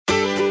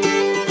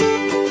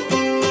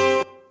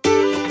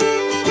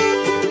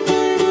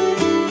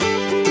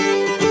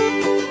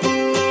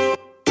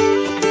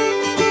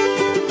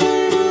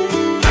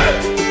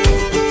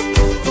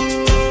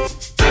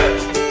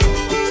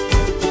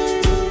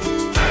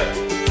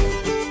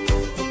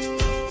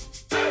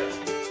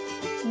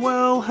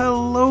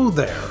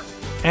there,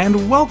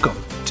 and welcome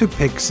to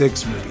Pick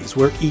 6 Movies,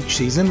 where each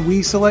season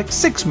we select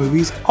 6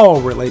 movies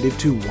all related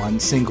to one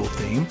single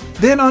theme.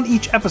 Then on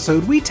each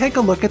episode we take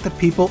a look at the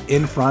people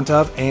in front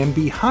of and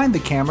behind the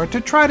camera to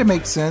try to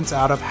make sense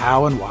out of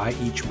how and why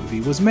each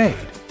movie was made.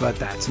 But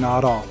that's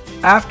not all.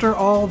 After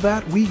all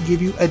that, we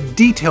give you a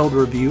detailed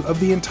review of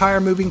the entire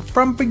movie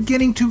from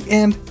beginning to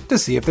end to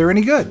see if they're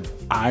any good.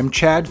 I'm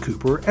Chad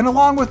Cooper, and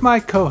along with my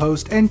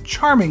co-host and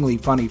charmingly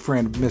funny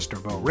friend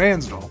Mr. Bo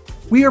Ransdell,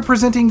 we are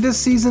presenting this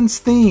season's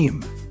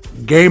theme,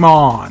 Game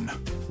On,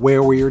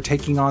 where we are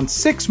taking on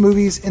 6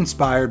 movies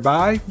inspired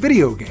by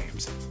video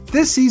games.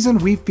 This season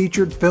we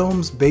featured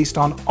films based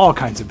on all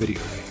kinds of video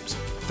games.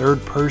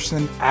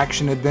 Third-person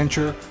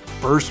action-adventure,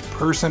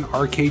 first-person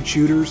arcade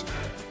shooters,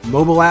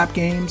 mobile app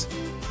games,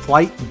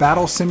 flight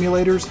battle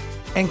simulators,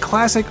 and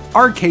classic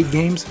arcade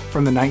games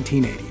from the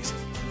 1980s.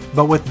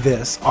 But with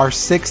this, our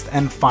 6th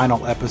and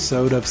final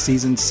episode of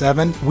Season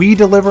 7, we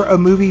deliver a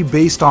movie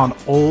based on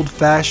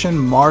old-fashioned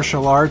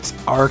martial arts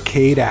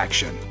arcade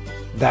action.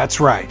 That's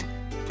right,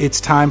 it's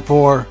time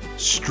for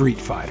Street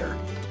Fighter.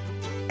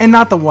 And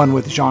not the one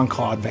with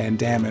Jean-Claude Van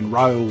Damme and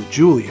Raul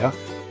Julia.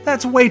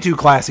 That's way too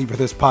classy for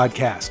this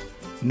podcast.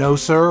 No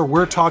sir,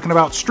 we're talking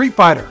about Street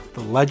Fighter,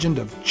 the legend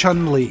of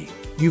Chun-Li.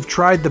 You've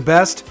tried the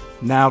best,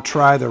 now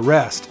try the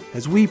rest,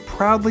 as we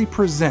proudly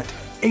present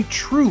a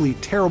truly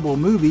terrible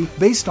movie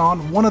based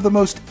on one of the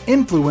most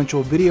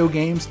influential video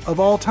games of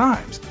all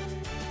times.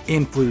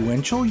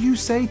 Influential, you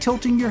say,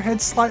 tilting your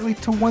head slightly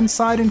to one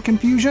side in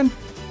confusion?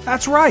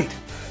 That's right.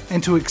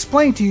 And to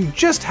explain to you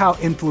just how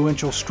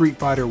influential Street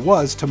Fighter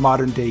was to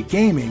modern day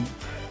gaming,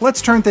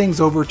 let's turn things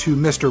over to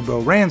Mr.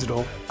 Bo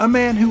Ransdell, a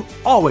man who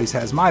always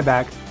has my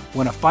back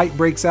when a fight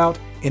breaks out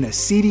in a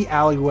seedy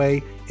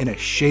alleyway in a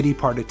shady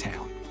part of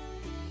town.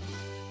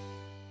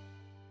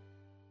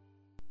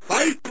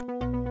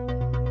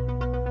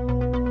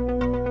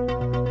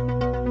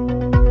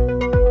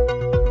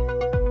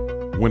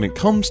 When it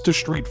comes to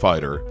Street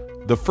Fighter,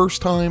 the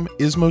first time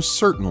is most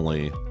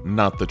certainly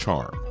not the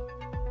charm.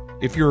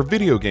 If you're a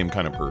video game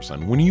kind of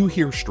person, when you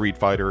hear Street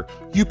Fighter,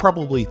 you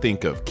probably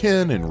think of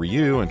Ken and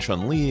Ryu and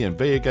Chun-Li and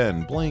Vega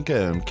and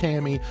Blanka and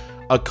Cammy,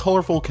 a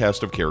colorful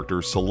cast of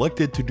characters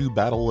selected to do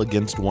battle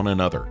against one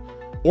another.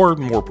 Or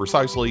more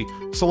precisely,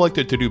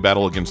 selected to do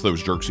battle against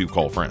those jerks you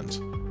call friends.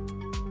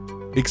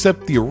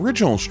 Except the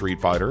original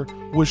Street Fighter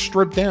was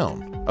stripped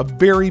down, a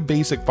very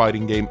basic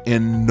fighting game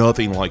and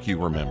nothing like you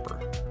remember.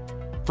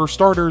 For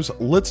starters,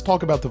 let's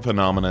talk about the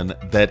phenomenon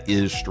that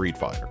is Street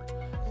Fighter.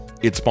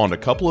 It spawned a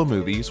couple of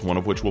movies, one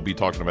of which we'll be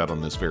talking about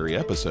on this very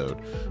episode,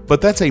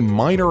 but that's a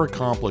minor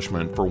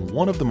accomplishment for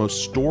one of the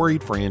most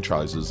storied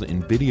franchises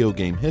in video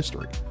game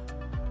history.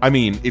 I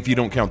mean, if you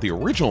don't count the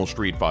original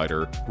Street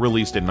Fighter,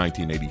 released in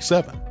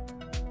 1987.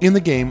 In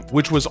the game,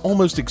 which was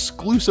almost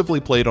exclusively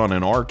played on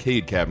an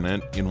arcade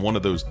cabinet in one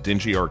of those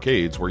dingy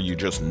arcades where you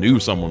just knew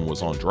someone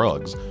was on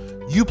drugs,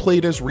 you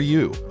played as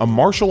Ryu, a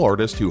martial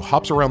artist who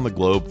hops around the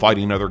globe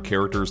fighting other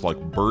characters like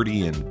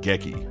Birdie and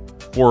Geki.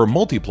 For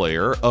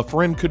multiplayer, a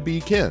friend could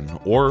be Ken,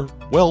 or,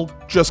 well,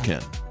 just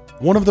Ken.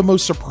 One of the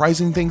most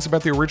surprising things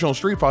about the original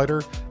Street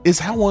Fighter is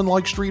how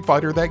unlike Street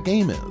Fighter that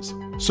game is.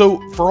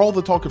 So, for all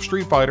the talk of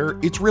Street Fighter,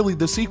 it's really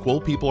the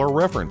sequel people are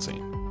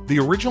referencing. The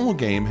original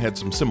game had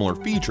some similar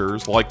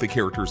features, like the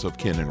characters of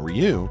Ken and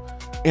Ryu,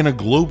 and a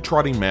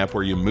globe-trotting map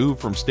where you move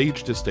from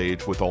stage to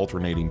stage with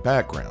alternating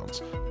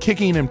backgrounds,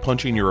 kicking and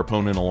punching your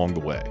opponent along the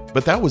way.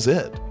 But that was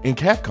it. And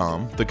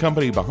Capcom, the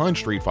company behind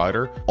Street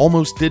Fighter,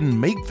 almost didn't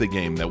make the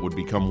game that would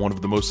become one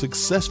of the most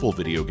successful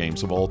video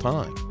games of all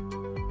time.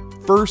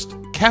 First,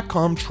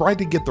 Capcom tried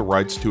to get the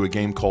rights to a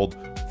game called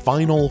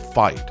Final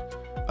Fight,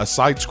 a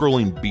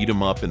side-scrolling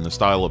beat-em-up in the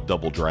style of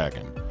Double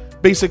Dragon.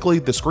 Basically,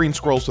 the screen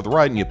scrolls to the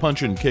right and you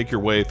punch and kick your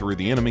way through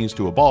the enemies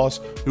to a boss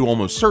who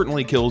almost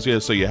certainly kills you,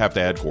 so you have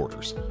to add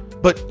quarters.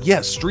 But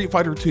yes, Street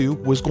Fighter 2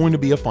 was going to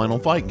be a Final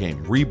Fight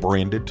game,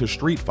 rebranded to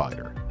Street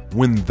Fighter.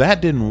 When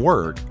that didn't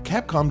work,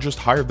 Capcom just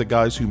hired the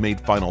guys who made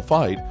Final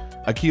Fight,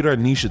 Akira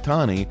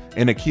Nishitani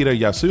and Akira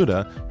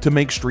Yasuda, to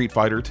make Street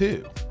Fighter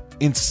 2.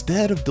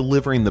 Instead of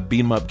delivering the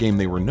beat-em-up game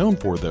they were known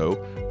for,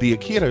 though, the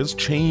Akiras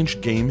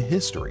changed game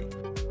history.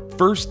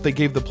 First, they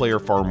gave the player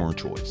far more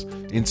choice.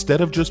 Instead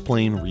of just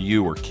playing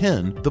Ryu or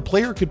Ken, the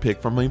player could pick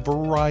from a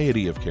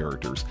variety of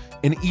characters,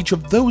 and each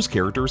of those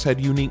characters had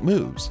unique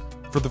moves.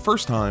 For the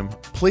first time,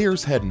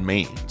 players had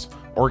mains,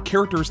 or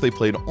characters they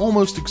played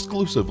almost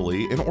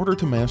exclusively in order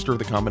to master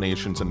the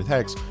combinations and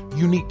attacks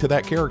unique to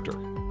that character.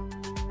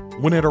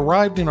 When it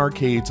arrived in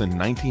arcades in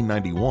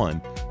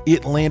 1991,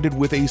 it landed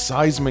with a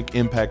seismic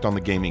impact on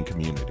the gaming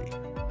community.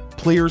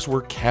 Players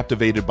were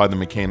captivated by the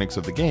mechanics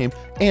of the game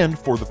and,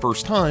 for the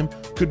first time,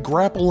 could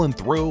grapple and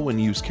throw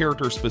and use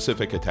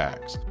character-specific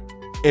attacks.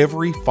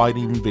 Every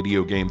fighting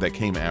video game that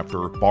came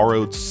after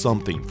borrowed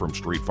something from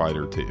Street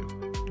Fighter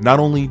 2. Not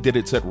only did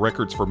it set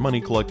records for money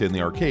collected in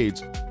the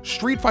arcades,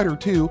 Street Fighter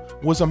 2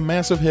 was a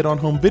massive hit on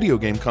home video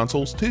game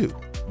consoles too.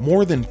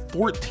 More than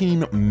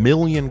 14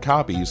 million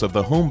copies of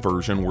the home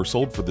version were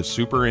sold for the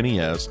Super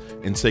NES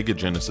and Sega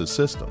Genesis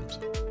systems.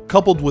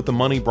 coupled with the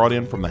money brought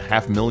in from the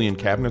 500,000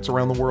 cabinets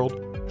around the world,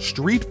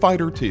 Street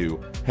Fighter II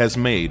has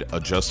made,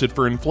 adjusted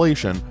for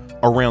inflation,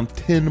 around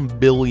 $10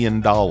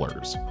 billion.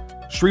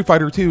 Street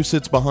Fighter II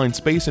sits behind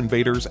Space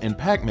Invaders and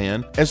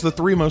Pac-Man as the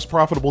 3 most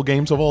profitable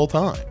games of all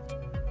time.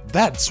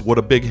 That's what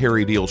a big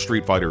hairy deal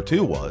Street Fighter II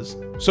was.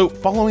 So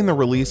following the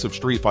release of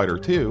Street Fighter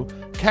II,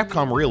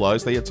 Capcom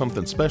realized they had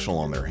something special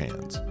on their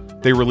hands.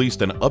 They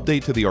released an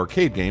update to the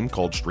arcade game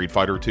called Street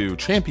Fighter II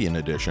Champion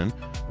Edition,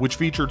 which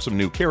featured some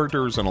new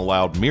characters and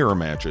allowed mirror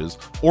matches,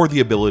 or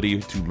the ability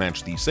to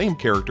match the same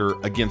character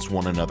against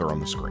one another on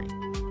the screen.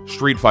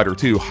 Street Fighter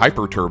II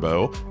Hyper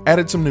Turbo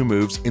added some new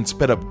moves and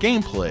sped up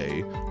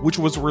gameplay, which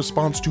was a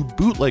response to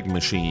bootleg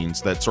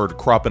machines that started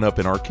cropping up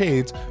in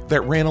arcades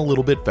that ran a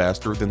little bit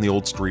faster than the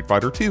old Street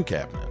Fighter II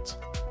cabinets.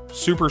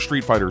 Super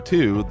Street Fighter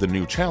II, the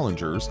new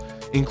challengers,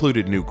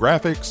 included new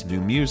graphics, new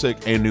music,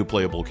 and new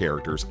playable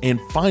characters. And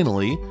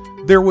finally,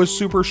 there was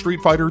Super Street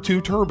Fighter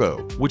II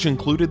Turbo, which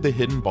included the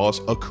hidden boss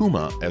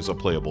Akuma as a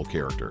playable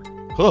character.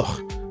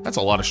 Ugh, that's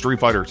a lot of Street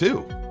Fighter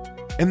II.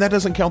 And that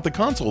doesn't count the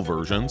console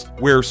versions,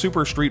 where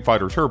Super Street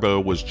Fighter Turbo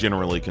was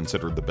generally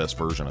considered the best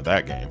version of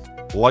that game.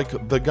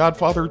 Like The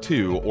Godfather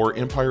 2 or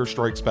Empire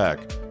Strikes Back,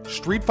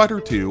 Street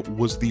Fighter II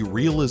was the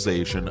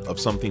realization of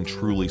something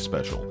truly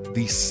special.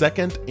 The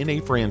second in a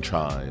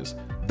franchise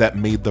that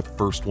made the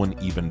first one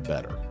even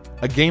better.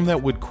 A game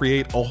that would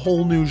create a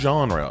whole new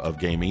genre of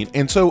gaming,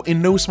 and so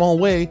in no small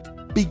way,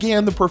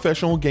 began the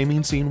professional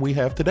gaming scene we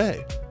have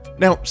today.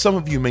 Now, some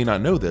of you may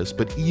not know this,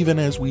 but even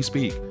as we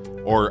speak,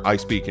 or I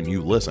speak and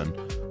you listen,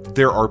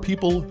 there are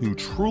people who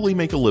truly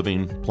make a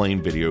living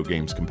playing video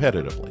games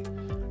competitively.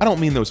 I don't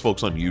mean those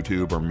folks on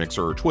YouTube or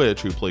Mixer or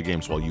Twitch who play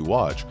games while you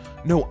watch.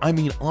 No, I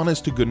mean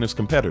honest-to-goodness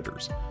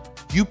competitors.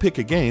 You pick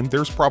a game,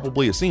 there's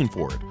probably a scene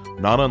for it,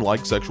 not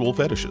unlike sexual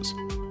fetishes.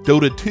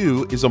 Dota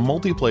 2 is a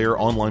multiplayer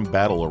online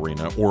battle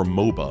arena, or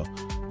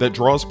MOBA, that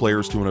draws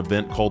players to an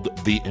event called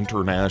The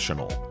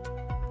International.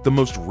 The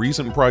most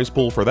recent prize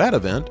pool for that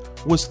event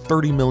was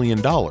 $30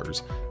 million,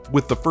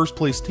 with the first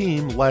place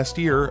team last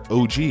year,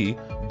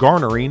 OG,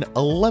 garnering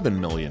 $11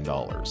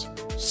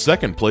 million.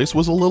 Second place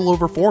was a little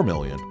over $4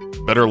 million.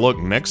 Better luck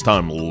next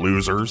time,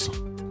 losers.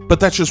 But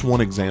that's just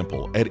one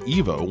example. At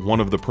EVO, one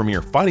of the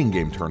premier fighting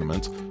game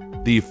tournaments,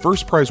 the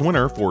first prize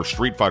winner for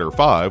Street Fighter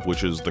V,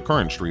 which is the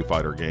current Street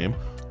Fighter game,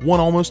 won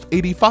almost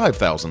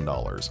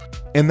 $85,000.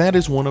 And that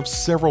is one of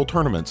several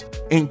tournaments,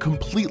 and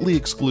completely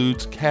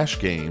excludes cash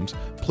games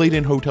played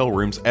in hotel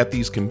rooms at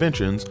these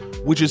conventions,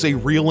 which is a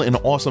real and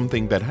awesome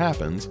thing that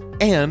happens,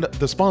 and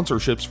the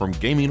sponsorships from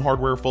gaming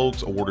hardware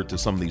folks awarded to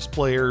some of these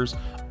players.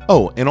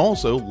 Oh, and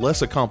also,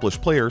 less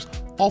accomplished players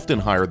often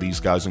hire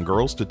these guys and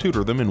girls to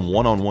tutor them in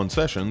one-on-one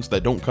sessions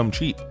that don't come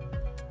cheap.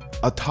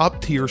 A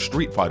top-tier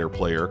Street Fighter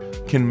player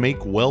can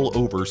make well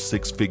over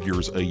 6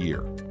 figures a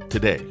year,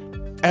 today.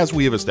 As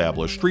we have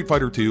established, Street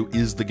Fighter II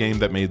is the game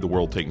that made the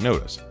world take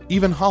notice,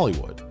 even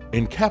Hollywood,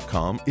 and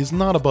Capcom is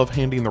not above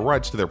handing the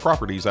rights to their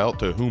properties out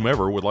to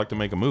whomever would like to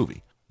make a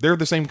movie. They're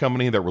the same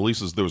company that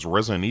releases those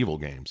Resident Evil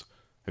games.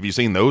 Have you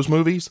seen those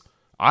movies?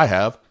 I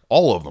have,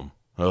 all of them.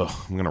 Ugh,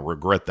 I'm gonna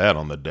regret that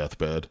on the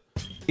deathbed.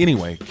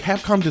 Anyway,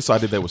 Capcom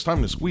decided that it was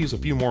time to squeeze a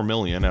few more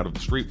million out of the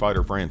Street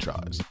Fighter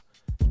franchise.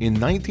 In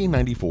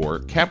 1994,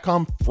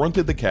 Capcom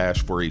fronted the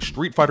cash for a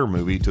Street Fighter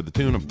movie to the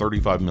tune of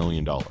 $35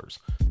 million.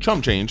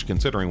 Chump change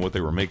considering what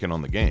they were making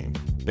on the game.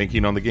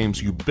 Banking on the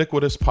game's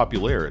ubiquitous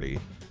popularity,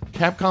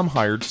 Capcom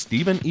hired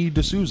Steven E.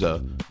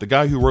 D'Souza, the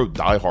guy who wrote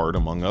Die Hard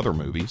among other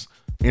movies,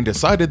 and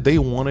decided they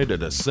wanted a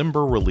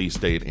December release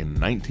date in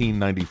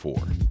 1994.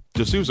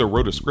 D'Souza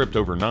wrote a script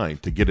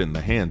overnight to get it in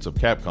the hands of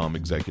Capcom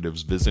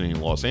executives visiting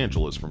Los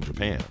Angeles from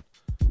Japan.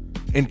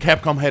 And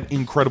Capcom had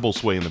incredible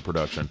sway in the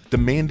production,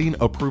 demanding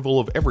approval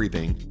of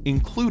everything,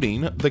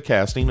 including the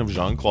casting of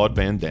Jean-Claude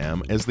Van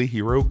Damme as the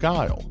hero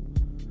Guile.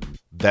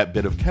 That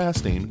bit of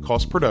casting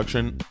cost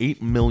production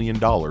 $8 million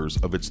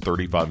of its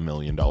 $35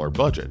 million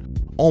budget,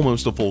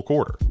 almost a full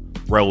quarter.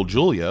 Raul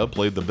Julia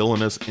played the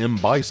villainous M.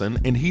 Bison,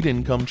 and he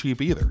didn't come cheap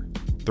either.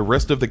 The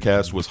rest of the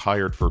cast was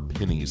hired for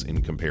pennies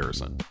in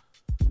comparison.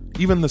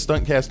 Even the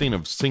stunt casting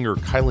of singer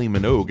Kylie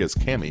Minogue as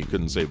Cammy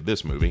couldn't save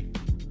this movie.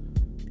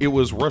 It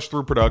was rushed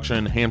through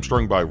production,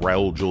 hamstrung by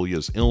Raul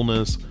Julia's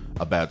illness,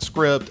 a bad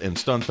script, and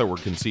stunts that were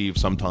conceived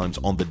sometimes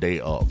on the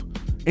day of.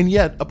 And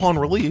yet, upon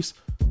release,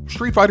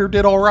 Street Fighter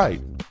did alright.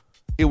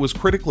 It was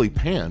critically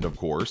panned, of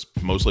course,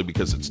 mostly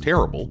because it's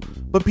terrible,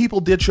 but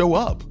people did show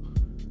up.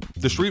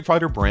 The Street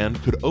Fighter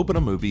brand could open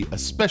a movie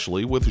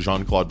especially with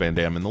Jean-Claude Van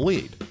Damme in the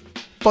lead.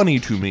 Funny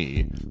to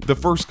me, the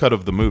first cut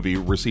of the movie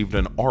received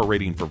an R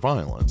rating for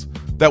violence.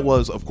 That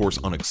was, of course,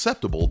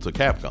 unacceptable to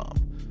Capcom.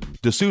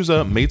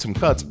 D'Souza made some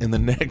cuts and the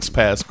next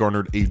pass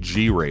garnered a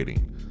G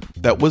rating.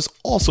 That was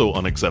also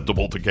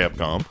unacceptable to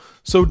Capcom,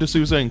 so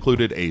D'Souza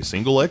included a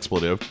single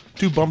expletive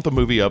to bump the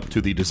movie up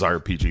to the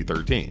desired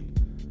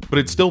PG-13. But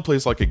it still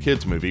plays like a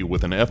kid's movie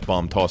with an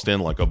F-bomb tossed in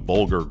like a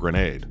vulgar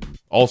grenade.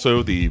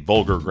 Also, the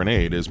vulgar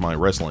grenade is my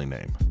wrestling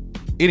name.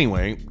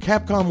 Anyway,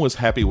 Capcom was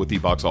happy with the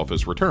box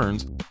office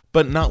returns,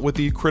 but not with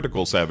the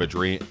critical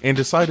savagery, and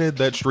decided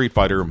that Street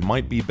Fighter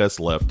might be best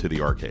left to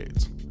the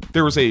arcades.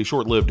 There was a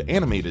short-lived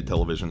animated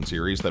television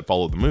series that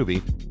followed the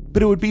movie,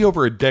 but it would be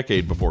over a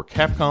decade before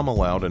Capcom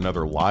allowed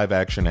another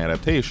live-action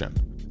adaptation.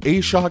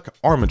 Ashok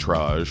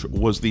Armitage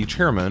was the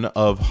chairman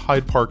of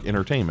Hyde Park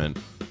Entertainment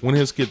when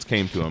his kids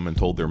came to him and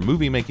told their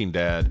movie-making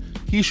dad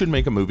he should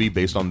make a movie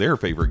based on their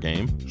favorite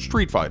game,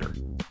 Street Fighter.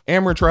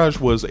 Armitage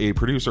was a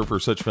producer for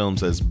such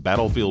films as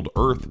Battlefield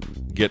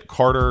Earth, Get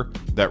Carter,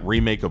 that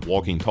remake of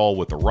Walking Tall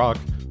with The Rock,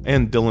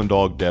 and Dylan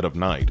Dog Dead of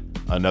Night,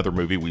 another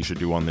movie we should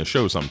do on this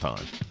show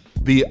sometime.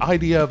 The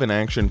idea of an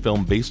action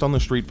film based on the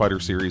Street Fighter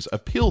series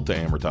appealed to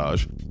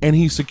Armitage, and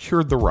he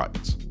secured the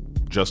rights.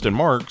 Justin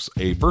Marks,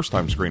 a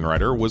first-time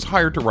screenwriter, was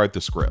hired to write the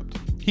script.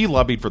 He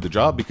lobbied for the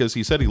job because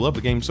he said he loved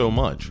the game so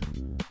much.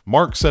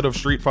 Marks said of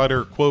Street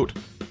Fighter, quote,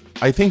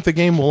 "I think the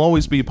game will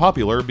always be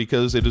popular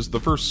because it is the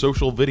first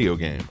social video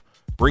game,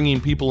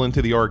 bringing people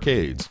into the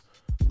arcades.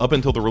 Up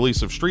until the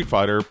release of Street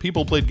Fighter,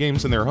 people played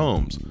games in their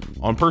homes,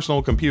 on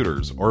personal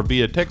computers, or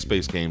via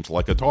text-based games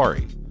like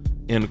Atari."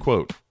 End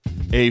quote.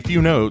 A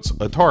few notes: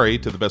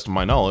 Atari, to the best of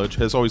my knowledge,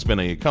 has always been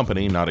a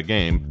company, not a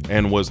game,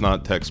 and was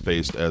not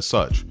text-based as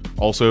such.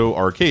 Also,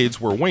 arcades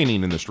were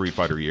waning in the Street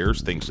Fighter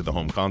years thanks to the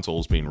home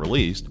consoles being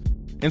released,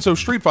 and so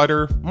Street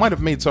Fighter might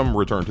have made some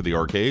return to the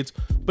arcades,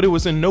 but it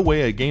was in no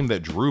way a game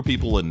that drew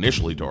people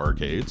initially to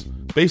arcades.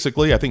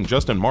 Basically, I think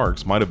Justin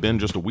Marks might have been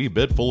just a wee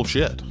bit full of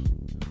shit.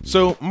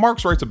 So,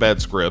 Marks writes a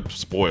bad script,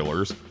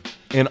 spoilers,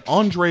 and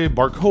Andrei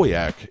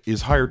Bartkowiak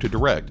is hired to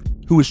direct,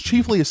 who is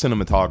chiefly a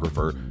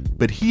cinematographer,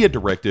 but he had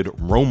directed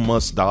Rome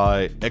Must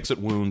Die, Exit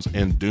Wounds,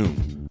 and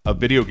Doom, a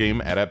video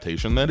game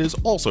adaptation that is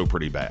also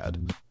pretty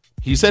bad.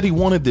 He said he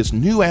wanted this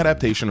new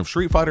adaptation of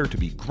Street Fighter to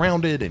be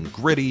grounded and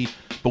gritty,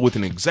 but with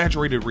an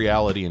exaggerated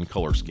reality and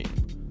color scheme.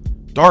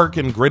 Dark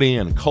and gritty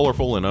and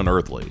colorful and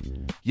unearthly.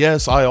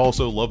 Yes, I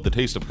also love the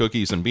taste of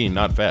cookies and being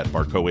not fat,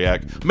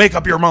 Bartkowiak. Make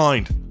up your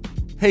mind!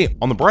 Hey,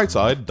 on the bright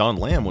side, Don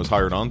Lamb was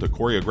hired on to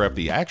choreograph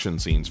the action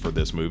scenes for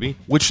this movie,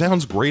 which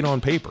sounds great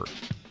on paper.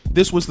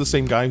 This was the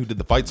same guy who did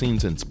the fight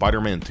scenes in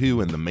Spider-Man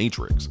 2 and The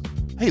Matrix.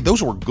 Hey,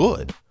 those were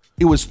good.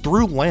 It was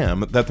through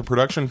Lamb that the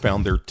production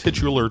found their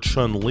titular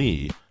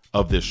Chun-Li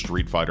of this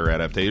Street Fighter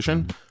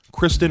adaptation,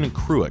 Kristen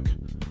Kruick,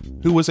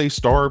 who was a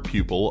star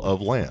pupil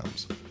of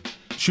Lamb's.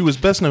 She was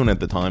best known at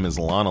the time as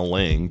Lana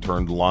Lang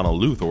turned Lana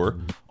Luthor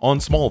on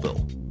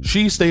Smallville.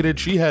 She stated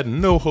she had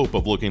no hope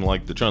of looking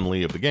like the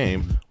Chun-Li of the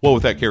game, what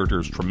with that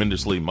character's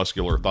tremendously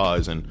muscular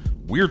thighs and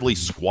weirdly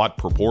squat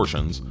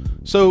proportions,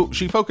 so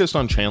she focused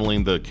on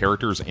channeling the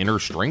character's inner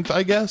strength,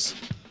 I guess?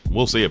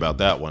 We'll see about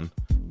that one.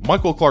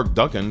 Michael Clark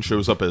Duncan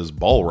shows up as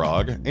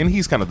Balrog, and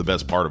he's kind of the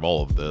best part of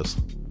all of this.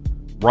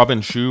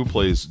 Robin Shou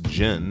plays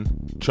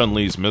Jin,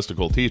 Chun-Li's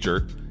mystical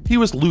teacher. He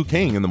was Liu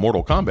Kang in the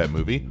Mortal Kombat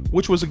movie,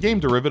 which was a game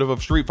derivative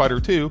of Street Fighter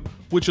 2,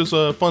 which is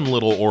a fun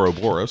little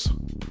Ouroboros.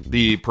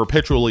 The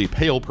perpetually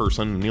pale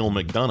person Neil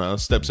McDonough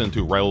steps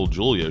into Raul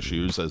Julia's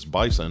shoes as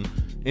Bison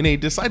in a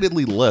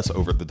decidedly less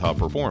over-the-top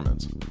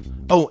performance.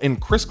 Oh,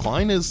 and Chris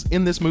Klein is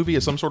in this movie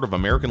as some sort of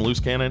American loose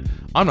cannon?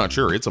 I'm not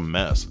sure, it's a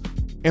mess.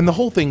 And the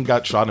whole thing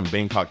got shot in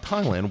Bangkok,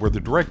 Thailand, where the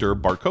director,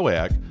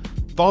 Bartkowiak,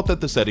 thought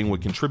that the setting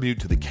would contribute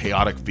to the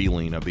chaotic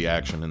feeling of the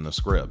action in the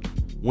script.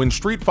 When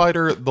Street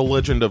Fighter: The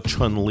Legend of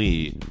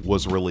Chun-Li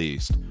was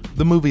released,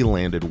 the movie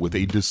landed with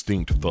a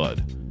distinct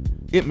thud.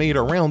 It made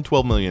around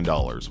 $12 million.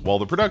 While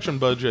the production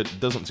budget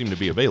doesn't seem to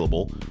be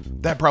available,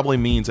 that probably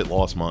means it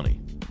lost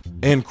money.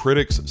 And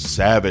critics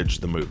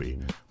savaged the movie.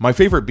 My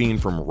favorite being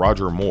from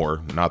Roger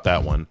Moore, not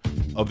that one,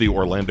 of the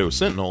Orlando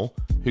Sentinel,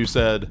 who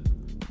said,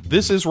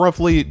 "This is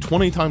roughly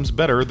 20 times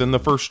better than the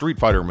first Street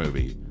Fighter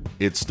movie.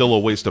 It's still a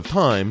waste of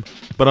time,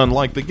 but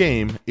unlike the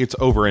game, it's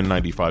over in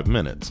 95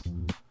 minutes.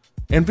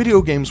 And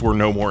video games were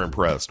no more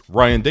impressed.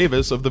 Ryan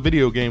Davis of the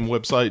video game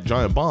website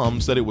Giant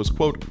Bomb said it was,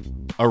 quote,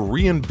 "a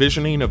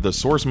re-envisioning of the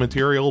source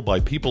material by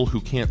people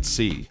who can't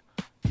see."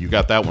 You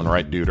got that one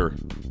right, duder.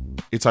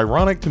 It's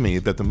ironic to me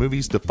that the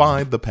movies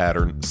defied the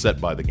pattern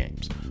set by the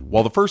games.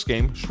 While the first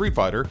game, Street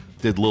Fighter,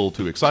 did little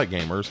to excite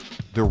gamers,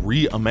 the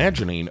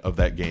reimagining of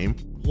that game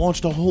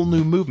launched a whole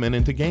new movement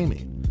into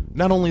gaming.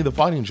 Not only the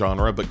fighting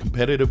genre, but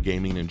competitive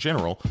gaming in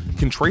general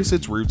can trace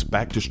its roots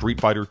back to Street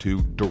Fighter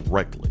 2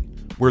 directly.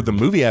 Where the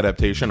movie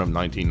adaptation of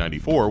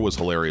 1994 was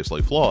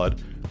hilariously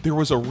flawed, there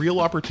was a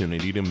real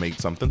opportunity to make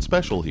something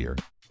special here.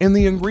 And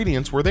the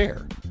ingredients were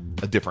there.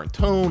 A different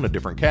tone, a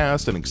different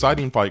cast, an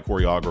exciting fight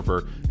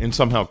choreographer, and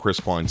somehow Chris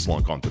Klein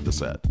slunk onto the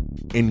set.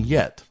 And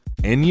yet,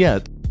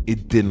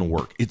 it didn't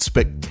work. It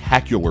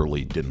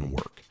spectacularly didn't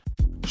work.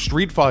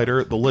 Street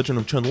Fighter: The Legend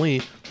of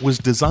Chun-Li was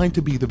designed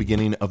to be the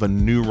beginning of a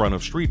new run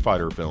of Street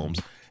Fighter films,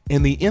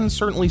 and the end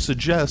certainly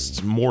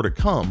suggests more to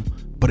come,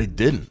 but it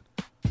didn't.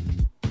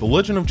 The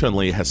Legend of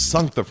Chun-Li has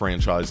sunk the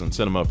franchise in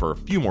cinema for a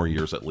few more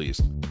years at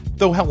least.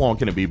 Though how long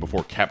can it be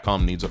before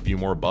Capcom needs a few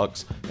more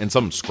bucks, and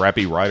some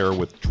scrappy writer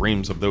with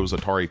dreams of those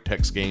Atari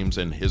text games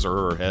in his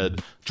or her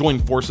head join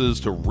forces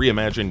to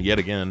reimagine yet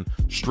again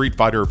Street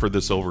Fighter for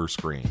the silver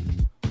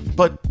screen?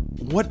 But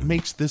what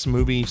makes this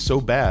movie so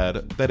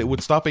bad that it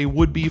would stop a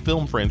would-be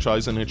film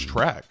franchise in its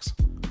tracks?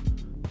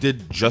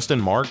 Did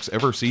Justin Marks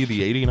ever see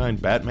the '89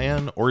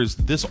 Batman, or is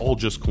this all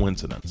just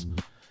coincidence?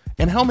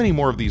 And how many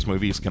more of these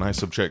movies can I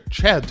subject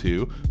Chad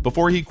to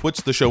before he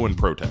quits the show in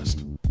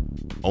protest?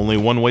 Only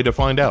one way to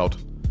find out.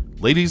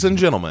 Ladies and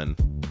gentlemen,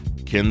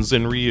 Kens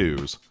and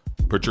Ryus,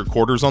 put your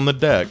quarters on the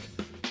deck.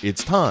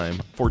 It's time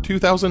for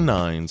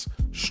 2009's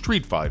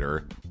Street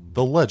Fighter: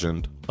 The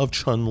Legend of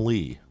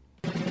Chun-Li.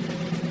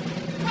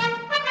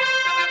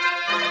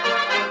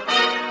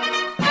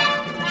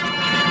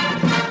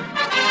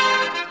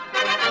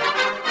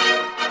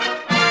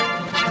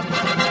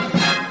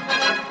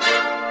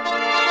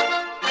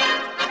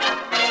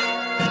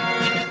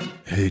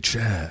 Hey,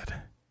 Chad.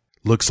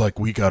 Looks like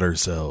we got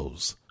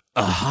ourselves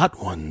a hot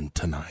one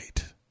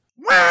tonight.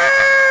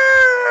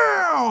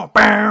 Wow!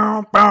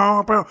 Bow,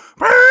 bow, bow,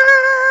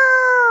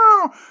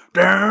 bow!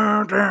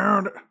 Down,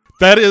 down.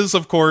 That is,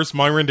 of course,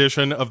 my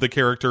rendition of the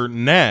character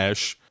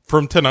Nash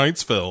from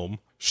tonight's film,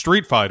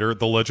 Street Fighter: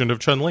 The Legend of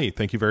Chun-Li.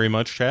 Thank you very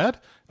much, Chad.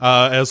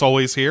 As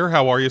always here,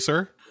 how are you,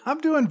 sir? I'm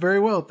doing very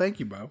well, thank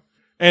you, Bo.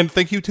 And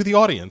thank you to the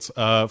audience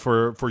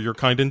for your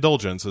kind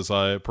indulgence as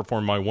I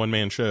perform my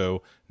one-man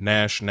show,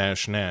 Nash,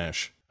 Nash,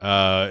 Nash.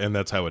 And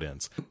that's how it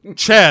ends.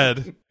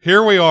 Chad,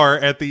 here we are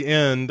at the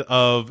end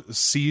of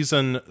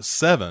Season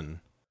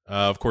 7,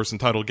 of course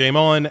entitled Game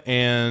On,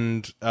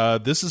 and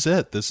this is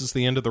it. This is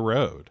the end of the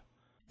road.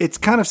 It's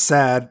kind of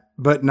sad,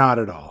 but not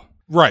at all.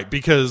 Right,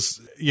 because,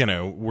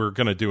 we're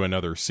going to do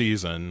another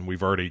season.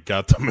 We've already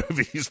got the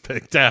movies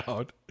picked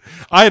out.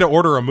 I had to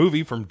order a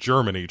movie from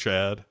Germany,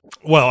 Chad.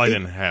 Well, I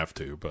didn't have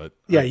to, but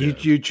yeah,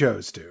 you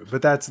chose to,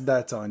 but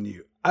that's on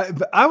you.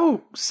 I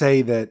will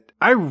say that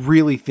I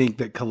really think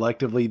that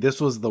collectively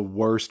this was the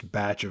worst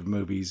batch of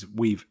movies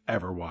we've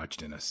ever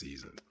watched in a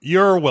season.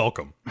 You're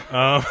welcome.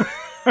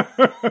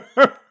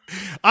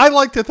 I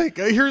like to think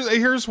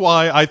here's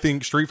why I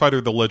think Street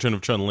Fighter: The Legend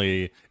of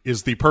Chun-Li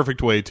is the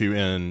perfect way to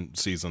end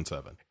Season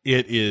 7.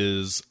 It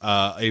is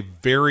a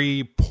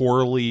very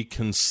poorly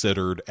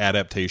considered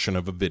adaptation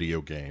of a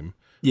video game.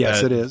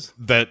 Yes, it is.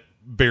 That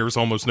bears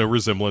almost no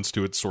resemblance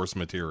to its source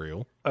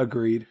material.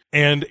 Agreed.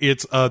 And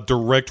it's a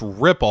direct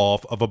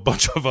ripoff of a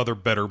bunch of other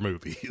better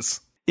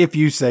movies. If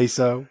you say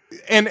so.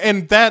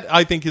 And that,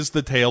 I think, is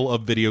the tale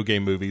of video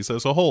game movies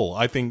as a whole.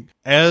 I think,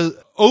 as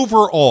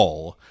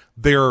overall,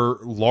 they're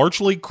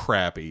largely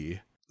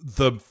crappy.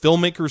 The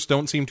filmmakers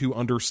don't seem to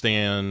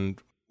understand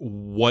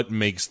what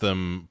makes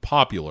them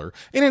popular.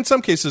 And in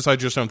some cases, I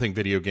just don't think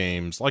video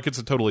games, like it's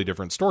a totally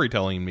different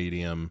storytelling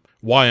medium.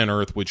 Why on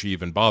earth would you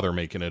even bother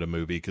making it a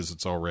movie? Because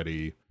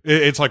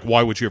it's like,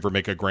 why would you ever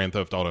make a Grand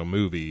Theft Auto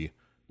movie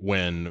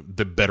when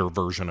the better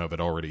version of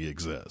it already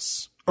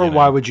exists? Or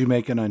why would you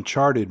make an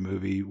Uncharted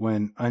movie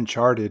when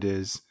Uncharted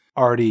is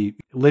already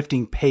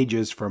lifting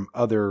pages from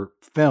other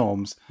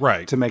films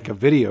to make a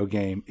video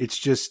game? It's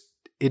just,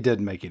 it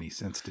doesn't make any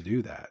sense to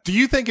do that. Do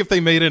you think if they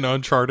made an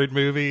Uncharted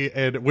movie,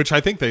 and which I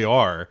think they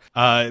are,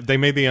 they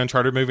made the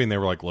Uncharted movie and they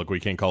were like, look, we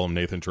can't call him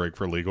Nathan Drake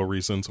for legal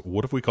reasons.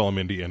 What if we call him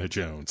Indiana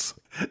Jones?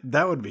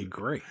 That would be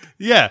great.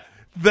 Yeah.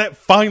 That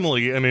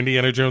finally an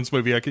Indiana Jones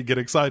movie I could get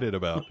excited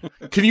about.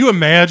 Can you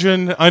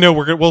imagine? I know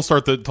we'll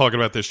start talking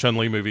about this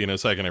Chun-Li movie in a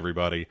second,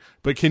 everybody.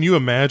 But can you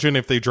imagine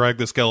if they drag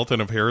the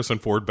skeleton of Harrison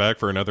Ford back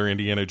for another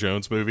Indiana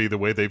Jones movie the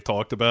way they've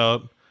talked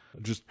about?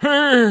 Just,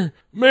 hey,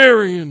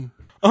 Marion,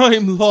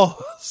 I'm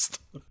lost.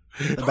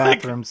 The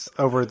bathroom's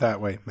over that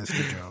way,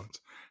 Mr. Jones.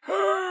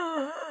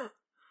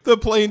 The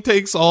plane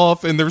takes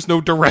off and there's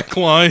no direct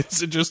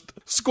lines. It just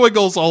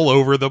squiggles all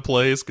over the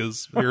place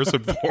because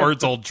Harrison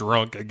Ford's all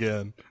drunk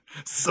again.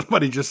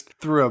 Somebody just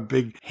threw a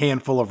big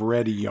handful of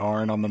red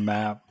yarn on the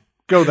map.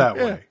 Go that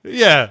way.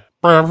 Yeah.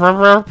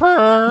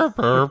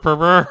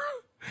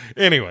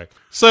 Anyway,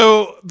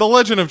 so The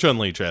Legend of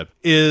Chun-Li, Chad,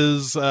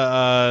 is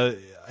a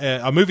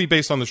movie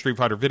based on the Street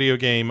Fighter video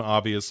game,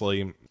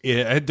 obviously.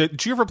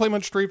 Did you ever play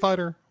much Street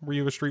Fighter? Were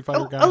you a Street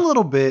Fighter guy? A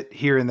little bit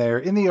here and there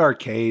in the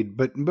arcade,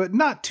 but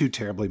not too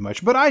terribly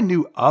much. But I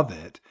knew of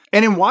it.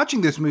 And in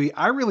watching this movie,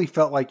 I really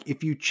felt like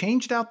if you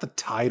changed out the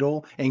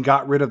title and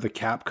got rid of the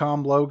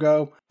Capcom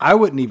logo, I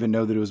wouldn't even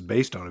know that it was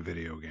based on a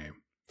video game.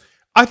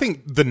 I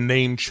think the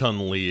name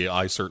Chun-Li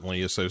I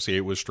certainly associate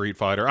with Street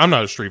Fighter. I'm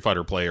not a Street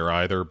Fighter player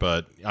either,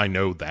 but I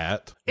know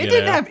that. It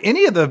didn't have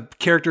any of the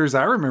characters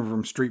I remember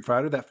from Street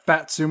Fighter. That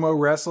fat sumo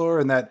wrestler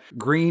and that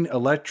green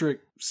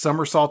electric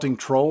somersaulting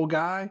troll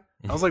guy.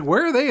 I was like,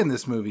 where are they in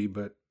this movie?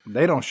 But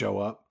they don't show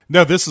up.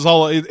 No, this is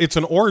all, it's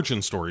an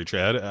origin story,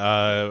 Chad.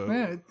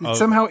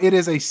 Somehow it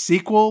is a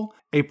sequel,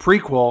 a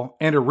prequel,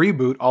 and a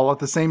reboot all at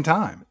the same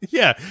time.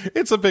 Yeah,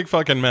 it's a big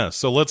fucking mess.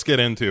 So let's get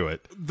into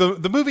it.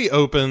 The movie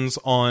opens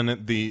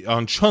on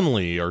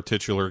Chun-Li, our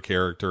titular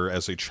character,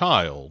 as a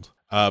child,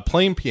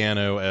 playing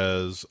piano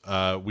as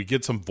we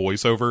get some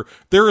voiceover.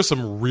 There is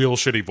some real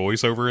shitty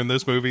voiceover in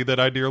this movie that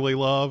I dearly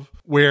love,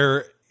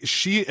 where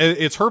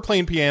it's her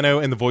playing piano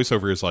and the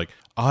voiceover is like,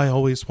 I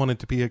always wanted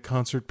to be a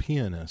concert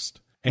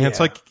pianist. And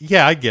it's like,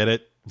 yeah, I get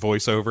it,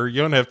 voiceover.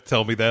 You don't have to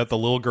tell me that. The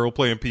little girl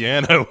playing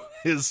piano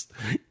is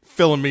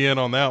filling me in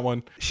on that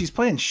one. She's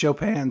playing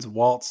Chopin's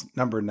Waltz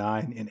number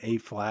 9 in A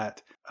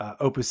flat,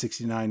 Opus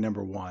 69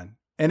 number 1.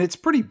 And it's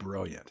pretty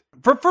brilliant.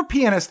 For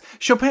pianist,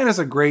 Chopin is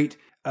a great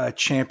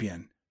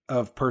champion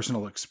of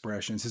personal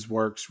expressions. His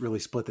works really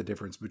split the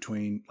difference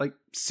between like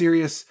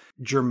serious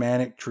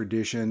Germanic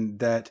tradition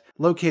that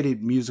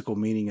located musical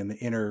meaning in the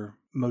inner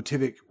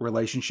motivic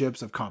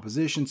relationships of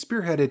composition,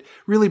 spearheaded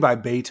really by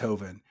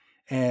Beethoven,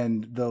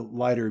 and the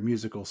lighter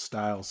musical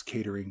styles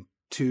catering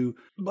to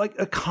like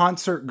a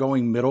concert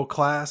going middle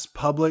class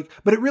public,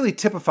 but it really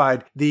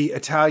typified the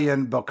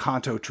Italian bel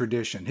canto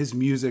tradition. His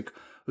music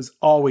was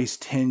always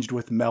tinged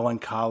with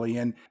melancholy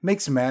and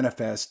makes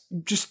manifest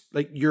just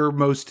like your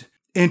most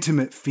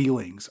intimate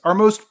feelings, our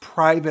most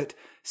private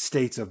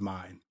states of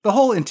mind. The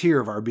whole interior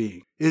of our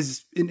being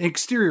is an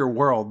exterior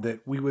world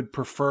that we would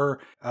prefer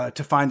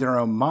to find in our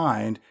own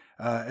mind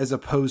as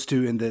opposed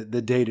to in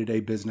the day-to-day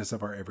business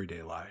of our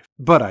everyday life.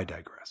 But I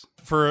digress.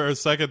 For a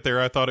second there,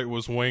 I thought it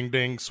was Wang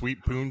Ding,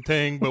 Sweet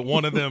Poontang, but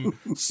one of them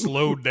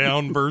slowed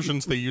down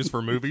versions they use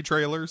for movie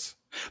trailers.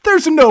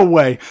 There's no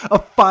way a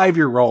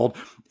 5-year-old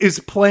is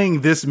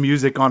playing this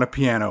music on a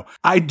piano.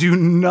 I do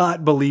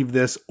not believe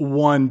this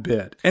one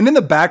bit. And in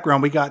the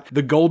background, we got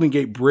the Golden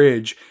Gate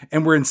Bridge,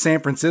 and we're in San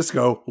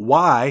Francisco.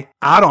 Why?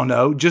 I don't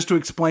know. Just to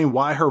explain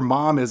why her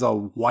mom is a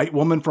white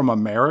woman from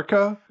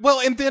America? Well,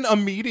 and then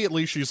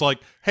immediately she's like,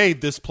 hey,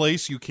 this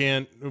place you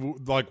can't,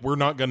 like, we're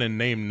not going to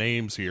name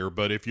names here,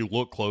 but if you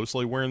look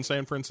closely, we're in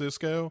San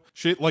Francisco.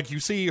 She, like,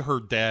 you see her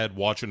dad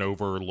watching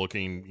over,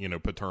 looking, you know,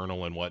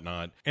 paternal and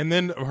whatnot. And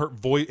then her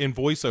in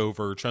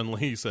voiceover,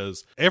 Chun-Li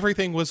says,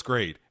 everything was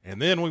great.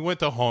 And then we went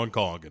to Hong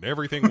Kong and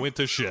everything went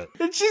to shit.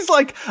 And she's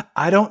like,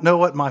 I don't know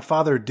what my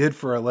father did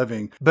for a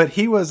living, but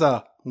he was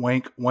a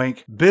wink,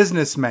 wink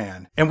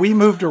businessman. And we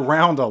moved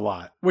around a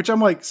lot, which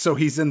I'm like, so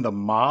he's in the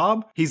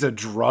mob? He's a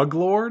drug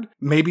lord?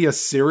 Maybe a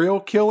serial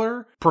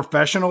killer?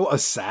 Professional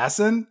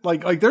assassin?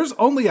 Like there's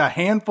only a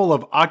handful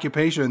of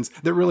occupations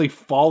that really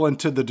fall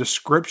into the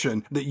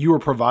description that you are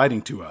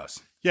providing to us.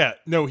 Yeah,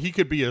 no, he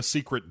could be a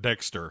secret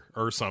Dexter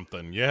or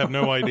something. You have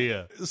no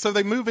idea. So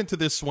they move into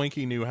this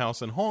swanky new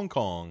house in Hong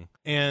Kong,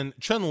 and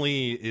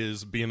Chun-Li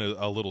is being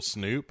a little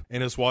snoop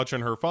and is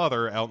watching her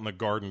father out in the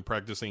garden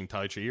practicing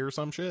Tai Chi or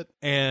some shit.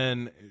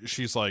 And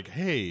she's like,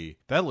 hey,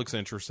 that looks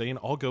interesting.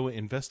 I'll go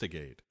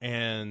investigate.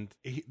 And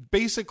he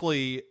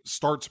basically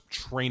starts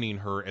training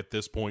her at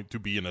this point to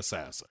be an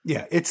assassin.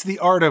 Yeah, it's the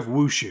art of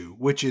wushu,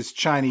 which is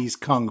Chinese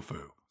kung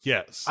fu.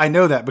 Yes. I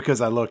know that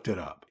because I looked it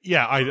up.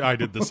 Yeah, I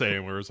did the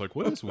same, where it's like,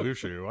 what is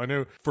wushu? I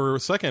know for a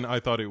second I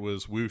thought it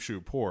was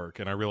wushu pork,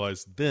 and I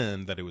realized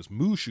then that it was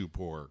mushu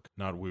pork,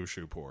 not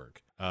wushu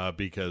pork,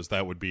 because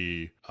that would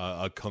be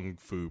a kung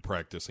fu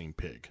practicing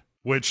pig.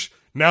 Which,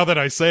 now that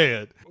I say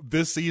it,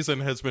 this season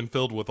has been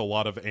filled with a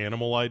lot of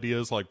animal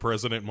ideas like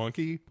President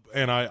Monkey,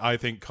 and I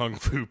think Kung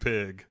Fu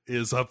Pig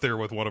is up there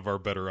with one of our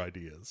better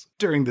ideas.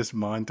 During this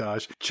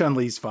montage,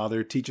 Chun-Li's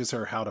father teaches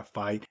her how to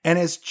fight, and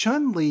as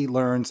Chun-Li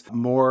learns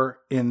more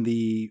in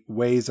the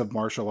ways of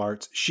martial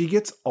arts, she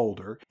gets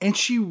older, and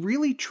she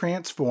really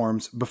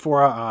transforms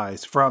before our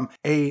eyes from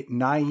a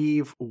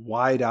naive,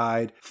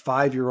 wide-eyed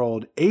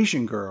 5-year-old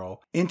Asian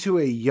girl into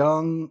a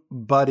young,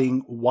 budding,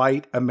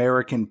 white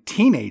American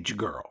teenage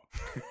girl.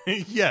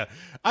 Yeah,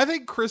 I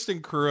think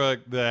Kristen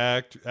Krug,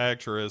 the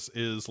actress,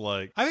 is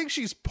like, I think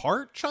she's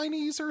part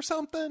Chinese or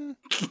something.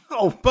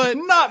 Oh, but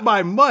not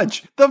by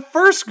much. The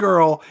first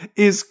girl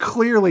is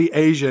clearly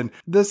Asian.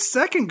 The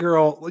second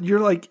girl, you're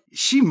like,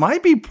 she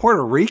might be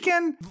Puerto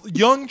Rican?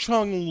 Young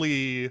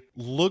Chun-Li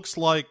looks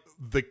like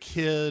the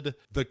kid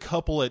the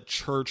couple at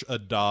church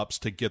adopts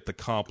to get the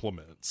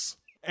compliments.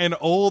 And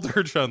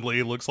older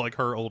Chun-Li looks like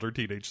her older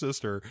teenage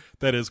sister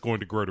that is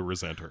going to grow to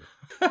resent her.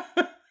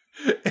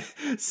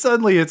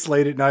 Suddenly it's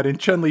late at night and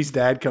Chun-Li's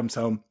dad comes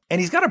home and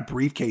he's got a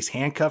briefcase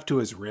handcuffed to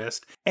his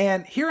wrist.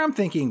 And here I'm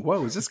thinking,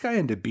 whoa, is this guy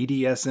into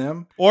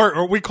BDSM?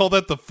 Or we call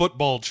that the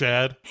football,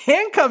 Chad.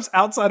 Handcuffs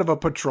outside of a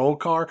patrol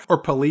car or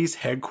police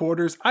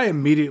headquarters. I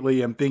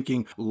immediately am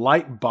thinking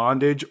light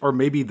bondage or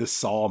maybe the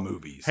Saw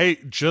movies. Hey,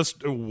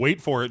 just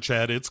wait for it,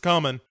 Chad. It's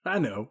coming. I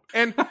know.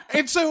 And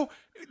so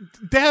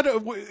Dad,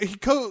 he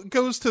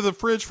goes to the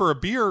fridge for a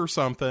beer or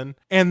something,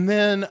 and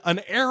then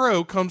an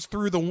arrow comes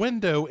through the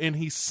window, and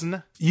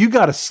You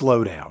got to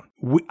slow down.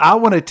 I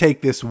want to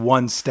take this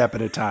one step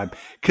at a time,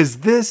 because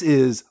this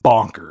is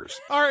bonkers.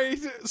 All right,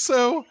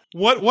 so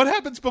what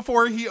happens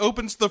before he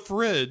opens the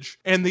fridge,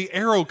 and the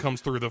arrow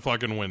comes through the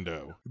fucking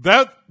window?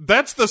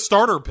 That's the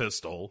starter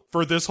pistol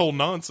for this whole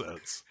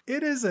nonsense.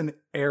 It is an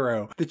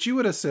arrow that you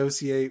would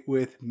associate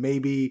with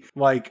maybe,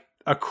 like,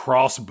 a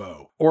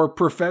crossbow or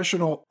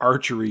professional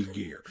archery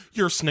gear.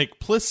 Your Snake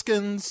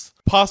Plissken's,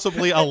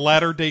 possibly a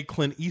latter-day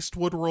Clint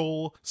Eastwood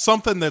role,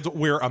 something that's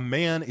where a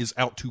man is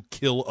out to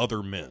kill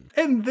other men.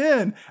 And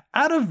then,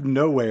 out of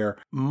nowhere,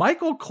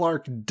 Michael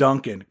Clark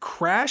Duncan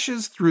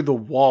crashes through the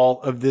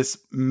wall of this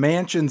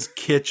mansion's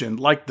kitchen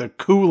like the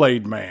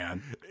Kool-Aid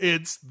Man.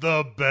 It's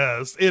the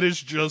best. It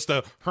is just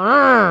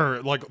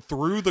like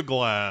through the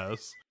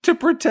glass. To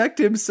protect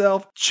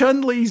himself,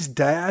 Chun-Li's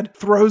dad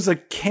throws a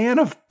can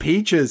of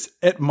peaches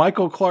at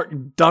Michael Clark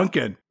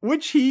Duncan,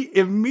 which he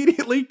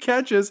immediately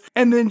catches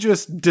and then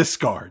just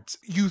discards.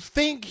 You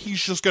think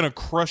he's just going to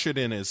crush it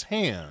in his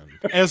hand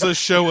as a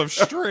show of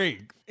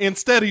strength.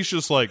 Instead, he's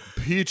just like,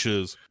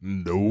 peaches,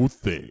 no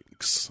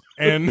thanks.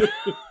 And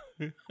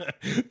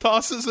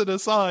tosses it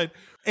aside.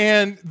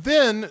 And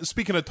then,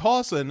 speaking of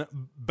tossing,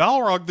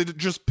 Balrog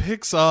just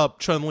picks up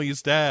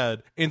Chun-Li's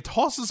dad and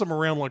tosses him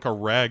around like a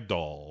rag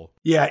doll.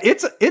 Yeah,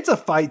 it's a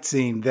fight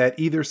scene that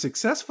either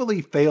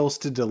successfully fails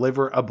to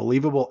deliver a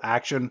believable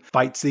action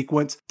fight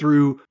sequence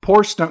through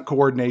poor stunt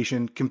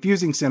coordination,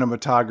 confusing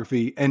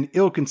cinematography, and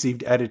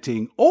ill-conceived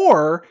editing,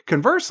 or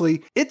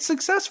conversely, it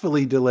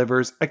successfully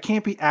delivers a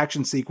campy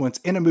action sequence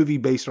in a movie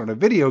based on a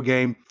video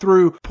game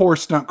through poor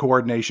stunt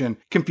coordination,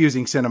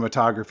 confusing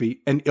cinematography,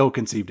 and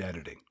ill-conceived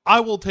editing. I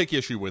will take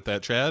issue with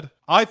that, Chad.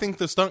 I think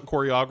the stunt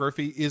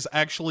choreography is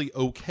actually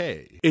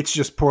okay. It's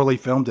just poorly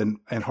filmed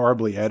and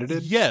horribly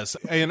edited? Yes,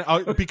 and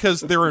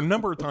because there are a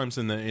number of times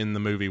in the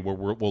movie where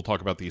we'll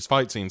talk about these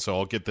fight scenes, so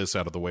I'll get this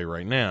out of the way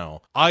right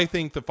now. I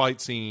think the fight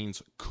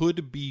scenes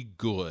could be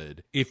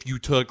good if you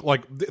took,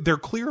 like, they're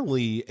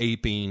clearly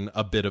aping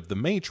a bit of The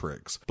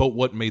Matrix, but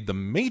what made The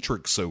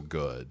Matrix so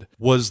good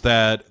was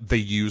that they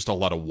used a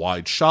lot of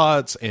wide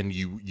shots and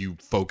you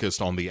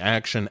focused on the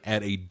action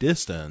at a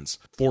distance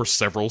for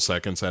several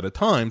seconds at a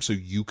time so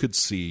you could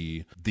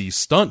see the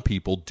stunt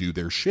people do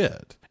their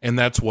shit. And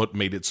that's what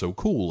made it so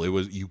cool. It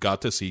was, you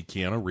got to see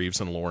Keanu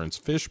Reeves and Lawrence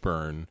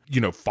Fishburne,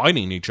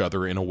 fighting each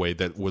other in a way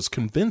that was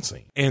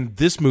convincing. And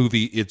this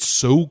movie, it's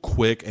so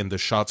quick and the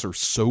shots are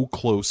so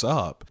close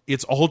up.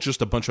 It's all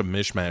just a bunch of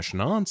mishmash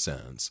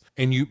nonsense.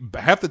 And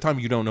half the time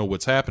you don't know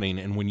what's happening.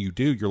 And when you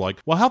do, you're like,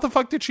 well, how the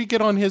fuck did she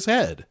get on his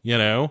head?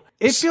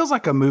 It feels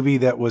like a movie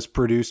that was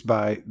produced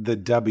by the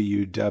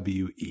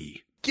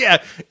WWE.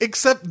 Yeah,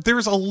 except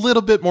there's a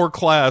little bit more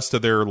class to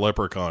their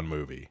Leprechaun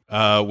movie,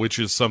 which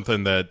is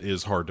something that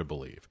is hard to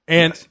believe.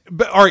 And,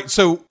 but, all right,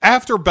 so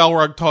after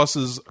Balrog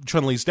tosses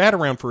Chun-Li's dad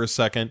around for a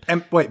second.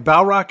 And wait,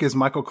 Balrog is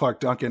Michael Clark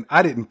Duncan.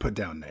 I didn't put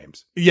down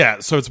names. Yeah,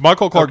 so it's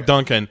Michael Clark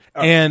Duncan.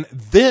 And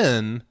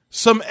then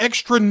some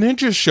extra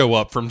ninjas show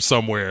up from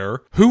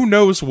somewhere, who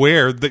knows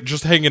where, that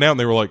just hanging out, and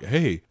they were like,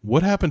 hey,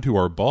 what happened to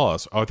our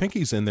boss? Oh, I think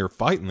he's in there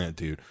fighting that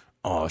dude.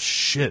 Oh,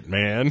 shit,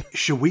 man.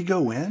 Should we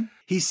go in?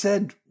 He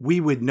said we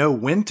would know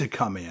when to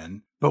come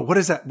in. But what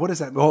is that? What is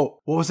that? Oh,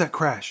 what was that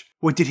crash?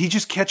 Wait, did he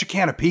just catch a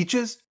can of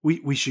peaches?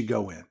 We should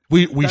go in.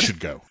 We should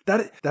go.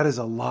 That is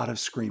a lot of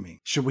screaming.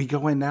 Should we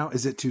go in now?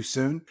 Is it too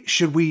soon?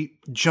 Should we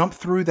jump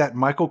through that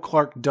Michael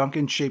Clark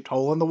Duncan shaped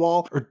hole in the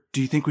wall? Or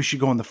do you think we should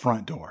go in the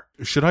front door?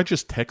 Should I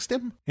just text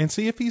him and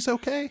see if he's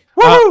okay?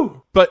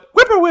 Woo! But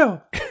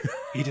Whippoorwill!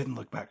 He didn't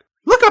look back.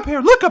 Look up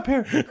here! Look up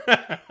here!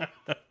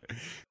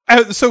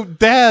 So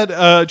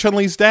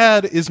Chun-Li's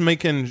dad is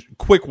making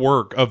quick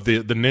work of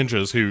the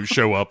ninjas who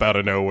show up out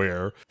of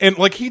nowhere. And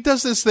like he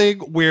does this thing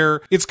where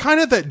it's kind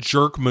of that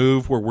jerk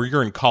move where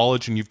you're in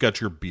college and you've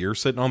got your beer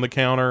sitting on the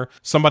counter.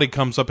 Somebody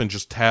comes up and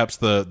just taps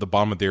the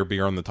bottom of their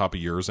beer on the top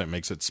of yours and it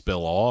makes it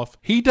spill off.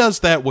 He does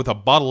that with a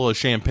bottle of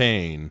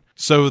champagne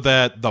so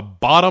that the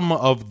bottom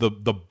of the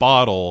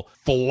bottle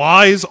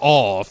flies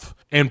off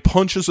and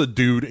punches a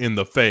dude in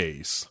the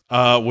face,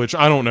 which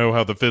I don't know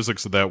how the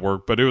physics of that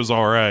work, but it was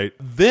all right.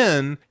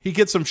 Then he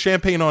gets some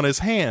champagne on his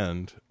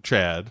hand,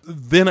 Chad.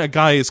 Then a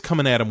guy is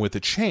coming at him with a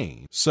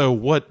chain. So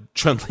what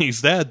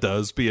Chun-Li's dad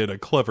does, being a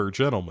clever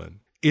gentleman,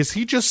 is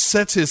he just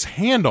sets his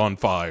hand on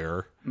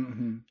fire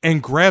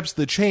and grabs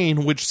the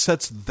chain, which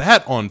sets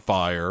that on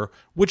fire,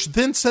 which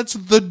then sets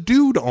the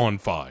dude on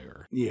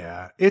fire.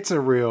 Yeah, it's a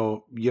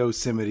real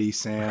Yosemite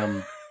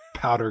Sam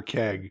powder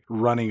keg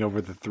running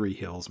over the three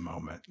hills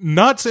moment.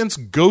 Not since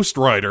Ghost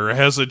Rider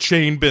has a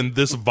chain been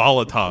this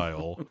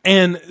volatile.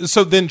 And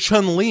so then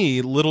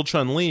little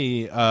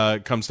Chun-Li,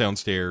 comes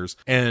downstairs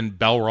and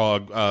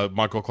Balrog,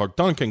 Michael Clark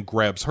Duncan,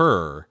 grabs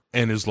her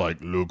and is like,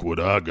 look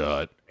what I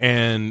got.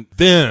 And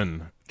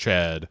then,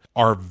 Chad,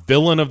 our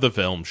villain of the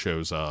film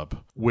shows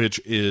up,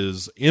 which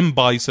is M.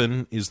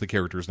 Bison is the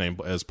character's name,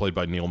 as played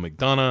by Neil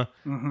McDonough.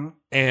 Mm-hmm.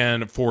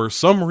 And for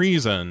some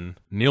reason,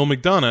 Neil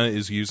McDonough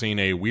is using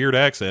a weird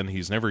accent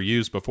he's never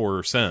used before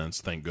or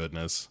since, thank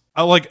goodness.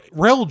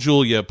 Raul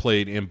Julia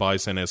played M.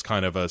 Bison as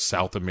kind of a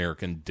South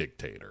American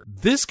dictator.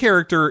 This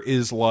character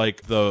is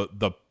like the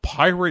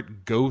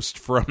pirate ghost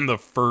from the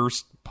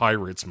first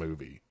Pirates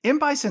movie. M.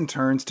 Bison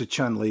turns to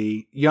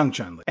Chun-Li, young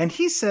Chun-Li, and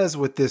he says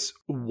with this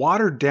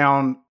watered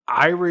down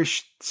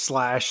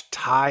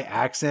Irish/Thai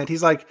accent,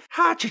 he's like,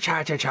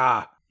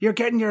 ha-cha-cha-cha-cha, you're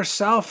getting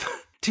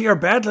yourself to your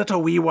bed,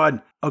 little wee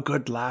one. A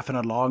good laugh and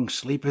a long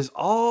sleep is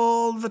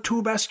all the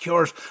two best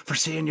cures for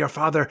seeing your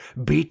father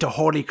beat the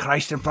Holy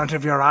Christ in front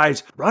of your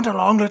eyes. Run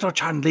along, little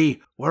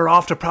Chun-Li. We're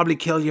off to probably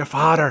kill your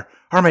father.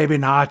 Or maybe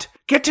not.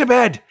 Get to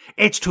bed.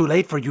 It's too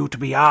late for you to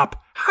be up.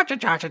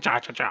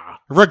 Ha-cha-cha-cha-cha-cha-cha.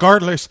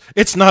 Regardless,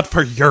 it's not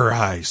for your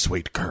eyes,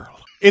 sweet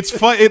girl. It's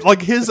fun.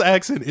 Like his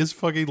accent is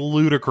fucking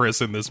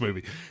ludicrous in this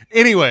movie.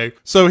 Anyway,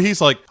 so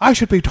he's like, I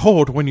should be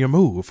told when you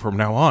move from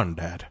now on,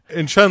 Dad.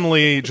 And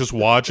Chun-Li just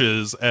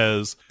watches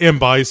as M.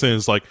 Bison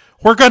is like,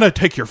 we're going to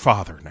take your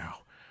father now.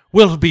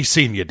 We'll be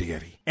seeing you,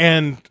 dearie.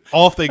 And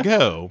off they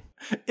go.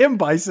 M.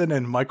 Bison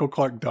and Michael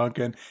Clark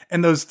Duncan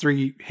and those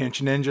three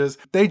hench ninjas,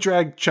 they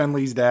drag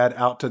Chun-Li's dad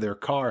out to their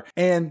car.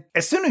 And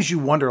as soon as you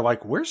wonder,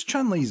 like, where's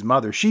Chun-Li's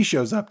mother? She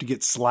shows up to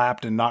get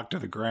slapped and knocked to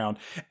the ground.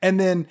 And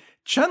then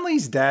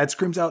Chun-Li's dad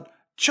screams out,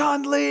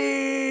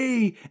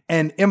 Chun-Li!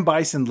 And M.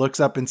 Bison looks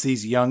up and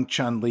sees young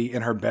Chun-Li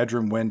in her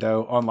bedroom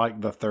window on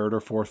like the third or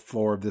fourth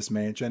floor of this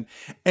mansion.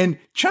 And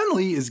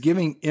Chun-Li is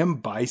giving M.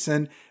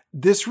 Bison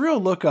this real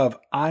look of,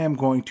 I am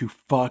going to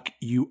fuck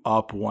you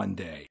up one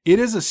day. It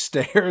is a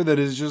stare that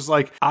is just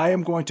like, I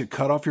am going to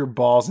cut off your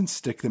balls and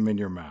stick them in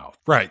your mouth.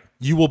 Right.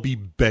 You will be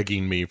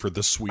begging me for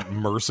the sweet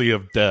mercy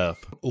of death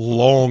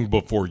long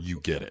before you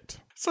get it.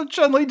 So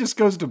Chun-Li just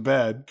goes to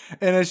bed.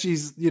 And as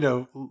she's,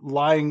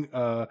 lying,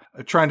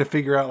 trying to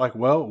figure out like,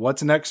 well,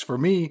 what's next for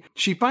me?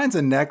 She finds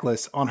a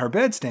necklace on her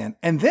bedstand.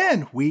 And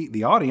then we,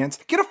 the audience,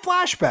 get a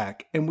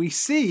flashback. And we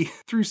see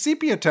through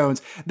sepia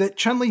tones that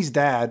Chun-Li's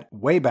dad,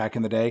 way back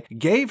in the day,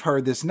 gave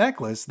her this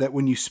necklace that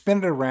when you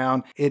spin it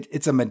around,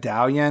 it's a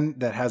medallion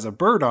that has a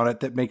bird on it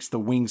that makes the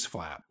wings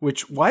flap.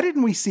 Which, why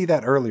didn't we see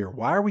that earlier?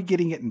 Why are we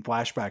getting it in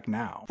flashback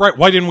now? Right.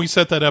 Why didn't we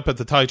set that up at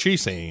the Tai Chi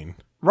scene?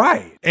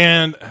 Right.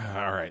 And,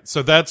 all right,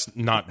 so that's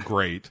not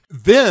great.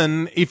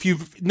 Then, if you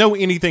know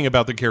anything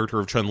about the character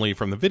of Chun-Li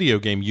from the video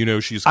game, you know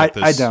she's got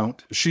this... I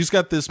don't. She's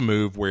got this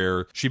move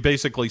where she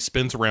basically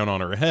spins around on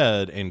her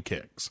head and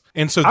kicks.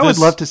 And so I would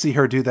love to see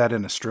her do that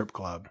in a strip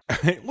club.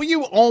 Well,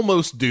 you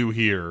almost do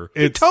here.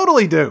 You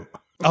totally do.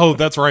 Oh,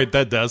 that's right.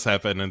 That does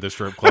happen in the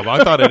strip club.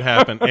 I thought it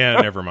happened.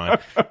 Never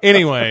mind.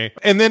 Anyway,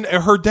 and then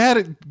her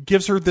dad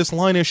gives her this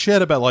line of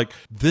shit about like,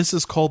 this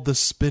is called the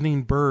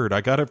spinning bird.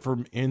 I got it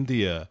from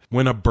India.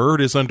 When a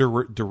bird is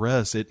under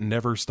duress, it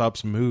never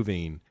stops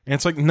moving. And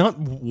it's like, not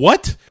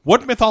what?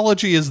 What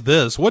mythology is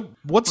this?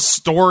 What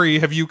story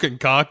have you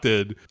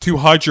concocted to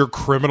hide your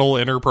criminal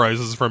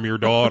enterprises from your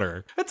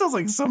daughter? That sounds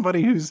like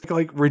somebody who's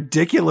like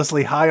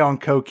ridiculously high on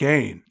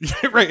cocaine.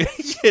 Right.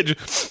 Yeah,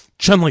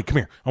 Chun-Li, come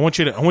here. I want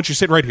you to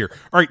sit right here.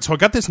 All right, so I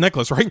got this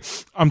necklace,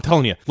 right? I'm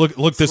telling you.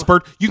 Look, this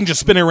bird, you can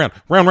just spin it around.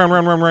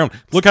 Round.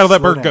 Look how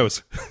that bird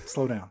goes.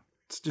 Slow down.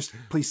 Just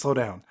please slow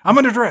down. I'm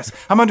under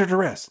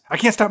duress. I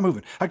can't stop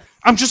moving.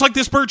 I'm just like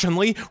this bird,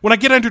 Chun-Li. When I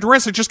get under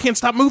duress, I just can't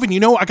stop moving.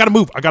 I gotta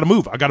move.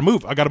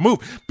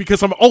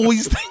 Because I'm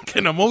always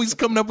thinking. I'm always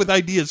coming up with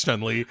ideas,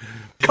 Chun-Li.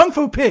 Kung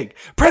Fu Pig,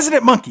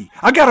 President Monkey.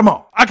 I got them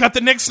all. I got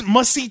the next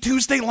must-see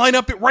Tuesday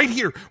lineup right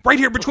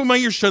here between my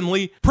ears,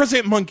 Chun-Li.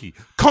 President Monkey,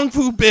 Kung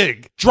Fu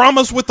Pig,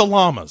 dramas with the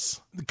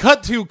llamas.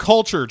 Cut to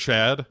culture,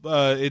 Chad.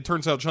 It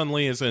turns out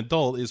Chun-Li, as an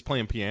adult, is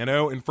playing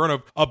piano in front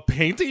of a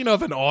painting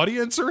of an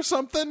audience or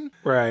something.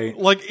 Right.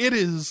 Like, it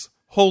is,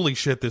 holy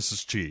shit, this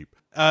is cheap.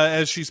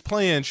 As she's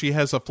playing, she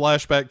has a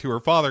flashback to her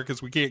father,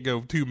 because we can't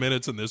go 2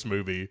 minutes in this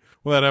movie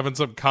without having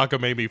some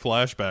cockamamie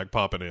flashback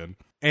popping in.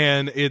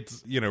 And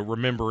it's,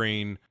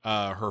 remembering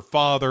her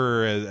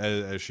father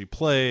as she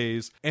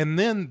plays. And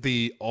then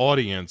the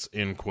audience,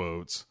 in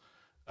quotes,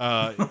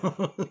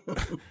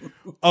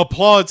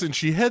 applauds, and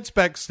she heads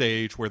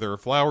backstage where there are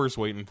flowers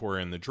waiting for her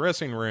in the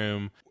dressing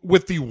room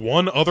with the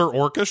one other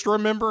orchestra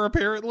member,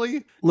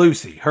 apparently.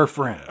 Lucy, her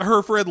friend.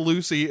 Her friend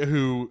Lucy,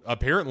 who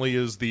apparently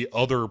is the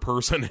other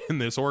person in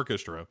this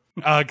orchestra,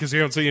 because you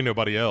don't see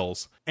nobody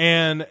else.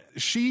 And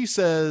she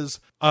says,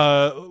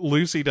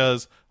 Lucy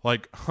does,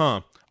 like,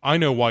 I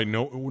know why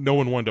no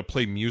one wanted to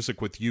play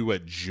music with you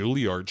at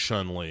Juilliard,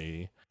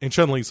 Chun-Li. And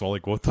Chun-Li's all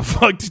like, what the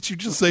fuck did you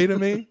just say to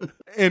me?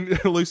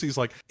 And Lucy's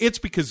like, it's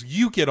because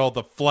you get all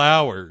the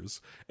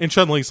flowers. And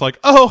Chun-Li's like,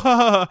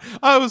 oh,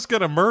 I was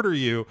going to murder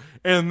you.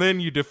 And then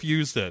you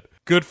diffused it.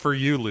 Good for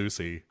you,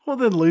 Lucy. Well,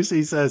 then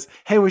Lucy says,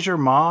 hey, was your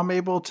mom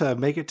able to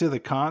make it to the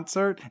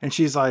concert? And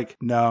she's like,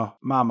 no,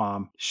 my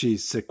mom,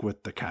 she's sick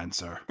with the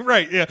cancer.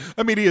 Right, yeah.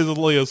 Immediately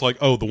Leah's like,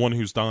 oh, the one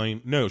who's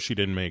dying? No, she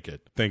didn't make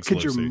it. Thanks,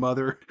 Lucy. Lucy. Could your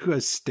mother, who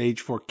has stage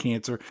 4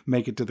 cancer,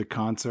 make it to the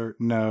concert?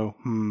 No.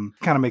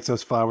 Kind of makes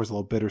those flowers a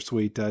little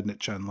bittersweet, doesn't it,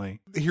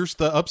 Chun-Li? Here's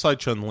the upside,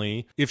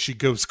 Chun-Li. If she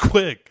goes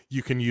quick,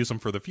 you can use them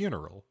for the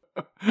funeral.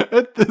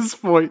 At this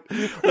point,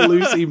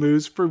 Lucy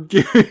moves from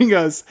giving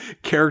us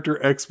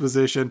character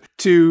exposition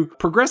to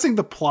progressing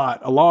the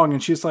plot along,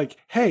 and she's like,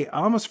 hey,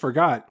 I almost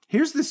forgot.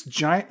 Here's this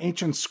giant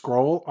ancient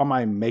scroll on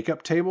my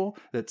makeup table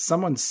that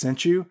someone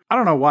sent you. I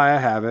don't know why I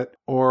have it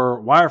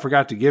or why I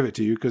forgot to give it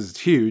to you because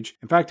it's huge.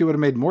 In fact, it would have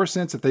made more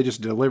sense if they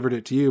just delivered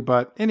it to you.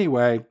 But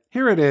anyway,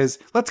 here it is.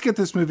 Let's get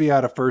this movie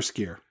out of first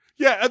gear.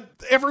 Yeah,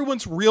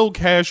 everyone's real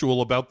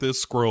casual about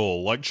this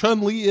scroll. Like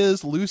Chun-Li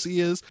is, Lucy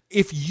is.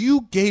 If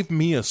you gave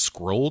me a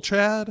scroll,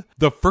 Chad,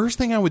 the first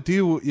thing I would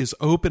do is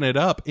open it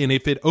up. And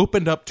if it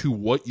opened up to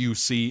what you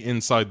see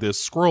inside this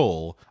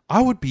scroll,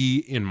 I would be,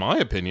 in my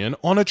opinion,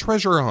 on a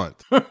treasure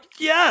hunt.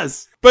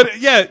 Yes!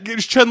 But yeah,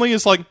 Chun-Li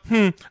is like,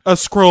 a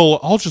scroll.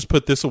 I'll just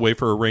put this away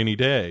for a rainy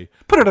day.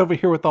 Put it over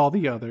here with all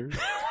the others.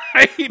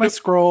 Right? My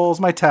scrolls,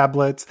 my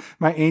tablets,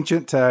 my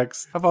ancient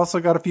texts. I've also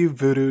got a few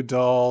voodoo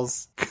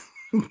dolls.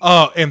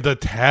 Oh, and the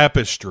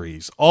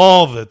tapestries.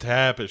 All the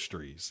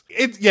tapestries.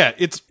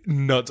 It's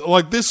nuts.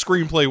 Like, this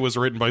screenplay was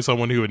written by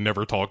someone who had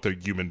never talked to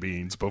human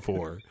beings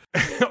before.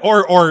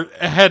 or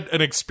had an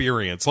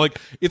experience. Like,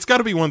 it's got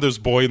to be one of those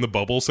boy in the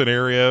bubble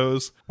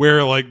scenarios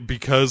where, like,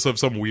 because of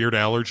some weird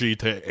allergy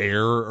to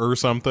air or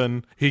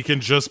something, he can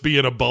just be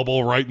in a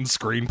bubble writing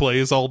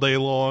screenplays all day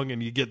long,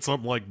 and you get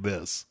something like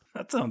this.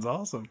 That sounds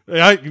awesome.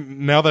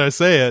 Now that I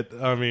say it,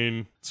 I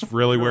mean, it's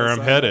really where I'm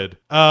headed.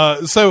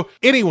 So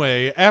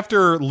anyway,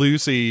 after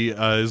Lucy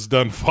is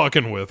done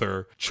fucking with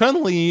her,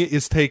 Chun-Li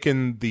is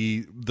taking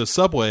the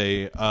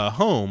subway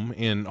home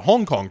in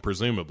Hong Kong,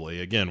 presumably.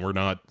 Again, we're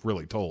not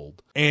really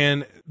told.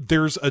 And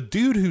there's a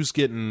dude who's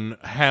getting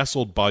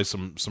hassled by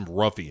some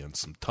ruffians,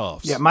 some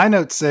toughs. Yeah, my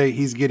notes say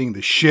he's getting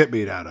the shit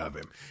beat out of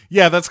him.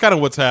 Yeah, that's kind of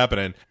what's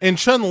happening. And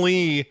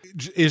Chun-Li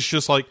is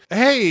just like,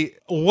 hey,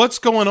 what's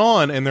going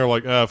on? And they're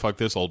like, oh, fuck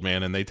this old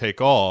man. And they take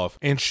off.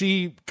 And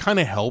she kind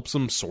of helps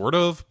him, sort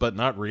of, but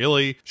not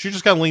really. She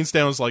just kind of leans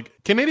down and is like,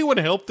 can anyone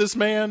help this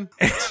man?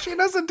 She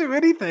doesn't do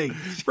anything.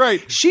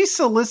 Right. She's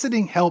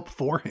soliciting help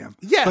for him,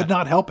 but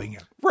not helping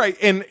him. Right.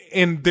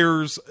 And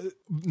there's,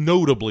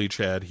 notably,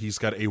 Chad, he's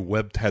got a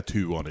web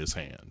tattoo on his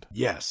hand.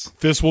 Yes.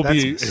 This will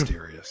be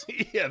mysterious.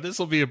 Yeah, this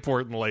will be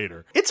important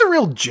later. It's a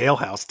real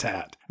jailhouse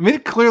tat. I mean,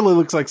 it clearly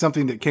looks like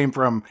something that came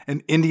from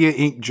an India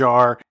ink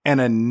jar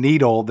and a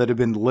needle that had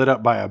been lit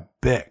up by a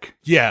Bic.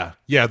 Yeah,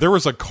 there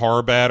was a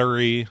car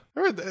battery.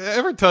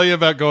 Ever tell you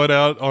about going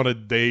out on a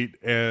date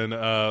and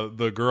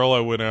the girl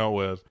I went out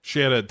with, she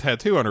had a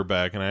tattoo on her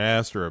back, and I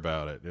asked her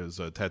about it. It was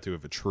a tattoo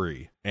of a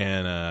tree.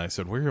 And I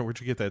said, where'd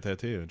you get that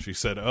tattoo? And she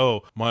said,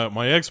 oh,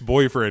 my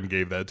ex-boyfriend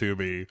gave that to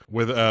me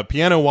with a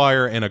piano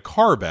wire and a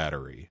car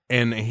battery.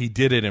 And he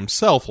did it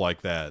himself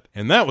like that.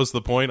 And that was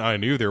the point I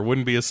knew there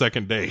wouldn't be a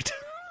second date.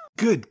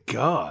 Good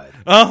God.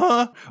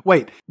 Uh-huh.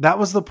 Wait, that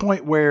was the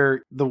point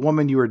where the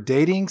woman you were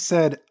dating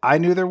said, I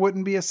knew there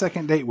wouldn't be a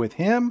second date with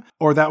him?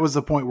 Or that was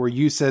the point where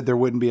you said there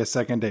wouldn't be a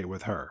second date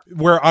with her?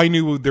 Where I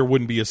knew there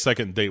wouldn't be a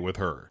second date with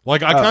her.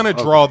 Like, I kind of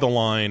draw the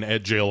line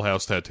at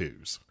jailhouse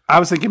tattoos. I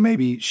was thinking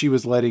maybe she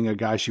was letting a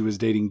guy she was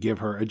dating give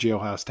her a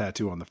jailhouse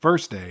tattoo on the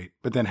first date,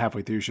 but then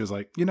halfway through she was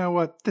like, you know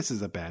what? This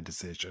is a bad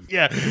decision.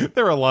 Yeah,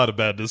 there are a lot of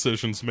bad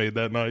decisions made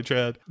that night,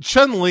 Chad.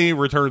 Chun-Li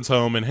returns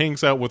home and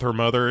hangs out with her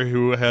mother,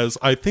 who has,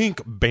 I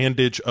think,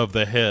 bandage of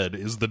the head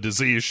is the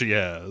disease she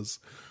has.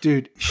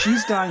 Dude,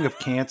 she's dying of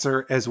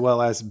cancer as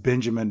well as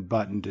Benjamin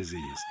Button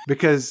disease,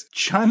 because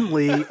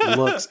Chun-Li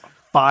looks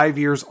 5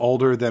 years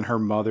older than her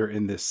mother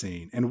in this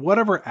scene. And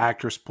whatever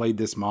actress played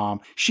this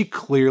mom, she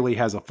clearly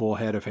has a full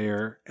head of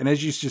hair. And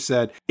as you just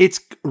said,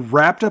 it's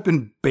wrapped up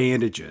in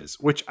bandages,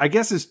 which I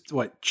guess is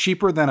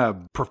cheaper than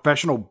a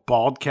professional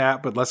bald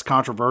cap, but less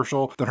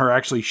controversial than her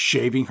actually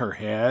shaving her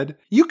head.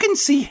 You can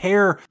see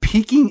hair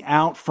peeking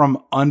out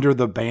from under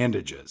the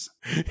bandages.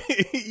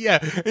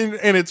 Yeah,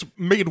 and it's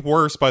made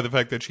worse by the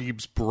fact that she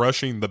keeps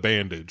brushing the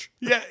bandage.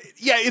 Yeah,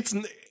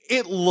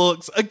 it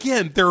looks,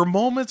 again, there are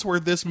moments where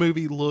this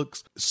movie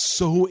looks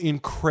so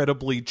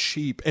incredibly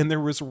cheap, and there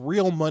was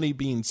real money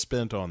being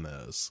spent on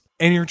this.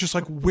 And you're just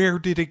like, where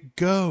did it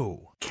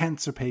go?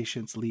 Cancer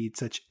patients lead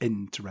such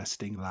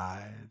interesting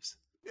lives.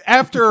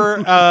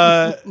 After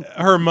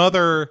her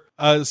mother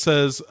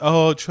says,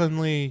 oh,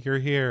 Chun-Li, you're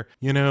here.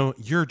 You know,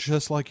 you're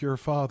just like your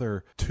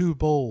father. Too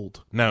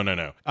bold.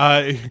 No.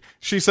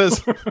 She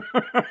says...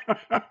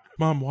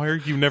 Mom, why are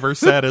you never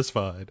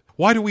satisfied?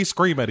 Why do we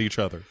scream at each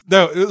other?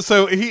 No,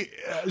 so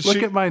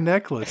Look at my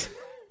necklace.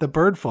 The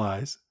bird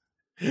flies.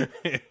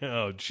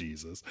 Oh,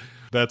 Jesus.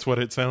 That's what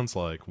it sounds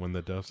like when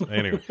the dove...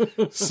 Anyway,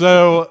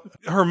 so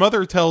her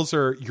mother tells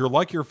her, you're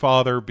like your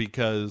father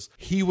because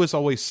he was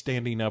always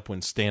standing up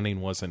when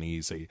standing wasn't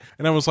easy.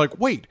 And I was like,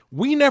 wait,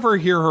 we never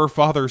hear her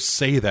father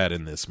say that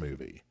in this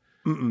movie.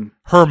 Mm-mm.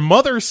 Her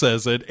mother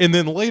says it, and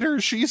then later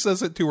she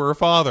says it to her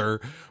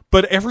father,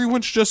 but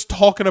everyone's just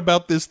talking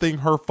about this thing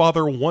her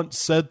father once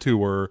said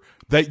to her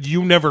that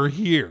you never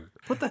hear.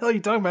 What the hell are you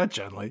talking about,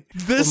 Chun-Li?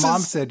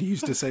 Mom said he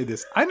used to say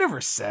this. I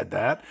never said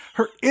that.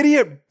 Her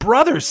idiot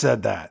brother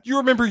said that. You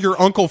remember your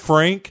Uncle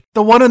Frank?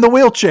 The one in the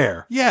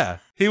wheelchair. Yeah.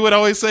 He would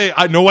always say,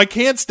 I know I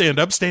can't stand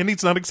up.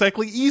 Standing's not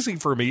exactly easy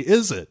for me,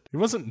 is it? He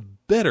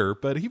wasn't bitter,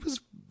 but he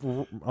was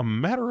a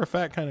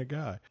matter-of-fact kind of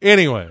guy.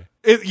 Anyway.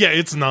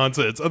 It's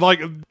nonsense.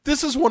 Like,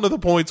 this is one of the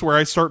points where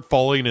I start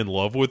falling in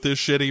love with this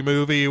shitty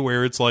movie,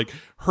 where it's like,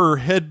 her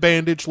head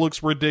bandage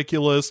looks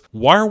ridiculous.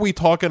 Why are we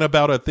talking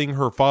about a thing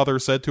her father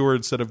said to her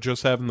instead of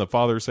just having the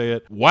father say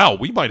it? Wow,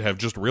 we might have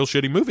just a real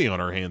shitty movie on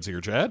our hands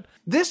here, Chad.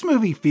 This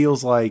movie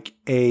feels like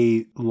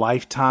a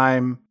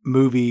Lifetime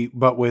movie,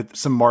 but with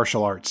some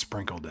martial arts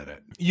sprinkled in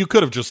it. You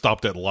could have just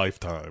stopped at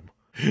Lifetime.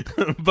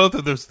 Both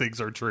of those things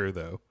are true,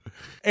 though.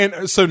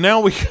 And so now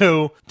we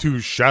go to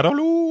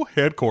Shadaloo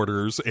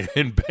headquarters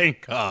in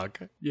Bangkok.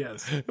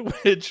 Yes.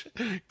 Which,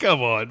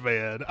 come on,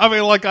 man. I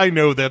mean, like, I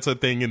know that's a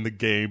thing in the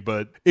game,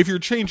 but if you're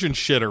changing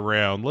shit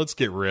around, let's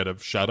get rid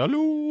of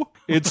Shadaloo.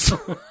 It's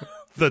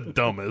The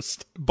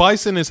dumbest.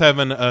 Bison is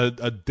having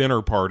a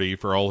dinner party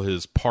for all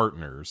his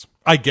partners,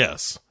 I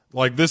guess.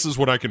 Like, this is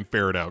what I can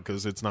ferret out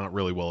because it's not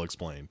really well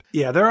explained.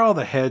 Yeah, they're all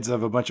the heads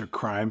of a bunch of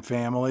crime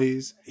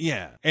families.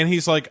 Yeah. And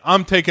he's like,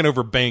 I'm taking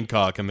over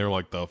Bangkok. And they're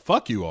like, the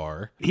fuck you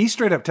are? He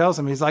straight up tells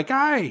him, he's like,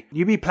 aye,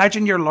 you be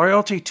pledging your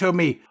loyalty to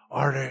me,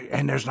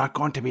 and there's not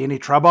going to be any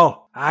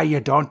trouble. Aye, you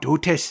don't do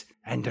this.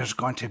 And there's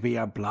going to be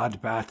a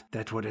bloodbath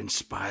that would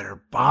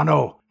inspire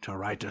Bono to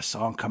write a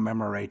song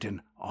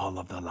commemorating all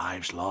of the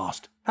lives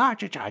lost.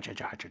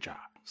 Ha-cha-cha-cha-cha-cha-cha.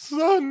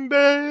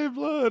 Sunday,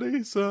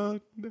 bloody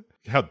Sunday.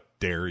 How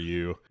dare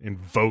you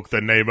invoke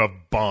the name of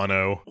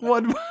Bono?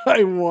 One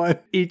by one,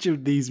 each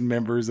of these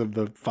members of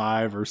the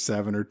 5 or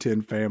 7 or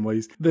 10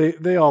 families,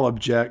 they all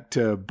object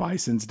to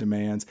Bison's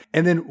demands.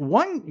 And then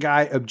one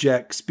guy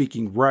objects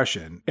speaking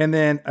Russian. And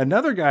then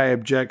another guy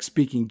objects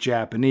speaking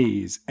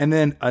Japanese. And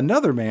then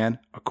another man,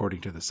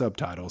 according to the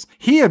subtitles,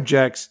 he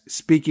objects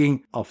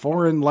speaking a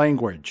foreign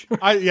language.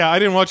 I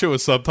didn't watch it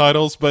with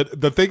subtitles, but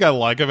the thing I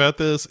like about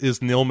this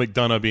is Neil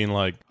McDonough being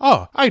like,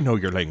 oh, I know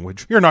your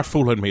language. You're not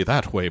fooling me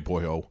that way,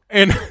 boyo.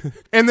 And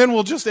then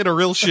we'll just in a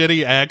real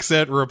shitty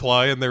accent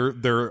reply in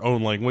their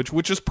own language,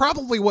 which is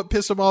probably what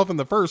pissed him off in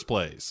the first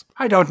place.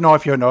 I don't know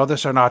if you know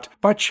this or not,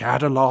 but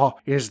Shadowlaw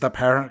is the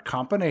parent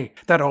company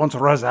that owns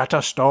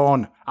Rosetta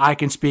Stone. I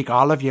can speak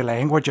all of your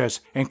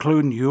languages,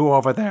 including you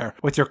over there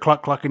with your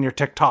cluck-cluck and your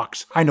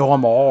TikToks. I know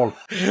them all.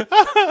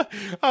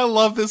 I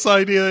love this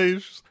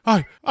idea.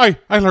 I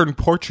learned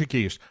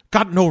Portuguese.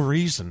 Got no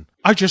reason.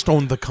 I just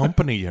own the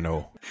company, you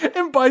know.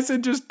 And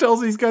Bison just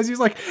tells these guys,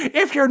 he's like,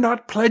 if you're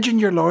not pledging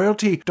your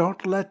loyalty,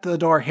 don't let the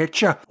door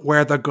hit you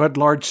where the good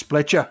Lord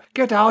split you.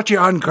 Get out, you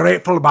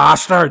ungrateful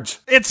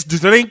bastards. It's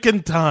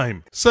drinking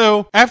time.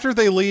 So after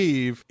they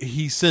leave,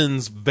 he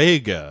sends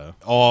Vega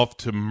off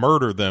to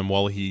murder them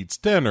while he eats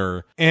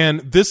dinner.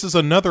 And this is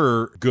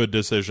another good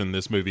decision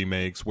this movie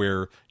makes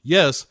where,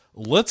 yes,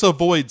 let's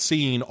avoid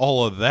seeing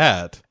all of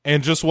that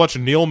and just watch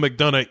Neil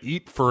McDonough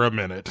eat for a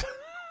minute.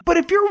 But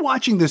if you're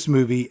watching this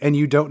movie and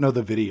you don't know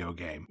the video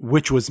game,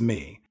 which was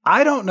me,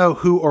 I don't know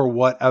who or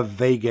what a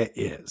Vega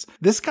is.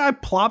 This guy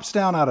plops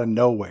down out of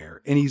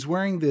nowhere and he's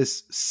wearing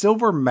this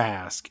silver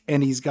mask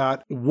and he's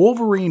got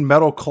Wolverine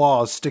metal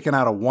claws sticking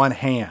out of one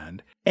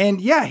hand.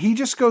 And yeah, he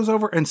just goes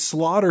over and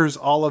slaughters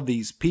all of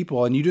these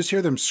people and you just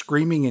hear them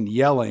screaming and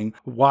yelling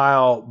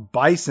while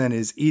Bison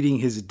is eating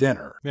his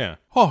dinner. Yeah.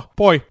 Oh,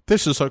 boy,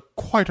 this is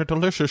quite a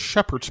delicious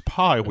shepherd's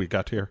pie we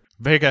got here.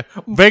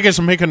 Vega's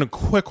making a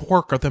quick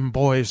work of them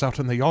boys out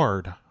in the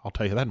yard. I'll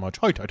tell you that much.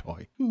 Hoi, toi,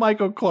 toi.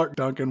 Michael Clark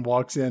Duncan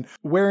walks in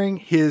wearing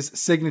his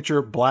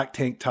signature black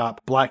tank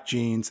top, black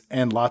jeans,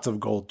 and lots of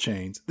gold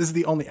chains. This is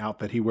the only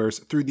outfit he wears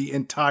through the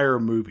entire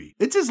movie.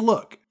 It's his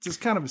look. It's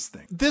just kind of his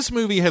thing. This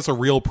movie has a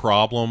real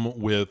problem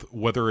with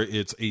whether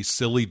it's a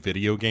silly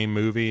video game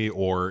movie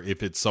or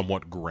if it's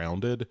somewhat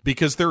grounded,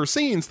 because there are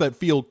scenes that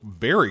feel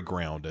very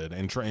grounded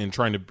and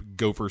trying to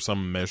go for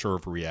some measure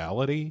of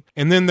reality.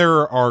 And then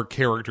there are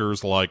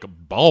characters like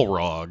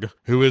Balrog,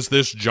 who is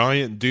this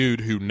giant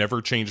dude who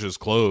never changes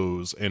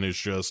clothes and is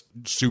just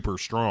super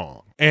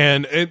strong.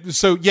 And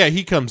so, yeah,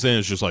 he comes in and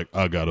is just like,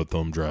 I got a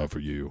thumb drive for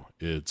you.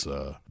 It's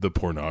the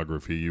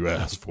pornography you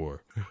asked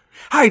for.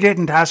 I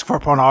didn't ask for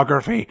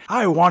pornography.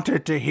 I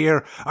wanted to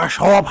hear a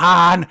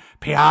Chopin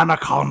piano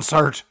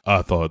concert.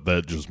 I thought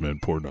that just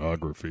meant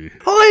pornography.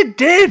 Oh, it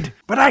did,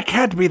 but I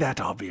can't be that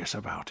obvious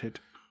about it.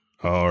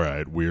 All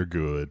right, we're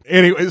good.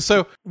 Anyway,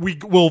 so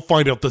we'll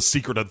find out the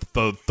secret of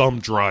the thumb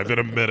drive in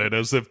a minute,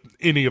 as if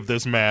any of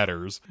this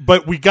matters.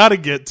 But we got to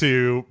get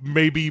to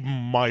maybe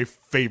my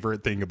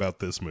favorite thing about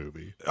this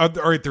movie. All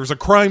right, there's a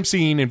crime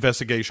scene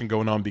investigation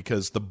going on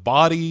because the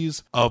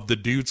bodies of the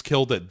dudes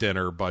killed at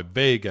dinner by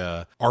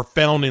Vega are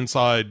found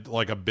inside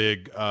like a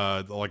big,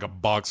 like a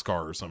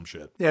boxcar or some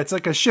shit. Yeah, it's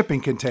like a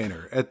shipping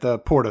container at the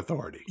Port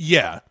Authority.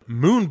 Yeah,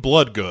 Moon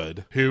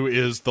Bloodgood, who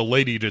is the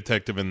lady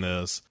detective in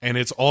this, and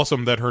it's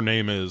awesome that her name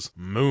is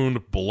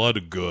Moon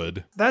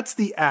Bloodgood. That's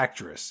the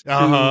actress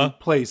who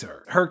plays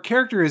her. Her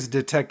character is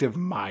Detective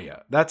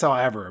Maya. That's how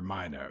I have her in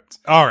my notes.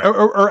 All right.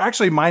 Or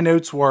actually, my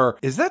notes were,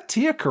 is that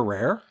Tia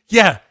Carrere?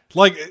 Yeah.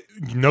 Like,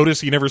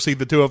 notice you never see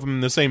the two of them in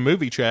the same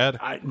movie, Chad.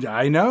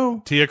 I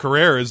know. Tia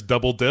Carrere is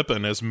double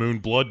dipping as Moon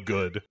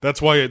Bloodgood.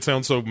 That's why it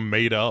sounds so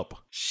made up.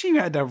 She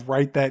had to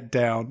write that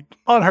down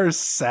on her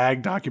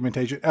SAG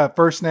documentation.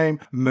 First name,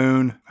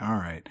 Moon. All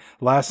right.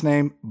 Last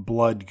name,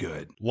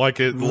 Bloodgood. Like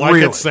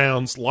it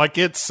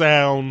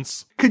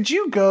sounds. Could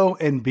you go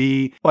and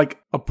be like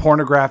a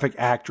pornographic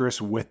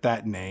actress with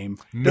that name?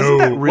 No. Doesn't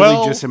that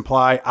really just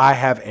imply I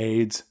have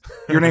AIDS?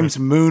 Your name's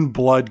Moon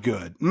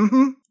Bloodgood.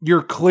 Mm-hmm.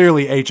 You're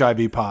clearly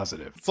HIV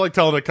positive. It's like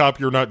telling a cop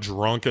you're not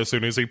drunk as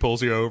soon as he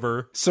pulls you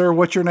over. Sir,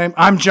 what's your name?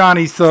 I'm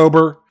Johnny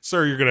Sober.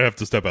 Sir, you're going to have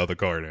to step out of the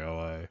car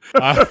now.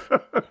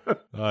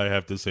 I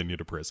have to send you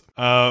to prison.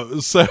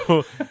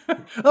 So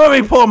let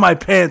me pull my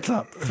pants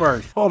up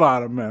first. Hold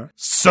on a minute.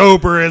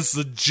 Sober as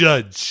the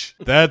judge.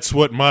 That's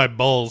what my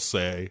balls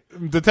say.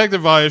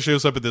 Detective Vaya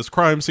shows up at this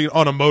crime scene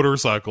on a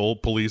motorcycle.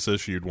 Police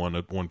issued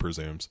one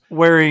presumes.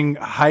 Wearing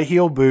high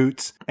heel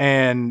boots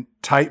and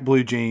tight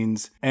blue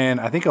jeans, and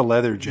I think a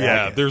leather jacket.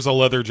 Yeah, there's a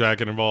leather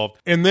jacket involved.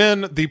 And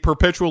then the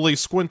perpetually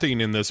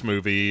squinting in this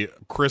movie,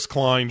 Chris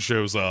Klein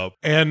shows up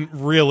and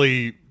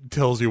really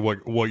tells you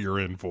what you're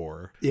in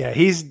for. Yeah,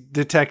 he's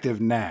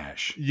Detective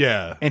Nash.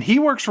 Yeah. And he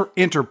works for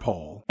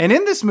Interpol. And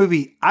in this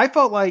movie, I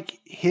felt like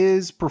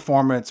his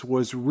performance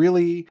was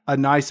really a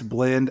nice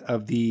blend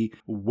of the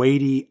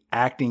weighty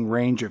acting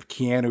range of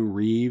Keanu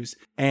Reeves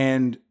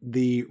and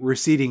the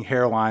receding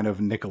hairline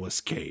of Nicolas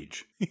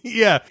Cage.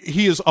 Yeah,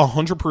 he is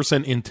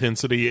 100%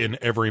 intensity in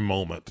every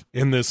moment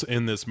in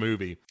this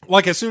movie.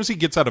 Like, as soon as he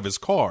gets out of his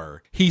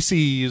car, he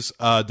sees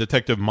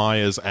Detective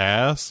Maya's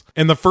ass,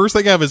 and the first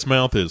thing out of his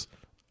mouth is,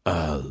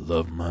 "I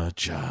love my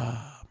job."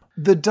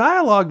 The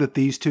dialogue that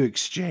these two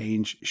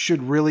exchange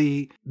should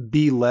really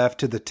be left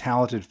to the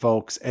talented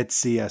folks at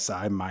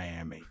CSI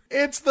Miami.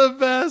 It's the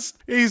best.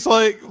 He's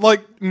like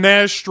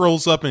Nash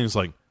strolls up and he's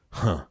like,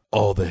 "Huh,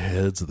 all the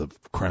heads of the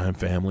crime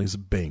families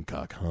of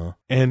Bangkok, huh?"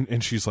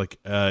 And she's like,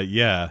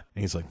 yeah.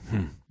 And he's like,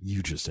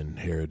 you just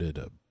inherited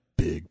a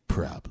big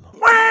problem.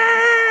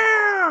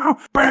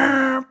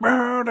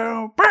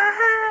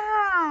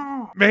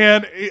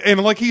 Man,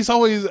 and like he's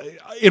always,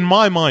 in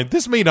my mind,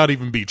 this may not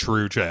even be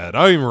true, Chad.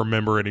 I don't even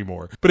remember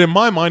anymore. But in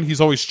my mind,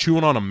 he's always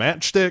chewing on a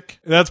matchstick.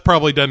 That's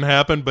probably doesn't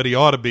happen, but he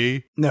ought to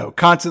be. No,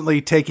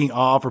 constantly taking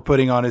off or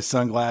putting on his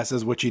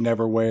sunglasses, which he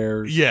never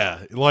wears. Yeah,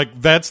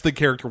 like that's the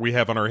character we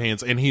have on our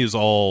hands, and he is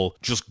all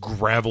just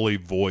gravelly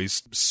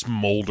voiced,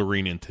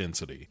 smoldering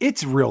intensity.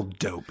 It's real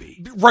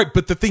dopey. Right,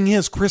 but the thing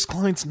is, Chris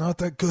Klein's not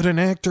that good an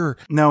actor.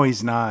 No,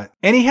 he's not.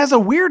 And he has a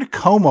weird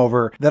comb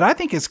over that I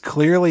think is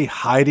clearly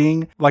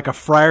hiding like a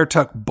Friar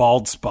Tuck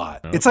bald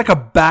spot. It's like a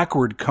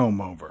backward comb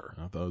over.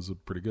 I thought it was a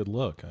pretty good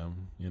look,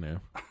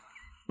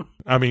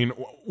 I mean,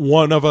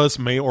 one of us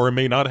may or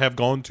may not have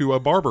gone to a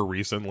barber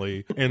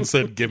recently and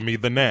said, "Give me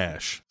the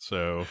Nash."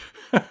 So,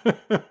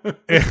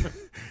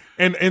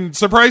 and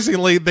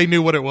surprisingly, they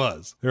knew what it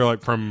was. They're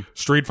like, "From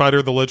Street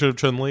Fighter: The Legend of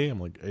Chun-Li." I'm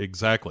like,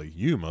 "Exactly.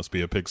 You must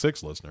be a Pick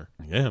 6 listener."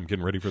 Yeah, I'm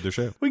getting ready for the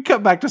show. We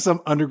cut back to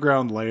some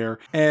underground lair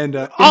and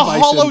a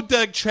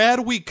holodeck,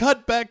 Chad. We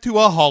cut back to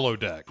a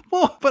holodeck.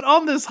 Well, but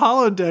on this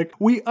holodeck,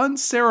 we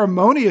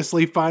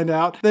unceremoniously find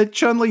out that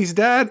Chun-Li's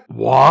dad,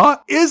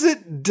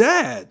 isn't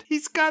dead.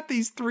 He's got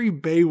these 3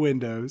 bay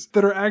windows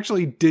that are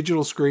actually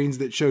digital screens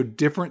that show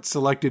different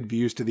selected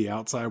views to the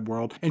outside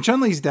world. And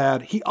Chun-Li's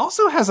dad, he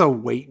also has a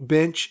weight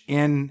bench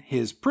in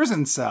his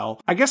prison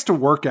cell, I guess to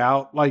work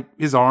out like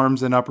his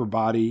arms and upper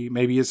body,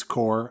 maybe his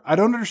core. I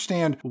don't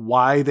understand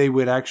why they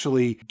would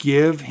actually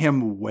give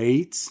him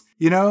weights.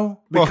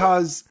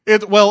 Because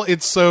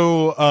it's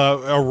so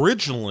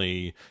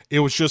originally it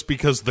was just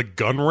because the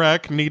gun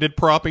rack needed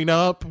propping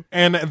up,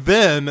 and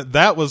then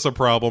that was a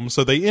problem.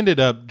 So they ended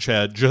up,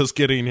 Chad, just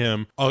getting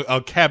him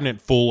a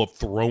cabinet full of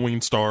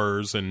throwing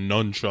stars and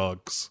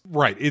nunchucks.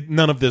 Right.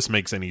 None of this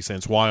makes any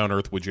sense. Why on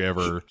earth would you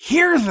ever?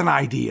 Here's an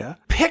idea.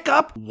 Pick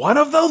up one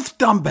of those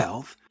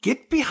dumbbells.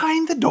 Get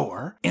behind the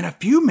door. In a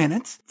few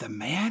minutes, the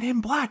man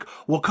in black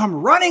will come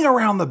running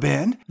around the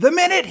bend. The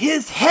minute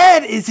his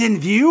head is in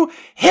view,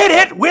 hit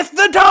it with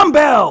the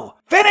dumbbell.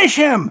 Finish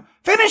him.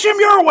 Finish him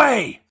your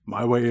way.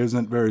 My way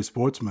isn't very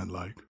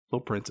sportsmanlike.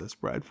 Little Princess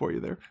Bride for you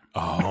there.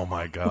 Oh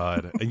my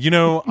God.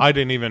 I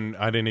didn't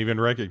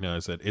even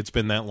recognize it. It's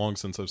been that long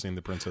since I've seen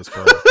The Princess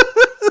Bride.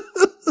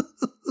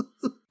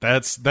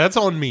 That's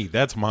on me.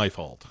 That's my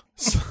fault.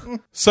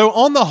 So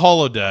on the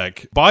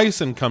holodeck,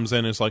 Bison comes in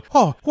and is like,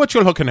 "Oh, what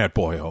you looking at,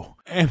 boyo?"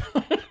 And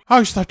I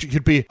always thought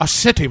you'd be a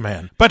city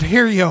man, but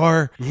here you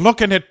are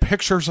looking at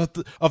pictures of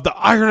the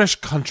Irish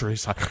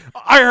countryside.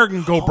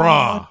 Iron go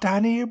bra. Oh,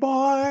 Danny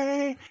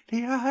boy,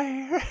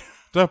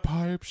 the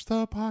pipes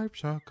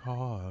are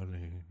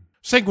calling.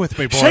 Sing with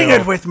me, boy. Sing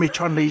it with me,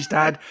 Chun-Li's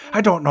dad.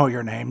 I don't know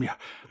your name,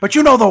 but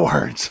you know the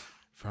words.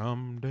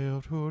 From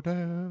dale to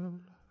dale.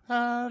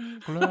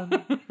 And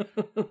Glen.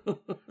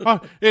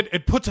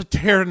 It puts a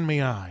tear in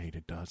me eye,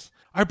 it does.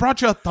 I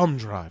brought you a thumb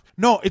drive.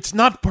 No, it's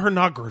not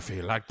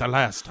pornography like the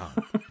last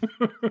time.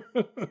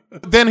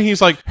 Then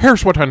he's like,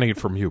 "Here's what I need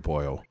from you,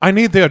 boyo. I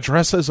need the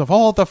addresses of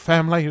all the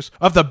families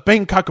of the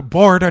Bangkok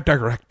Board of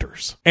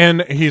Directors."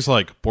 And he's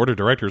like, "Board of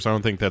Directors? I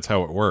don't think that's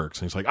how it works."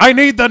 And he's like, "I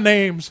need the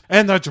names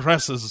and the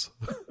addresses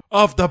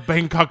of the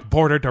Bangkok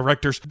Board of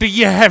Directors. Do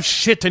you have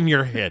shit in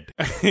your head?"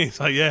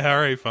 He's like, "Yeah, all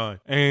right, fine."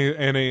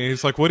 And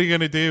he's like, "What are you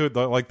going to do?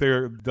 Like,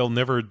 they'll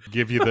never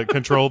give you the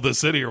control of the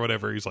city or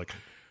whatever." He's like,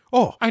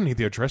 "Oh, I need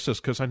the addresses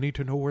because I need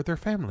to know where their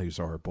families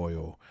are,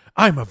 boyo.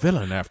 I'm a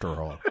villain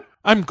after all.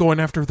 I'm going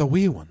after the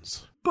wee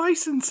ones."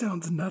 Bison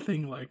sounds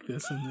nothing like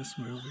this in this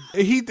movie.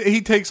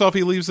 He takes off.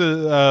 He leaves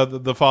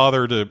the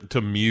father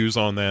to muse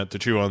on that, to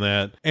chew on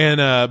that. And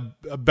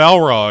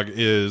Balrog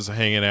is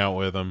hanging out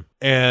with him.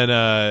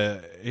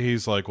 And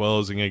he's like, well,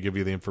 is he going to give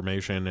you the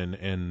information?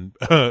 And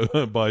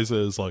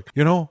Baisa is like,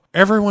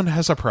 everyone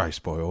has a price,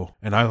 Boyle.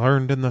 And I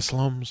learned in the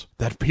slums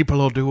that people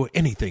will do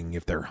anything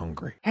if they're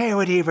hungry. I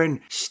would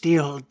even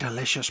steal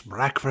delicious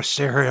breakfast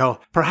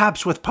cereal,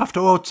 perhaps with puffed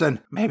oats and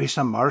maybe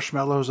some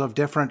marshmallows of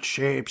different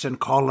shapes and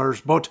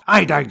colors, but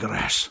I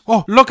digress.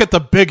 Oh, look at the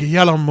big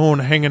yellow moon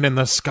hanging in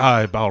the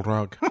sky,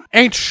 Balrog.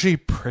 Ain't she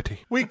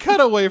pretty? We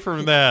cut away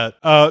from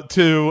that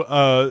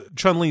to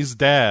Chun-Li's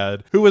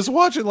dad, who was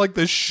watching like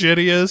the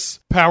shittiest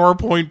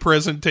PowerPoint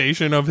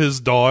presentation of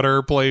his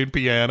daughter playing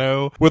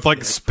piano with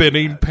like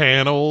spinning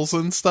panels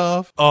and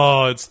stuff.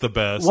 Oh, it's the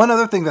best. One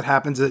other thing that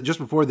happens just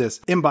before this,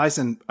 M.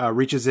 Bison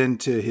reaches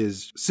into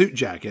his suit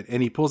jacket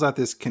and he pulls out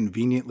this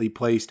conveniently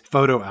placed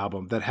photo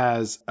album that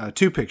has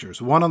two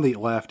pictures. One on the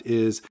left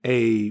is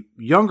a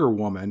younger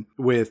woman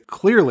with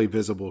clearly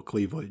visible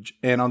cleavage,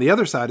 and on the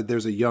other side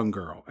there's a young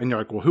girl. And you're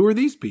like, well, who are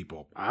these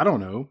people? I don't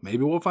know.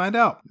 Maybe we'll find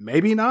out.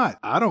 Maybe not.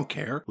 I don't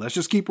care. Let's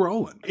just keep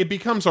rolling. It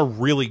becomes a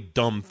really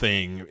dumb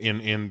thing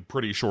in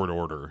pretty short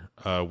order,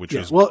 which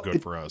is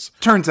good for us.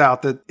 Turns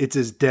out that it's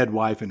his dead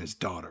wife and his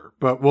daughter,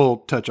 but we'll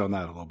touch on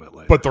that a little bit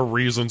later. But the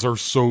reasons are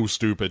so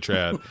stupid,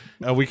 Chad.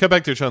 We come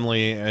back to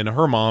Chun-Li, and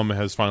her mom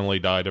has finally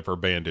died of her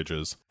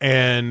bandages.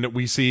 And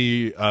we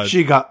see...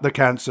 she got the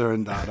cancer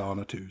and died on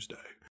a Tuesday.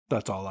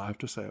 That's all I have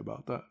to say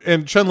about that.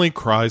 And Chun-Li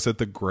cries at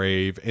the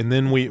grave, and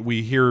then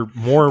we hear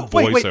more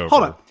voiceover. Wait,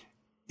 hold on.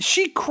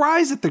 She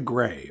cries at the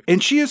grave,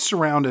 and she is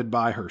surrounded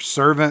by her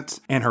servants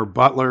and her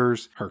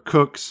butlers, her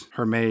cooks,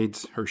 her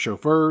maids, her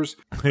chauffeurs,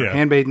 her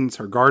handmaidens,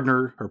 her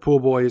gardener, her pool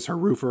boys, her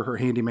roofer, her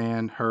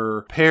handyman,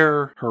 her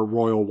pair, her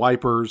royal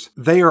wipers.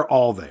 They are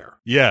all there.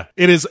 Yeah,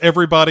 it is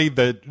everybody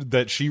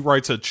that she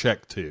writes a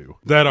check to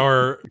that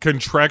are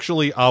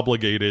contractually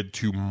obligated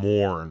to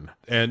mourn.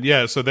 And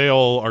yeah, so they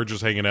all are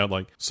just hanging out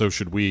like, so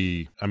should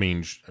we,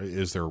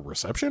 is there a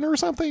reception or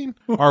something?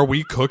 Are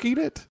we cooking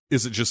it?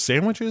 Is it just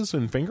sandwiches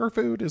and finger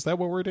food? Is that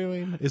what we're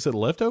doing? Is it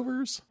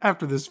leftovers?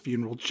 After this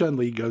funeral,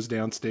 Chun-Li goes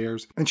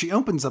downstairs and she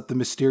opens up the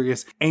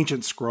mysterious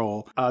ancient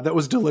scroll that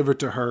was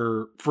delivered to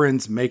her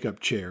friend's makeup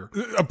chair.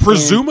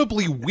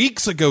 Presumably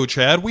weeks ago,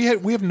 Chad. We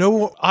have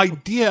no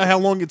idea how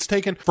long it's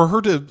taken for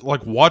her to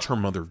like watch her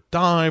mother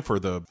die, for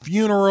the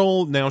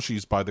funeral. Now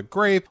she's by the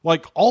grave.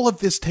 Like all of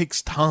this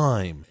takes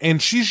time.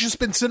 And she's just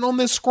been sitting on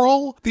this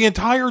scroll the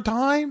entire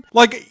time.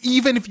 Like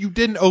even if you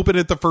didn't open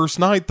it the first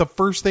night, the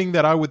first thing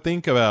that I would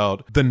think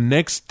about the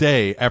next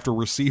day after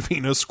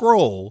receiving a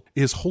scroll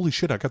is, holy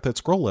shit, I got that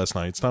scroll last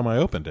night. It's time I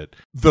opened it.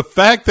 The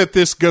fact that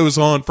this goes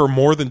on for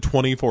more than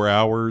 24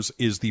 hours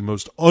is the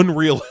most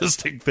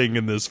unrealistic thing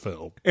in this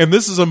film. And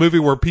this is a movie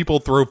where people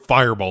throw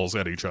fireballs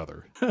at each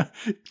other.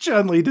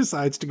 Chun-Li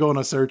decides to go on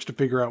a search to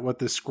figure out what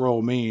this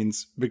scroll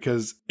means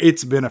because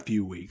it's been a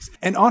few weeks.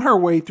 And on her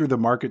way through the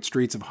market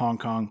streets of Hong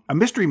Kong, a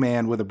mystery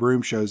man with a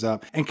broom shows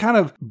up and kind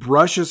of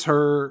brushes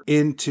her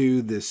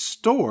into this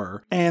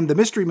store. And the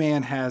mystery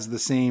man has the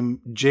same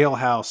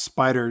jailhouse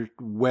spider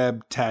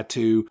web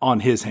tattoo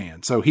on his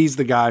hand. So he's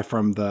the guy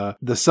from the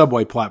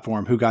subway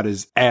platform who got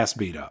his ass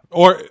beat up.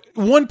 Or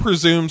one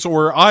presumes,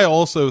 or I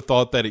also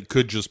thought that it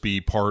could just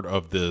be part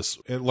of this,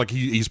 like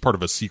he's part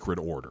of a secret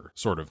order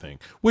sort of thing.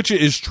 Which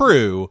is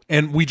true,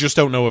 and we just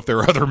don't know if there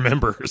are other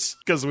members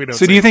because we don't.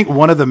 So, do you think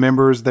one of the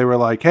members they were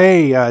like,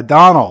 "Hey,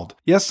 Donald,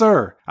 yes,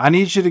 sir, I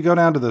need you to go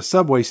down to the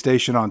subway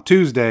station on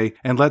Tuesday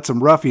and let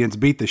some ruffians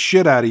beat the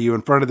shit out of you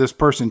in front of this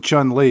person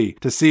Chun-Li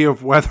to see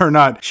if whether or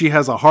not she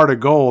has a heart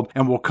of gold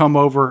and will come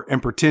over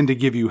and pretend to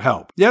give you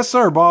help." Yes,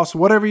 sir, boss.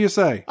 Whatever you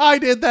say. I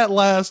did that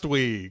last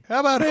week.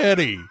 How about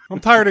Eddie? I'm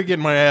tired of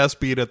getting my ass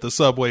beat at the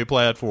subway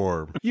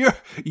platform.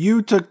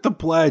 You took the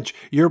pledge.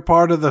 You're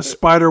part of the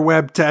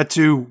spiderweb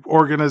tattoo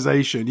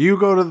organization. You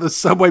go to the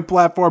subway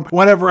platform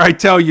whenever I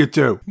tell you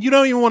to. You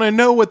don't even want to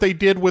know what they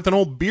did with an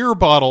old beer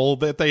bottle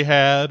that they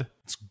had.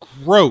 It's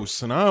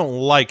gross, and I don't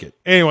like it.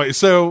 Anyway,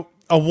 so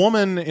a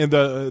woman in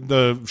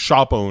the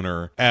shop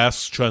owner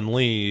asks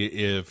Chun-Li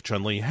if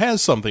Chun-Li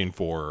has something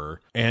for her.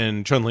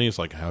 And Chun-Li is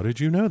like, how did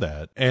you know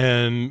that?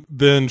 And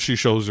then she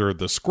shows her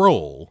the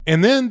scroll.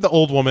 And then the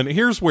old woman,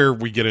 here's where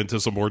we get into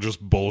some more just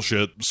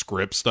bullshit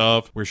script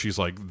stuff, where she's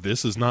like,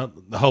 this is not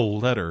a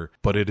letter,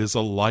 but it is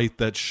a light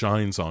that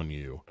shines on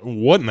you.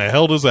 What in the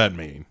hell does that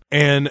mean?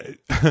 And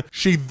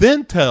she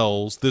then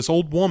this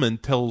old woman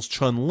tells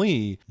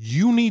Chun-Li,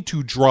 you need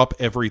to drop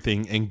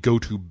everything and go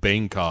to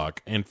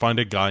Bangkok and find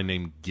a guy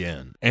named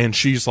Gin. And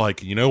she's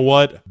like, you know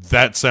what?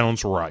 That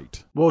sounds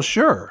right. Well,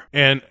 sure.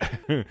 And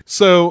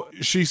so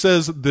she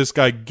says this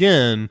guy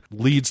Gin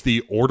leads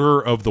the Order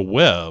of the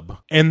Web.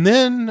 And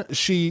then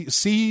she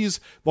sees,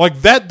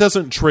 like, that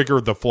doesn't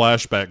trigger the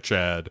flashback,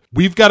 Chad.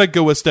 We've got to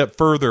go a step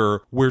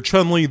further, where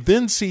Chun-Li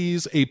then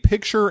sees a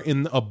picture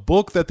in a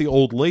book that the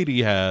old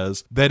lady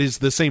has that is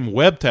the same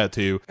web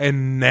tattoo.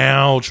 And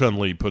now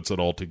Chun-Li puts it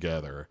all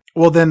together.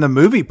 Well, then the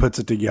movie puts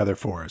it together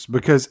for us,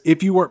 because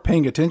if you weren't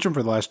paying attention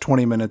for the last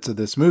 20 minutes of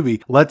this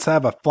movie, let's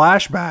have a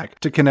flashback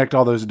to connect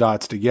all those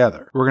dots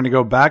together. We're going to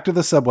go back to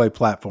the subway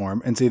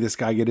platform and see this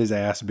guy get his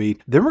ass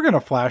beat. Then we're going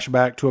to flash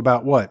back to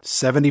about,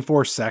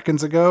 74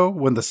 seconds ago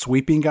when the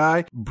sweeping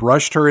guy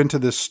brushed her into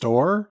this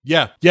store?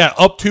 Yeah,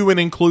 up to and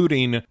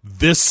including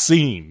this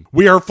scene.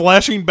 We are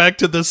flashing back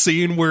to the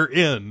scene we're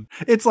in.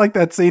 It's like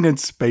that scene in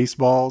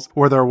Spaceballs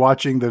where they're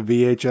watching the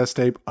VHS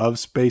tape of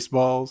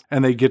Spaceballs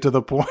and they get to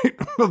the point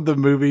of the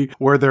movie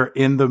where they're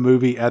in the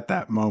movie at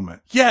that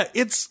moment. Yeah,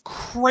 it's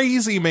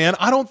crazy, man.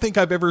 I don't think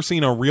I've ever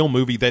seen a real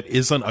movie that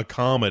isn't a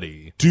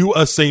comedy do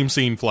a same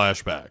scene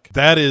flashback.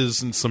 That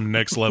is some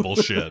next level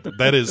shit.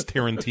 That is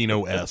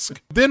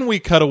Tarantino-esque. Then we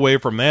cut away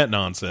from that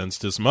nonsense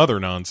to some other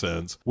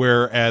nonsense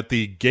where at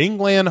the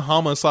Gangland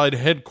Homicide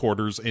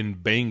headquarters in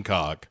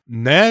Bangkok,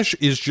 Nash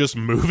is just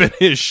moving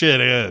his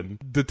shit in.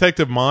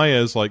 Detective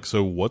Maya is like,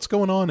 so what's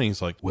going on? And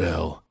he's like,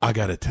 Well, I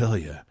gotta tell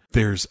you,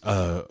 there's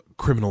a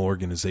criminal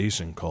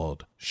organization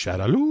called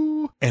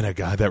Shadaloo and a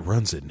guy that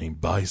runs it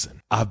named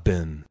Bison. I've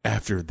been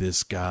after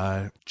this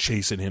guy,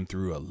 chasing him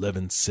through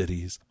 11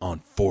 cities on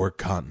 4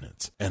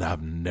 continents, and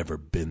I've never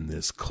been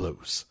this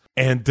close.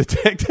 and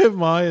Detective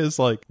Maya is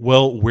like,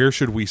 well, where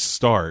should we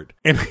start?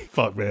 And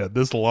fuck, man,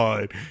 this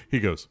line, he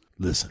goes,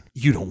 Listen,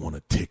 you don't want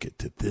a ticket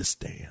to this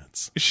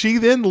dance. She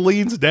then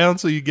leans down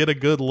so you get a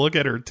good look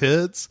at her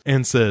tits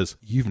and says,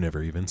 you've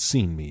never even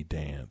seen me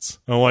dance.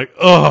 I'm like,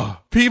 ugh,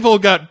 people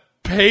got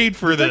paid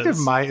for Detective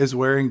this. Maya is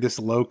wearing this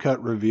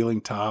low-cut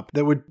revealing top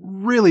that would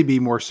really be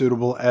more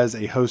suitable as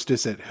a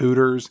hostess at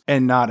Hooters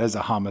and not as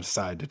a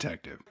homicide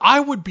detective. I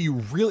would be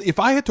really, if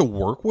I had to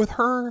work with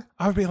her,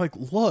 I would be like,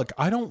 look,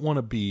 I don't want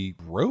to be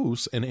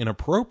gross and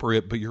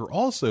inappropriate, but you're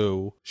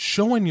also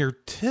showing your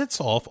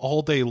tits off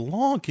all day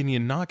long. Can you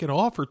knock it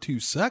off for 2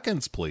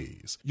 seconds,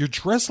 please? You're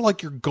dressed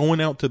like you're going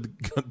out to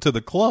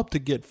the club to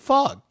get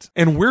fucked.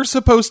 And we're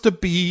supposed to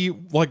be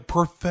like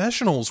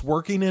professionals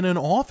working in an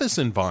office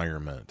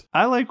environment.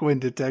 I like when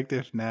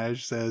Detective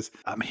Nash says,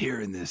 I'm here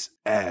in this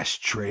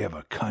ashtray of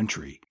a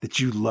country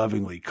that you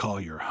lovingly call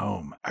your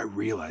home. I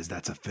realize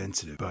that's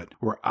offensive, but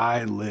where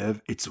I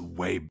live, it's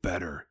way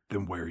better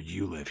than where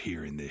you live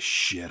here in this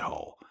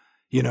shithole.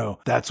 You know,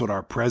 that's what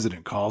our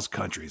president calls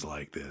countries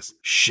like this.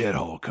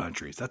 Shithole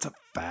countries. That's a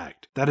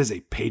fact. That is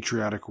a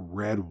patriotic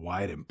red,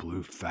 white, and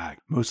blue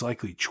fact. Most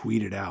likely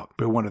tweeted out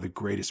by one of the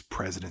greatest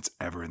presidents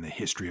ever in the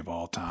history of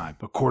all time.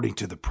 According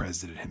to the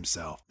president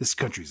himself, this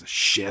country's a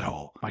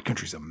shithole. My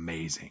country's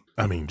amazing.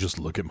 I mean, just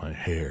look at my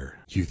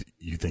hair. You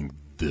think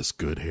this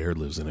good hair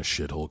lives in a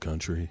shithole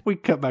country? We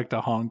cut back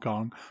to Hong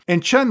Kong.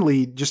 And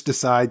Chun-Li just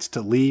decides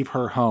to leave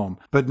her home,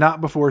 but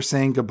not before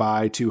saying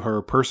goodbye to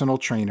her personal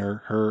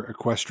trainer, her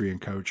equestrian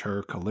coach,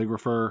 her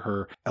calligrapher,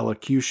 her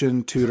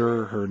elocution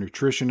tutor, her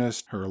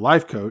nutritionist, her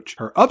life coach,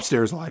 her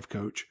upstairs life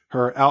coach,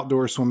 her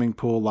outdoor swimming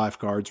pool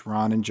lifeguards,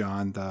 Ron and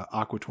John, the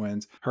Aqua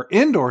Twins, her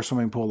indoor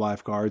swimming pool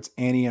lifeguards,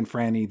 Annie and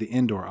Franny, the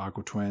indoor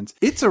Aqua Twins.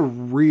 It's a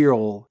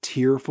real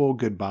tearful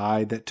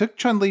goodbye that took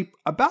Chun-Li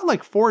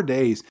about 4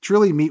 days to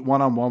really meet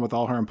one-on-one with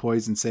all her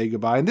employees and say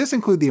goodbye. And this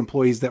included the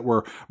employees that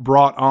were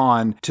brought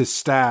on to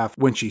staff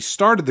when she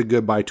started the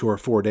goodbye tour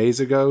 4 days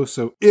ago.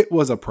 So it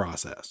was a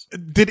process.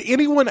 Did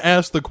anyone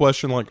ask the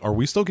question, are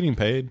we still getting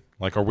paid?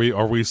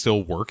 Are we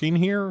still working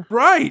here?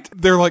 Right.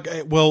 They're like,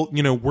 well,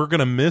 we're going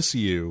to miss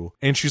you.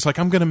 And she's like,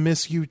 I'm going to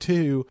miss you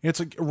too. And it's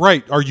like,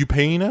 right. Are you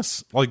paying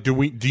us? Do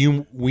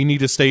we need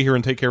to stay here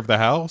and take care of the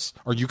house?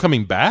 Are you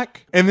coming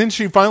back? And then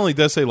she finally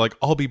does say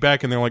I'll be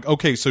back. And they're like,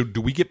 okay, so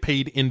do we get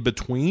paid in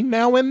between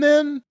now and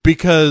then?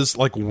 Because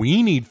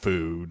we need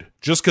food.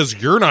 Just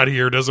because you're not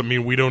here doesn't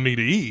mean we don't need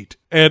to eat.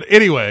 And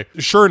anyway,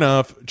 sure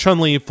enough,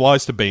 Chun-Li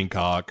flies to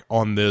Bangkok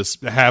on this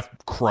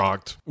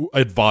half-crocked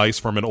advice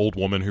from an old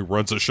woman who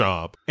runs a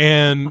shop.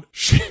 And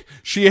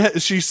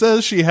she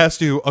says she has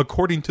to,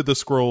 according to the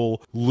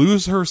scroll,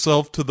 lose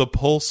herself to the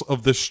pulse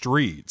of the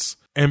streets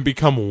and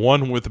become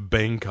one with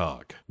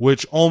Bangkok,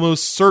 which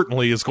almost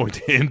certainly is going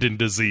to end in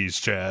disease,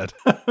 Chad.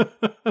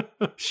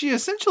 She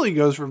essentially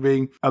goes from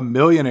being a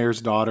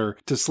millionaire's daughter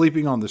to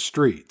sleeping on the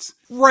streets.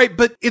 Right,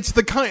 but it's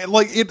the kind,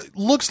 it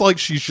looks like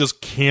she's just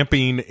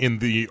camping in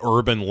the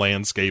urban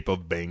landscape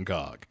of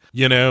Bangkok.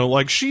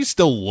 She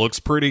still looks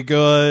pretty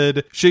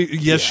good.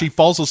 She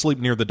falls asleep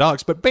near the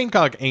docks, but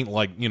Bangkok ain't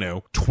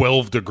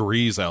 12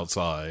 degrees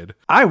outside.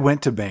 I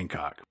went to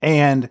Bangkok,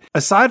 and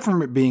aside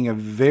from it being a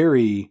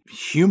very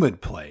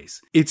humid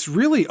place, it's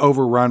really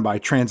overrun by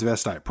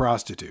transvestite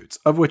prostitutes,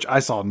 of which I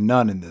saw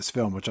none in this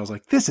film, which I was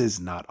like, this is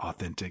not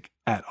authentic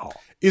at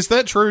all. Is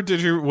that true?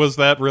 Was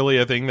that really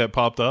a thing that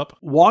popped up?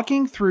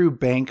 Walking through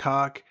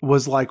Bangkok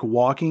was like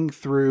walking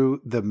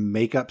through the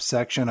makeup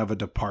section of a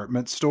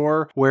department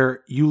store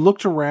where you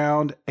looked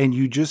around and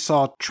you just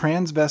saw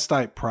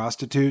transvestite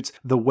prostitutes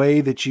the way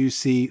that you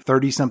see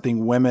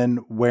 30-something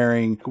women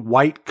wearing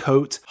white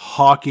coats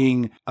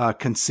hawking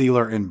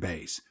concealer and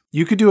base.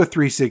 You could do a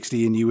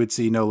 360 and you would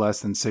see no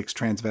less than 6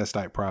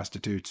 transvestite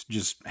prostitutes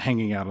just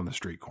hanging out on the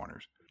street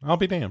corners. I'll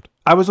be damned.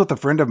 I was with a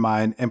friend of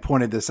mine and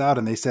pointed this out,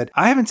 and they said,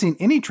 I haven't seen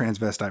any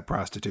transvestite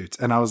prostitutes.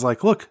 And I was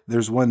like, look,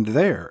 there's one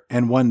there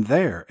and one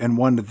there and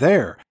one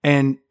there.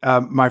 And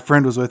my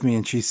friend was with me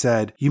and she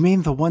said, you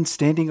mean the one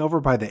standing over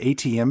by the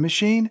ATM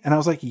machine? And I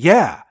was like,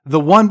 yeah, the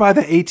one by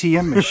the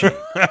ATM machine.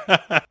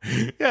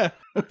 Yeah.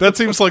 That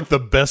seems like the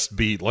best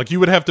beat. Like, you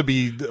would have to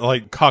be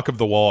like cock of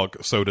the walk,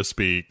 so to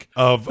speak,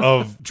 of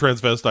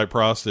transvestite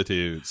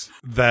prostitutes,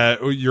 that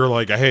you're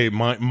like, hey,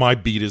 my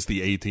beat is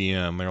the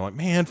ATM. They're like,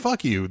 man,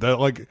 fuck you.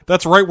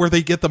 That's right where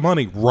they get the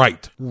money.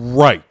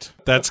 Right.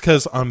 That's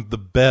because I'm the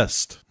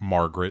best,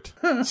 Margaret.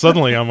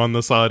 Suddenly I'm on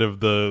the side of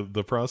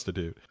the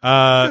prostitute.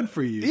 Good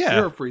for you. Yeah.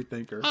 You're a free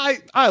thinker.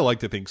 I like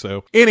to think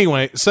so.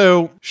 Anyway,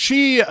 so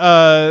she,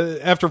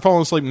 after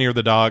falling asleep near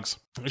the docks,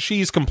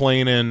 she's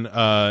complaining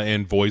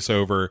in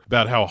voiceover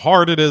about how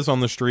hard it is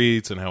on the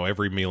streets and how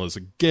every meal is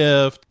a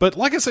gift. But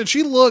like I said,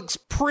 she looks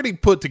pretty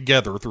put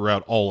together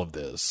throughout all of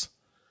this.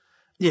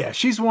 Yeah,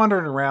 she's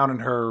wandering around in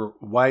her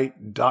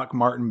white Doc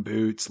Marten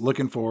boots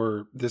looking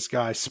for this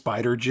guy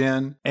Spider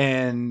Gin,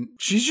 and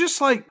she's just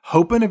like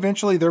hoping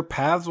eventually their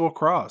paths will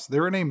cross.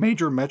 They're in a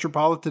major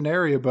metropolitan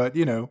area, but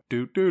you know,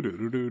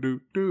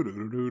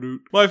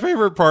 My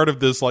favorite part of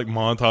this like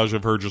montage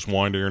of her just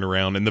wandering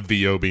around and the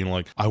VO being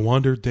like, I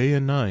wandered day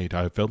and night.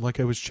 I felt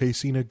like I was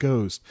chasing a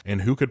ghost,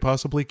 and who could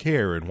possibly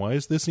care? And why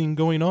is this scene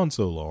going on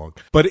so long?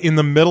 But in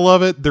the middle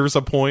of it, there's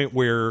a point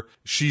where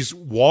she's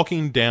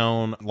walking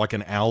down like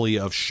an alley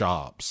of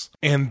shops,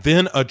 and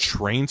then a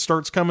train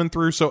starts coming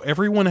through, so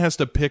everyone has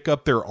to pick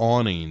up their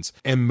awnings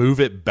and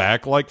move it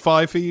back like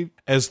 5 feet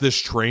as this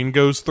train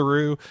goes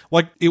through.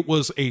 Like it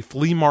was a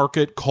flea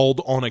market called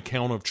on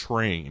account of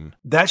train.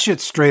 That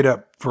shit's straight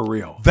up for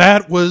real.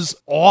 That was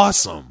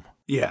awesome.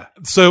 Yeah.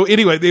 So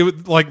anyway,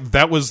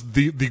 that was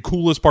the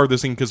coolest part of the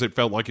scene, because it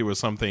felt like it was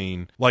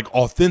something like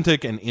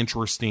authentic and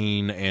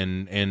interesting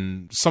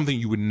and something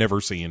you would never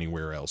see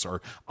anywhere else,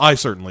 or I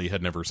certainly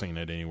had never seen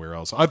it anywhere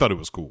else. I thought it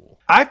was cool.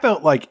 I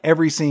felt like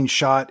every scene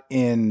shot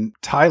in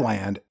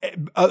Thailand,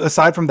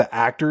 aside from the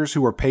actors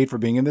who were paid for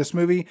being in this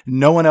movie,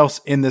 no one else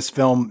in this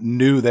film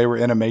knew they were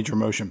in a major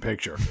motion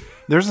picture.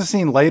 There's a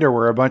scene later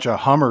where a bunch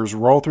of Hummers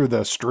roll through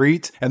the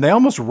streets and they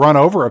almost run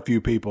over a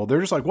few people. They're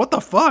just like, what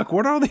the fuck?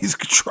 Where are all these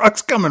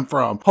trucks coming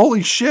from?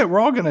 Holy shit, we're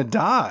all gonna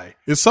die.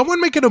 Is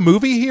someone making a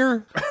movie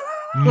here?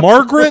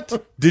 Margaret,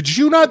 did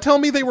you not tell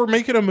me they were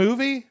making a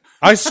movie?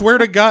 I swear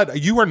to God,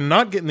 you are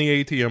not getting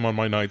the ATM on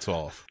my nights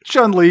off.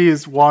 Chun-Li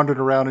is wandering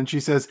around and she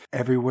says,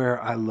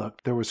 everywhere I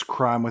looked, there was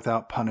crime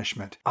without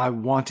punishment. I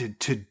wanted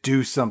to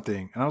do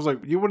something. And I was like,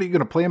 what are you going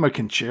to play him a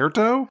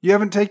concerto? You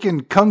haven't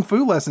taken kung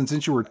fu lessons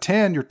since you were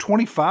 10. You're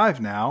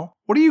 25 now.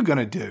 What are you going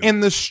to do?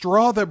 And the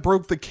straw that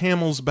broke the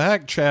camel's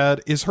back,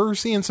 Chad, is her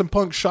seeing some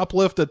punk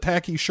shoplift a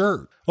tacky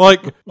shirt.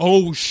 Like,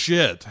 oh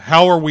shit,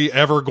 how are we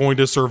ever going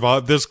to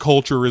survive? This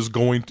culture is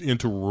going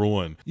into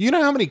ruin. You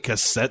know how many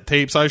cassette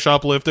tapes I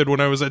shoplifted when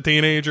I was a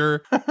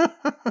teenager?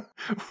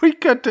 We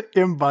cut to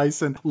M.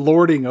 Bison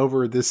lording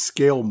over this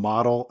scale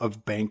model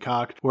of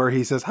Bangkok, where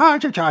he says, ha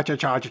cha cha cha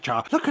cha cha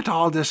cha, look at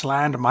all this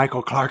land,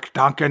 Michael Clark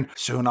Duncan.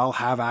 Soon I'll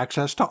have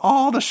access to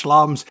all the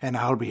slums, and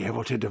I'll be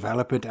able to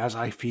develop it as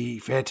I see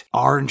fit.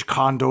 Orange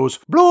condos,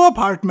 blue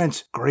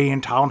apartments,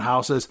 green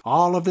townhouses,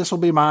 all of this will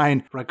be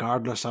mine,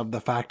 regardless of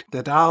the fact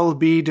that I'll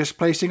be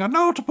displacing a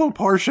notable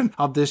portion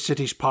of this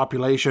city's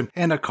population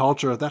in a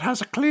culture that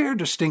has a clear,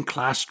 distinct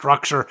class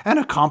structure and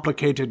a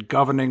complicated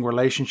governing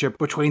relationship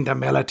between the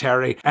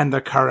military and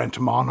the current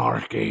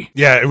monarchy.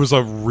 Yeah, it was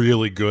a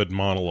really good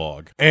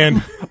monologue.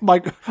 And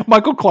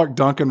Michael Clark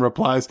Duncan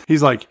replies,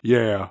 he's like,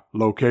 yeah,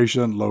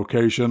 location,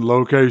 location,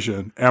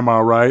 location. Am I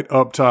right?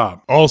 Up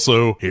top.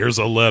 Also, here's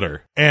a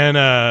letter. And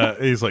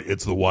he's like,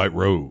 it's the White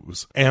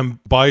Rose. And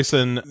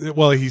Bison,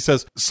 well, he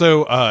says,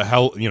 so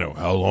how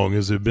long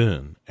has it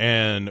been?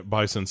 And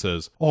Bison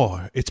says,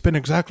 oh, it's been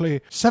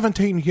exactly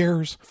 17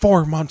 years,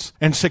 4 months,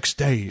 and 6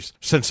 days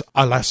since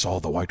I last saw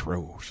the White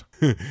Rose.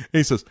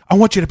 He says, I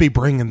want you to be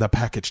bringing the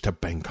package to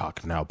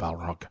Bangkok now,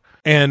 Balrog.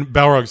 And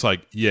Balrog's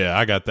like, yeah,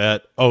 I got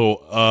that.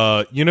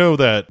 Oh, you know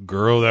that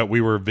girl that we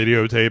were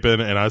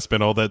videotaping and I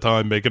spent all that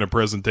time making a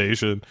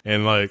presentation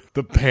and like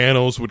the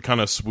panels would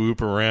kind of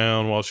swoop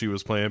around while she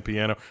was playing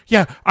piano?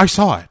 Yeah, I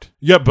saw it.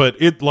 Yeah, but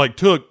it like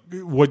took,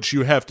 what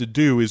you have to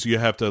do is you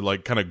have to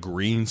like kind of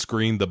green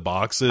screen the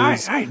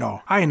boxes. I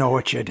know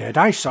what you did.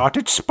 I saw it.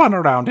 It spun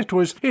around. It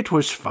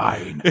was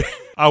fine.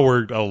 I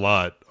worked a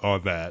lot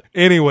on that.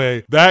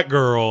 Anyway, that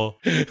girl,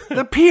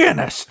 the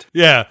pianist.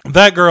 Yeah,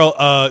 that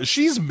girl,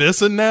 she's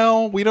missing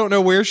now. We don't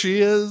know where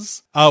she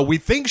is. We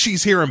think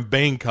she's here in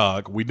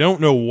Bangkok. We don't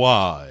know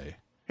why.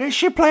 Is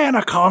she playing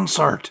a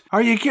concert?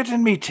 Are you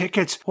getting me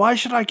tickets? Why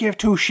should I give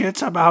two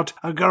shits about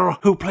a girl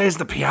who plays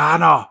the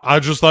piano?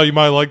 I just thought you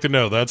might like to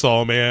know. That's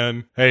all,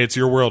 man. Hey, it's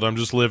your world. I'm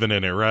just living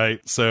in it,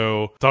 right?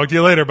 So, talk to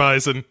you later,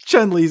 Bison.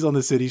 Chun-Li's on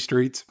the city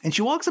streets, and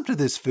she walks up to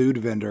this food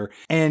vendor,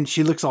 and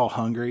she looks all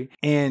hungry,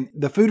 and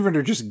the food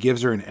vendor just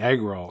gives her an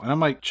egg roll. And I'm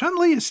like,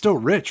 Chun-Li is still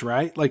rich,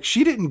 right? Like,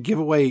 she didn't give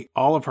away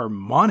all of her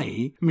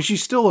money. I mean,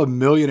 she's still a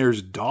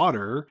millionaire's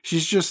daughter.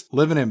 She's just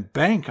living in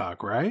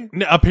Bangkok, right?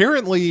 Now,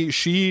 apparently,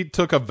 she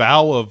took a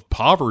vow of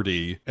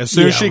poverty as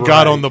soon as she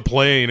got on the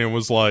plane and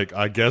was like,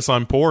 I guess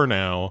I'm poor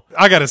now.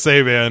 I gotta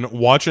say, man,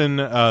 watching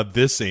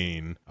this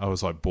scene, I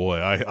was like,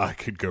 boy, I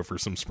could go for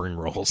some spring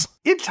rolls.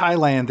 In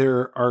Thailand,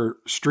 there are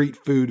street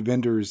food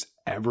vendors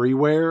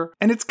everywhere,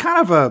 and it's kind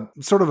of a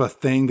sort of a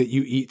thing that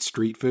you eat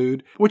street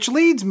food, which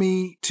leads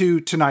me to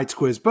tonight's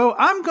quiz. Bo,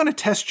 I'm going to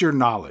test your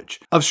knowledge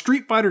of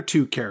Street Fighter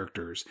 2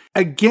 characters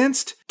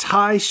against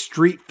Thai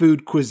street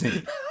food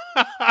cuisine.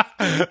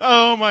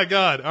 Oh my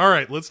god. All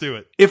right, let's do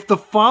it. If the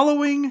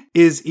following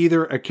is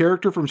either a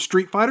character from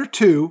Street Fighter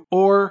 2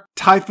 or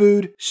Thai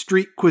food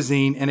street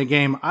cuisine in a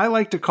game I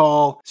like to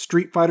call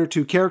Street Fighter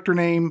 2 character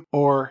name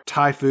or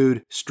Thai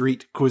food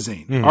street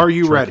cuisine. Are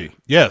you ready?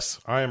 Yes,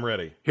 I am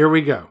ready. Here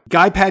we go.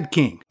 Guy Pad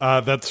King.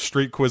 That's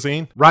street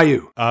cuisine.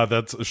 Ryu.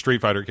 That's a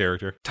Street Fighter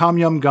character. Tom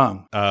Yum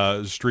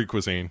Gung. Street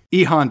cuisine.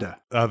 E Honda.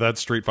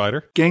 That's Street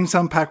Fighter. Gang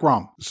Sum Pak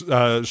Rom.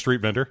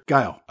 Street vendor.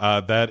 Guile.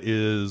 That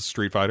is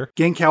Street Fighter.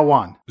 Gang Kao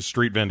Wan.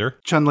 Street vendor.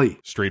 Chun-Li.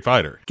 Street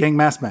Fighter. Gang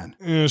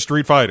Maskman.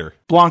 Street Fighter.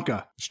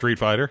 Blanca. Street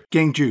Fighter.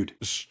 Gang Jude.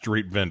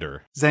 Street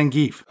vendor.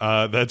 Zangief.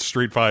 That's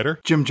Street Fighter.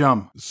 Jim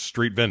Jum.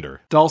 Street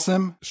vendor.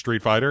 Dalsim.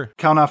 Street Fighter.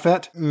 Kao Na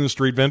Fet.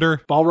 Street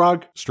vendor.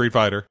 Balrog. Street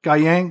Fighter. Gai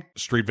Yang.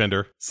 Street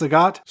vendor.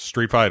 Sagat.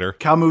 Street Fighter.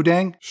 Kao Mu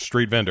Dang.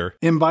 Street vendor.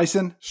 M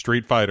Bison.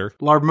 Street Fighter.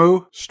 Larb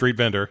Mu. Street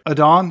vendor.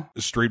 Adon.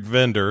 Street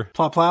vendor.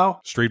 Plow Plow.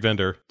 Street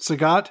vendor.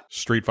 Sagat.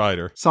 Street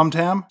Fighter.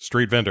 Sumtam.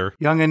 Street vendor.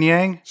 Young and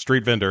Yang.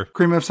 Street vendor.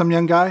 Cream of some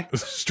young guy.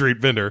 Street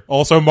vendor.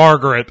 Also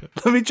Margaret.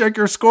 Let me check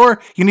your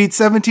score. You need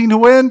 17 to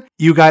win.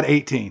 You got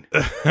 18.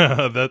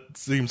 That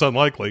seems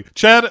unlikely.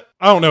 Chad,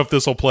 I don't know if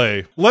this will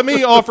play. Let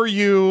me offer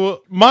you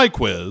my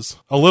quiz.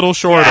 A little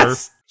shorter.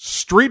 Yes.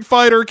 Street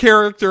Fighter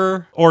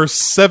character or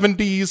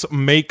 70s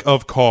make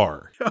of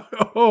car?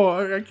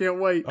 Oh, I can't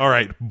wait. All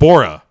right.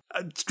 Bora.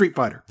 Street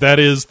Fighter. That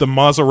is the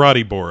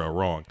Maserati Bora.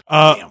 Wrong.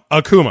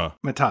 Akuma.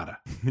 Matata.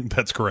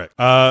 That's correct.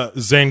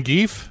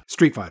 Zangief.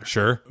 Street Fighter.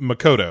 Sure.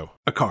 Makoto.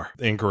 A car.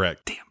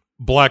 Incorrect. Damn.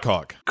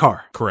 Blackhawk.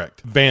 Car.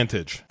 Correct.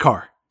 Vantage.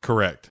 Car.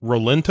 Correct.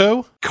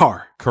 Rolento.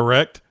 Car.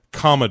 Correct.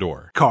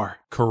 Commodore. Car.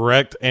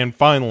 Correct. And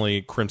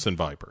finally, Crimson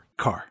Viper.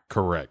 Car.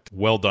 Correct.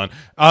 Well done.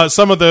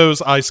 Some of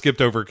those I skipped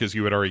over because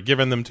you had already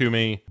given them to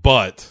me,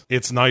 but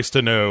it's nice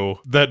to know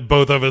that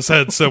both of us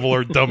had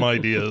similar dumb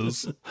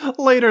ideas.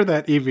 Later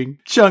that evening,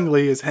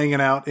 Chun-Li is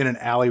hanging out in an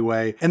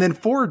alleyway, and then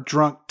four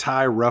drunk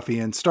Thai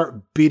ruffians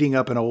start beating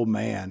up an old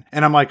man.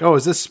 And I'm like, oh,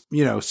 is this,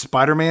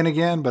 Spider-Man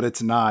again? But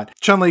it's not.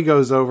 Chun-Li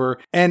goes over,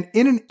 and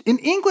in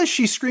English,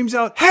 she screams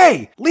out,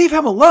 hey, leave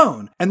him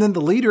alone. And then the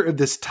leader of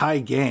this Thai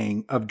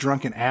gang of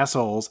drunken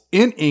assholes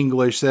in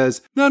English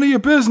says, none of your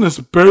business,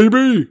 baby.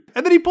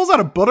 And then he pulls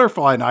out a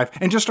butterfly knife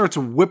and just starts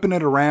whipping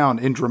it around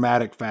in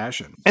dramatic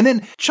fashion. And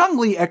then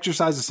Chun-Li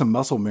exercises some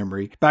muscle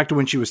memory back to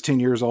when she was 10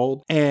 years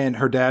old and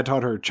her dad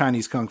taught her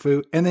Chinese Kung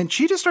Fu. And then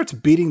she just starts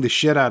beating the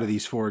shit out of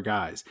these four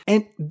guys.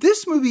 And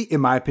this movie, in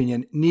my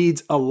opinion,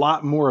 needs a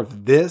lot more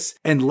of this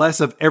and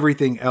less of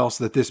everything else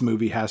that this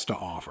movie has to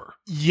offer.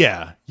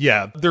 Yeah.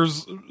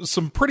 There's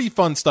some pretty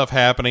fun stuff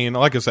happening.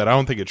 Like I said, I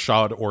don't think it's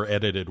shot or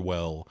edited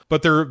well,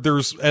 but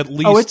there's at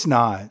least... Oh, it's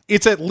not.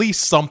 It's at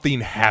least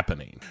something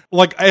happening.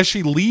 Like, as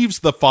she leaves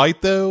the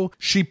fight, though,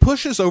 she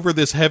pushes over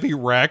this heavy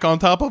rack on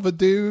top of a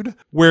dude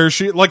where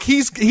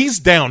he's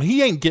down.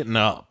 He ain't getting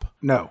up.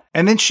 No.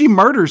 And then she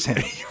murders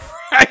him.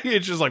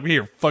 It's just like,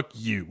 here, fuck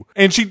you.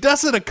 And she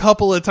does it a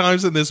couple of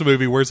times in this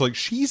movie where it's like,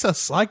 she's a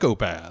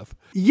psychopath.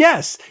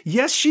 Yes,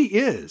 she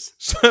is.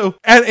 So,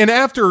 and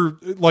after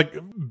like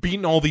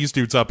beating all these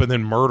dudes up and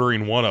then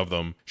murdering one of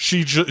them,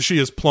 she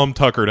is plumb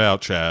tuckered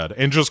out, Chad,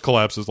 and just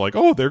collapses like,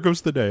 oh, there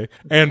goes the day,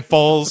 and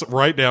falls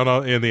right down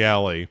in the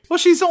alley. Well,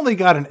 she's only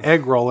got an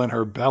egg roll in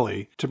her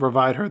belly to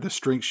provide her the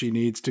strength she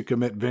needs to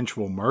commit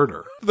vengeful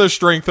murder. The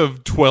strength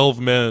of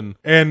 12 men,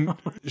 and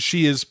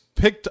she is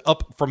picked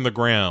up from the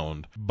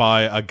ground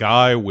by a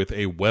guy with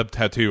a web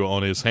tattoo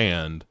on his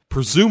hand.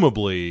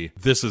 Presumably,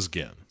 this is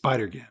Gin.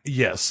 Spider-Gen.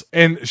 Yes.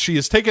 And she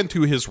is taken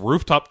to his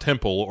rooftop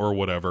temple or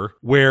whatever,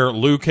 where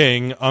Liu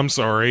Kang, I'm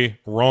sorry,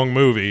 wrong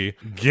movie,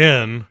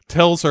 Gin,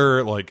 tells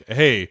her, like,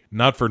 hey,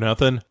 not for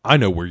nothing, I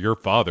know where your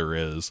father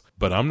is,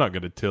 but I'm not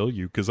going to tell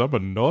you because I'm a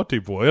naughty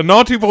boy, a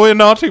naughty boy, a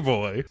naughty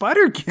boy.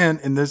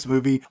 Spider-Gen in this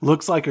movie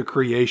looks like a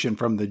creation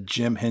from the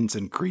Jim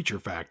Henson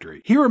Creature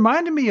Factory. He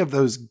reminded me of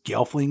those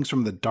Gelflings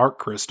from the Dark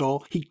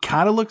Crystal. He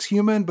kind of looks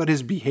human, but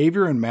his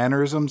behavior and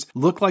mannerisms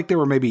look like there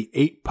were maybe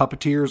 8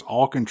 puppeteers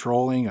all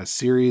controlling a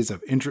series series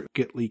of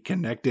intricately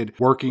connected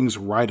workings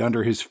right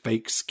under his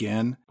fake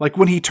skin. Like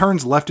when he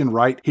turns left and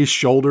right, his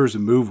shoulders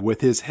move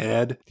with his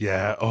head.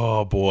 Yeah,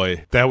 oh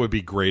boy. That would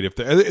be great if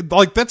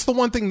like that's the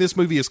one thing this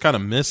movie is kind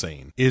of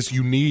missing is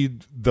you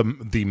need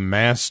the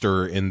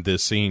master in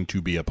this scene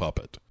to be a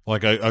puppet.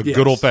 Like a yes.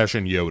 good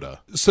old-fashioned Yoda.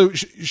 So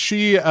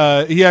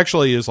he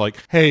actually is like,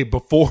 hey,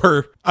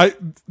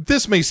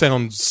 this may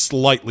sound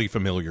slightly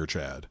familiar,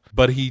 Chad,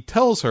 but he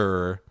tells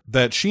her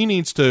that she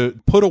needs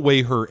to put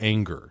away her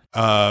anger,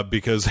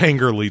 because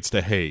anger leads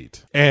to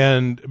hate.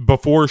 And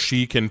before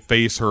she can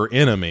face her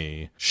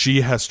enemy,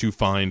 she has to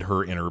find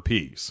her inner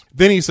peace.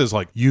 Then he says,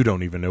 like, you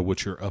don't even know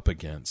what you're up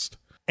against.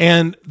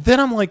 And then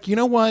I'm like, you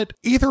know what?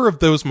 Either of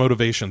those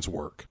motivations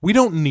work. We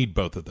don't need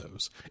both of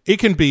those. It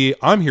can be,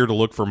 I'm here to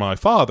look for my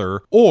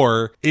father,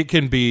 or it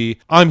can be,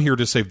 I'm here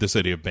to save the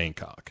city of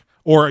Bangkok.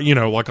 Or, you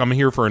know, like I'm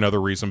here for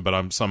another reason, but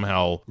I'm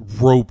somehow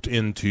roped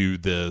into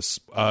this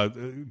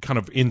kind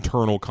of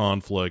internal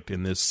conflict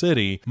in this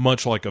city,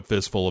 much like a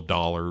fistful of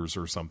dollars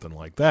or something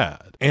like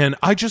that. And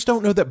I just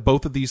don't know that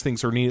both of these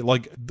things are needed.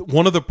 Like,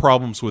 one of the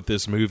problems with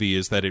this movie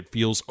is that it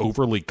feels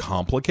overly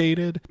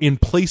complicated in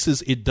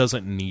places it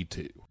doesn't need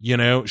to. You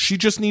know, she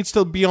just needs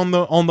to be on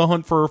the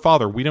hunt for her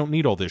father. We don't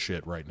need all this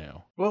shit right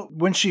now. Well,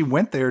 when she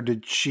went there,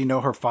 did she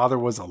know her father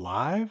was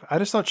alive? I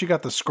just thought she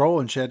got the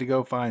scroll and she had to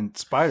go find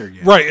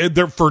Spider-Man. Right,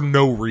 there for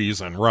no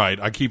reason, right.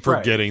 I keep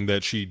forgetting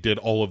that she did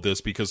all of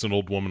this because an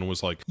old woman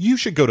was like, you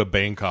should go to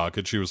Bangkok.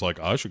 And she was like,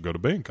 I should go to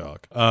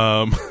Bangkok.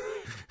 Your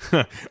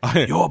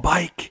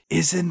bike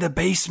is in the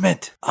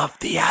basement of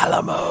the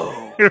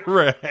Alamo.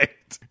 Right.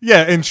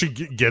 Yeah, and she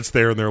gets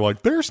there and they're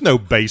like, there's no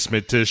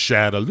basement to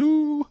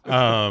Shadaloo.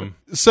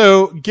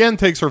 So Gen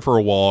takes her for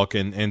a walk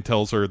and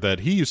tells her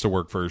that he used to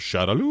work for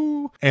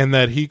Shadaloo and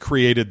that he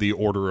created the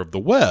Order of the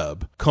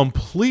Web,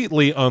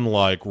 completely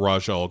unlike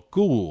Ra's al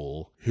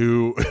Ghul,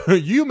 who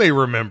you may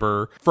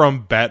remember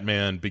from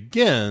Batman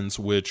Begins,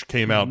 which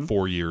came out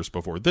 4 years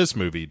before this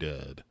movie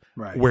did.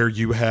 Right. Where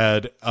you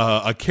had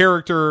a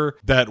character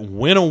that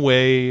went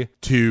away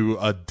to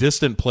a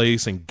distant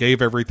place and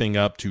gave everything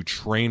up to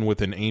train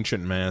with an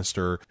ancient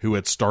master who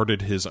had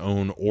started his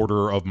own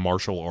order of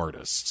martial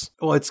artists.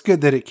 Well, it's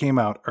good that it came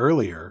out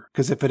earlier,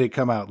 because if it had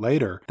come out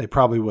later, they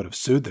probably would have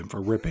sued them for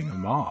ripping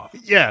them off.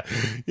 Yeah,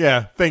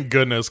 thank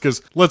goodness,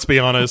 because let's be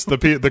honest,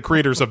 the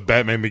creators of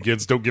Batman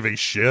Begins don't give a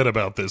shit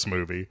about this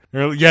movie.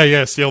 They're like,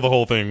 yeah, steal the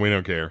whole thing, we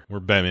don't care. We're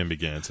Batman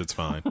Begins, it's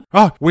fine.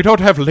 We don't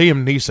have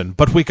Liam Neeson,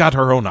 but we got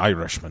our own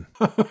Irishman.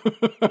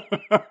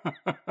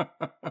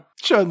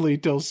 Chun-Li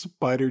tells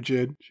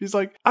Spider-Gen, she's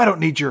like, I don't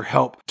need your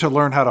help to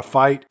learn how to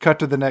fight. Cut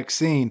to the next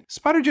scene.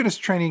 Spider-Gen is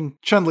training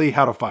Chun-Li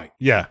how to fight.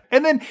 Yeah.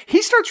 And then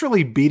he starts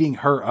really beating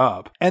her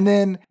up. And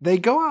then they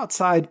go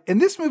outside,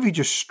 and this movie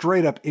just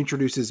straight up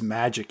introduces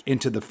magic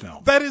into the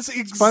film. That is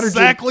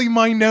exactly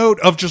my note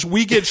of just,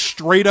 we get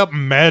straight up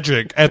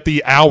magic at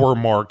the hour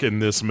mark in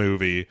this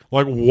movie.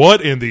 Like,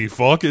 what in the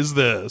fuck is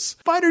this?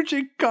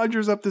 Spider-Gen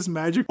conjures up this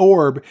magic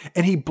orb,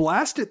 and he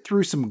blasts it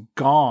through some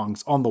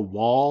gongs on the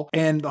wall.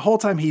 And the whole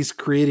time he's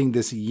creating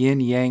this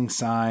yin-yang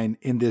sign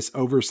in this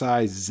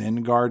oversized Zen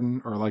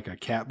garden, or like a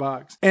cat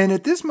box. And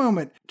at this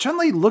moment,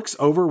 Chun-Li looks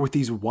over with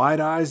these wide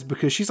eyes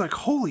because she's like,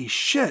 holy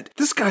shit,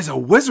 this guy's a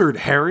wizard,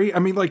 Harry. I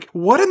mean, like,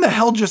 what in the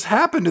hell just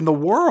happened in the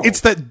world? It's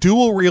that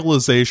dual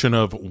realization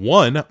of,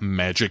 one,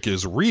 magic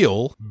is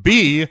real.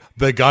 B,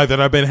 the guy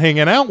that I've been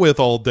hanging out with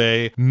all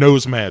day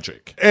knows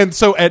magic. And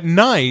so at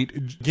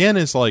night, Gen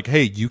is like,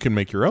 hey, you can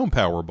make your own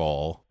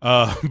Powerball.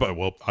 But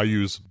well, I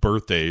use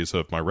birthdays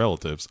of my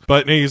relatives.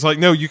 But he's like,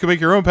 no, you can make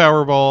your own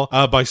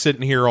Powerball by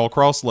sitting here all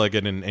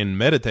cross-legged and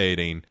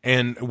meditating,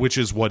 and which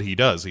is what he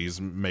does. He's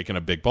making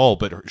a big ball,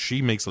 but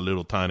she makes a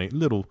little tiny,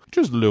 little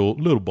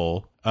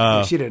ball.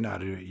 She didn't know how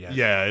to do it yet.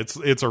 Yeah,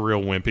 it's a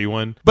real wimpy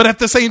one. But at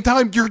the same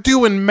time, you're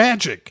doing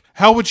magic.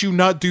 How would you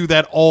not do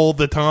that all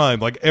the time?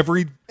 Like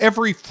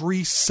every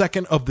free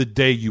second of the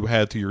day you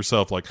had to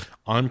yourself, like,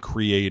 I'm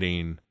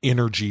creating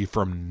energy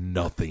from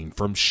nothing,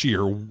 from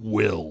sheer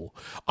will.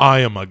 I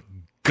am a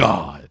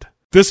god.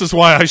 This is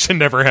why I should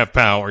never have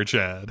power,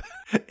 Chad.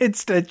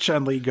 Instead,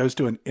 Chun-Li goes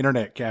to an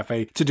internet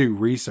cafe to do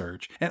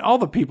research, and all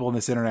the people in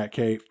this internet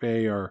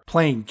cafe are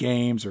playing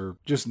games or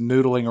just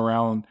noodling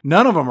around.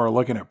 None of them are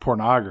looking at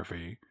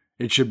pornography.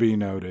 It should be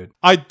noted.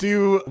 I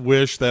do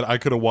wish that I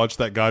could have watched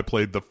that guy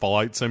played the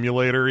flight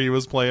simulator he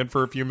was playing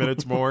for a few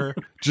minutes more,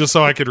 just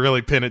so I could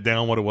really pin it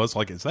down what it was.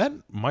 Like, is that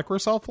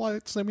Microsoft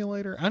Flight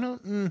Simulator?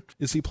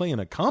 Is he playing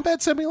a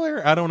combat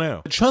simulator? I don't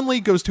know. Chun-Li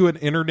goes to an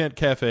internet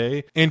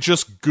cafe and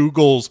just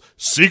Googles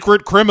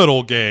secret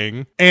criminal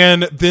gang,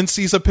 and then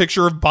sees a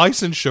picture of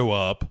Bison show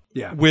up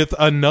with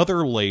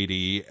another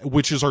lady,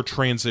 which is our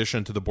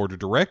transition to the board of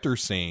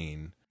directors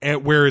scene.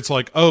 And where it's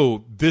like,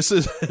 oh, this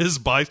is his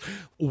bias.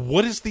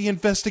 What is the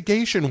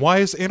investigation? Why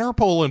is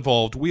Interpol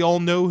involved? We all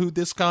know who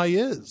this guy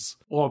is.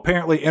 Well,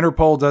 apparently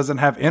Interpol doesn't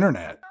have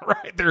internet.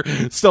 Right, they're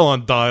still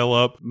on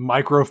dial-up.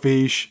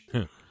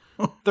 Microfiche.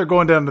 They're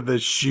going down to the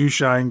shoe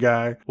shine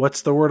guy.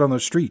 What's the word on the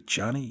street,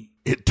 Johnny?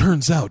 It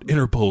turns out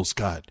Interpol's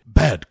got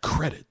bad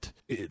credit.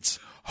 It's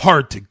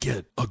hard to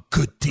get a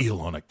good deal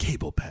on a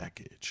cable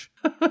package.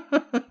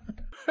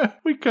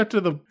 We cut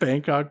to the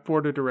Bangkok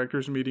Board of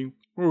Directors meeting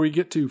where we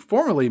get to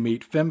formally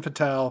meet Femme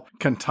Fatale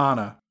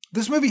Quintana.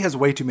 This movie has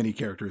way too many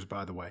characters,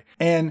 by the way.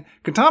 And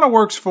Quintana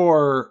works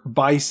for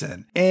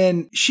Bison,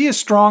 and she is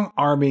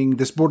strong-arming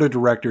this board of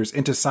directors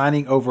into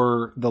signing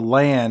over the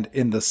land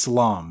in the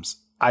slums,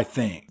 I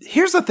think.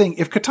 Here's the thing.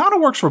 If Quintana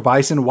works for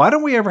Bison, why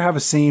don't we ever have a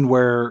scene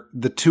where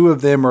the two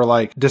of them are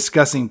like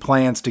discussing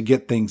plans to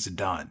get things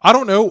done? I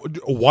don't know.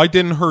 Why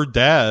didn't her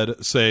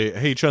dad say,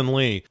 hey,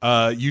 Chun-Li,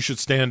 you should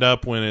stand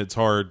up when it's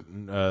hard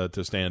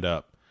to stand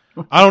up?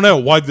 I don't know.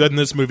 Why doesn't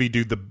this movie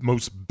do the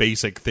most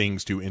basic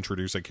things to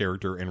introduce a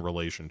character in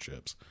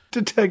relationships?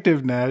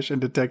 Detective Nash and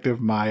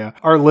Detective Maya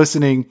are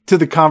listening to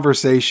the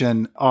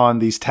conversation on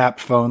these tapped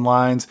phone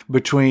lines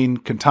between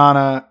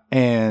Quintana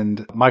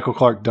and Michael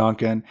Clark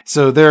Duncan.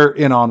 So they're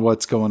in on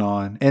what's going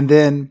on. And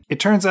then it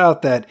turns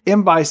out that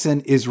M. Bison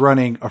is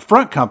running a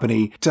front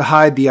company to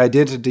hide the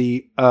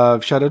identity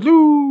of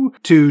Shadaloo,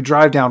 to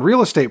drive down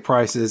real estate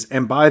prices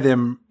and buy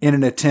them in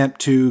an attempt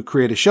to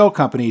create a shell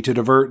company to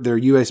divert their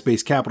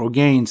US-based capital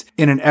gains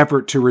in an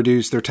effort to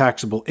reduce their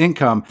taxable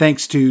income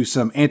thanks to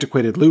some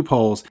antiquated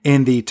loopholes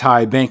in the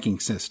Thai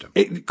banking system.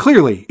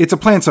 Clearly, it's a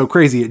plan so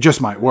crazy it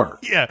just might work.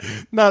 Yeah,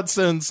 not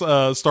since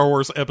Star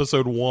Wars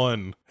Episode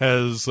 1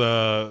 has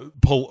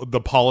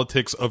the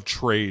politics of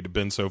trade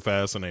been so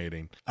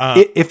fascinating.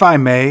 If I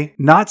may,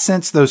 not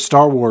since those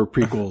Star Wars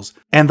prequels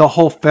and the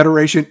whole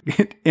Federation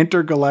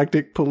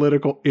intergalactic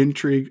political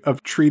intrigue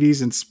of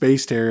treaties and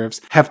space tariffs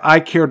have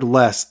I cared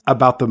less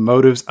about the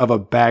motives of a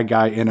bad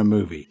guy in a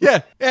movie.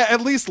 Yeah,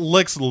 at least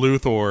Lex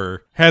Luthor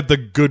had the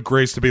good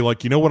grace to be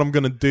like, you know what I'm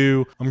going to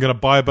do? I'm going to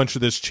buy a bunch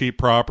of this cheap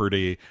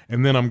property,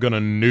 and then I'm going to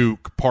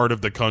nuke part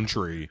of the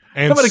country.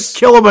 And I'm going to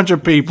kill a bunch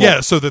of people. Yeah,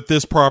 so that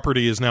this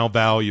property is now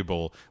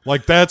valuable.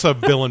 Like, that's a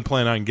villain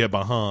plan I can get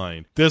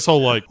behind. This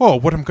whole like, oh,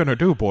 what I'm going to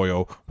do,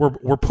 boyo,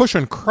 we're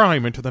pushing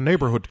crime into the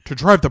neighborhood to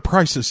drive the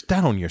prices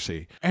down, you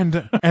see.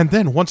 And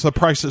then once the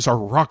prices are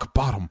rock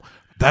bottom,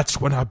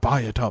 that's when I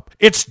buy it up.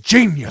 It's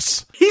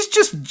genius. He's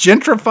just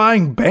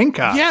gentrifying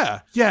Bangkok.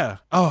 Yeah.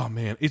 Oh,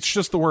 man. It's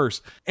just the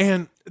worst.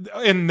 And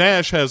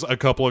Nash has a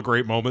couple of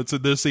great moments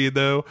in this scene,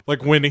 though.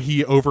 Like when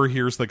he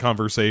overhears the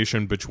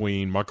conversation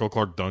between Michael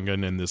Clark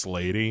Duncan and this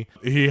lady.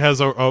 He has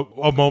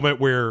a moment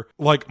where,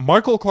 like,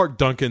 Michael Clark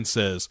Duncan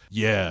says,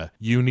 yeah,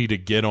 you need to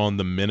get on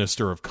the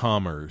Minister of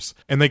Commerce.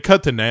 And they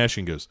cut to Nash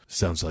and goes,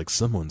 sounds like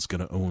someone's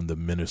going to own the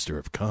Minister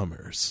of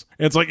Commerce.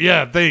 And it's like,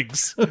 yeah,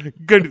 thanks.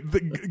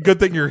 Good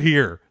thing you're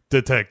here,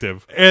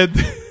 detective.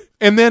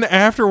 And then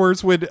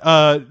afterwards, when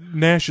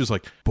Nash is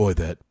like, boy,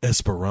 that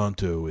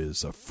Esperanto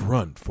is a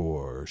front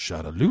for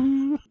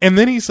Shadaloo. And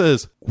then he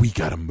says, we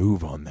got to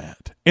move on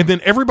that. And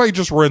then everybody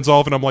just runs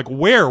off, and I'm like,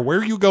 where? Where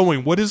are you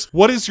going? What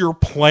is your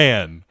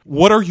plan?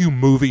 What are you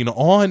moving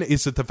on?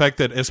 Is it the fact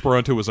that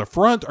Esperanto is a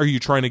front? Are you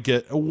trying to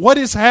get... What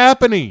is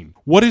happening?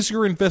 What is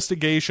your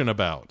investigation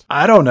about?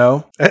 I don't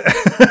know.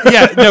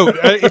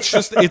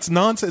 It's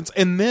nonsense.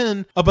 And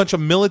then a bunch of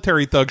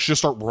military thugs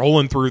just start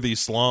rolling through these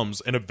slums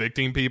and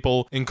evicting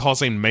people and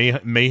causing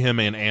mayhem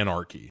and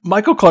anarchy.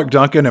 Michael Clark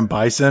Duncan and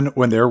Bison,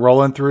 when they're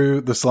rolling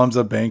through the slums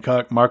of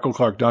Bangkok, Michael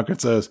Clark Duncan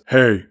says,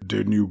 hey,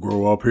 didn't you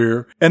grow up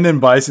here? And then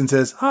Bison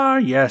says,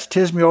 yes,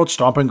 'tis me old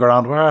stomping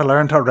ground where I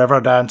learned to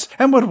river dance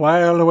and would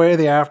while away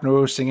the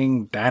afternoon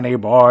singing Danny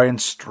Boy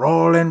and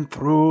strolling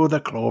through the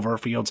clover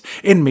fields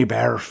in me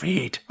bare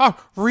feet.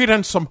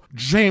 Reading some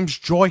James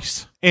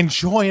Joyce,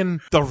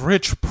 enjoying the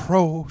rich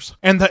prose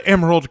and the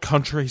emerald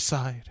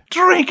countryside.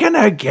 Drinking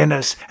a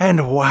Guinness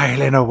and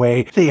whiling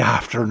away the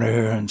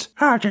afternoons.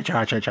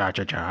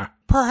 Ha-cha-cha-cha-cha-cha-cha.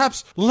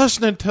 Perhaps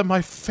listening to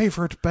my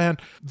favorite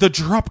band, the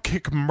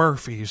Dropkick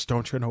Murphys,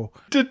 don't you know?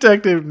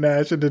 Detective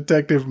Nash and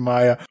Detective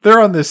Maya, they're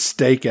on this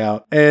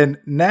stakeout, and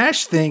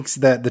Nash thinks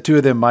that the two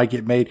of them might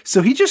get made,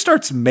 so he just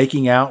starts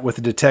making out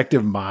with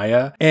Detective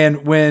Maya,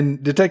 and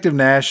when Detective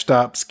Nash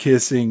stops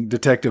kissing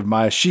Detective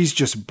Maya, she's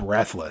just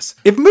breathless.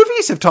 If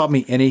movies have taught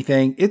me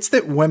anything, it's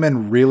that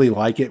women really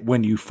like it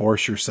when you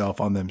force yourself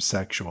on them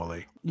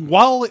sexually.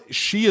 While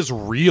she is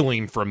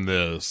reeling from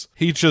this,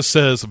 he just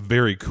says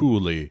very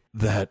coolly,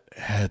 that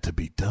had to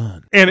be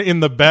done. And in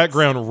the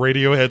background,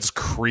 Radiohead's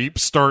Creep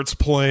starts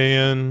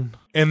playing.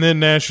 And then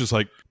Nash is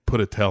like,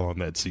 put a towel on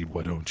that seat,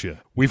 why don't you?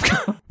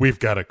 We've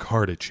got a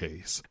car to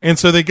chase. And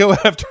so they go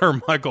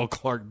after Michael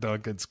Clark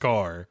Duncan's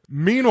car.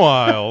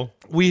 Meanwhile,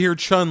 we hear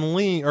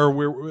Chun-Li,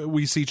 or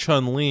we see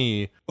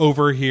Chun-Li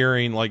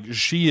overhearing, like,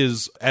 she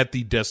is at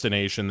the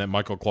destination that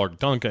Michael Clark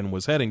Duncan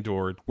was heading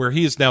toward, where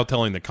he is now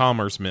telling the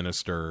commerce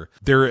minister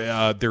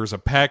there's a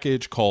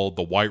package called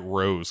the White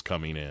Rose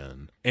coming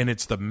in. And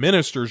it's the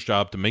minister's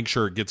job to make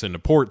sure it gets into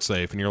port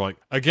safe. And you're like,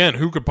 again,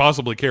 who could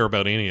possibly care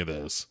about any of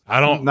this?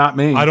 Not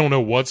me. I don't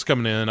know what's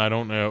coming in. I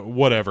don't know,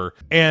 whatever.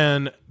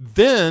 And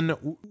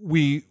then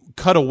we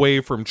cut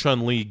away from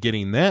Chun-Li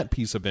getting that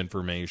piece of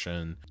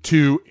information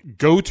to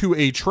go to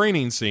a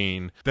training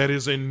scene that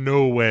is in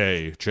no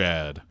way,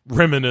 Chad,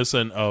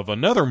 reminiscent of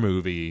another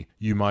movie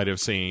you might have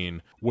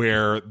seen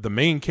where the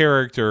main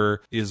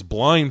character is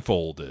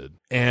blindfolded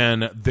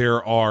and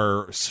there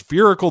are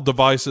spherical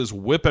devices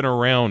whipping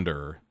around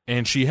her,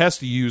 and she has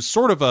to use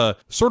sort of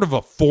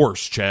a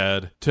force,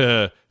 Chad,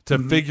 to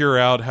figure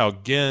out how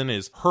Gen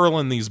is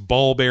hurling these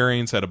ball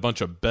bearings at a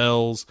bunch of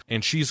bells,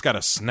 and she's got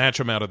to snatch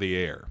them out of the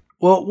air.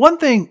 Well, one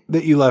thing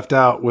that you left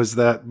out was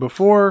that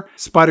before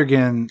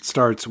Spider-Gen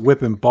starts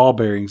whipping ball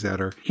bearings at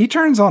her, he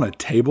turns on a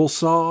table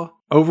saw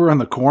over in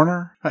the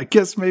corner, I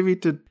guess maybe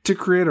to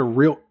create a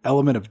real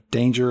element of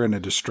danger and a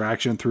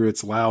distraction through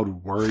its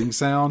loud whirring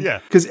sound. Yeah.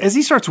 Because as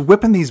he starts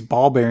whipping these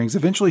ball bearings,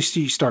 eventually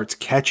she starts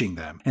catching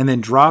them and then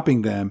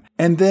dropping them.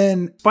 And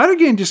then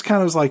Spider-Gen just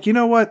kind of was like, you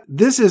know what?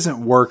 This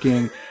isn't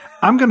working.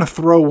 I'm going to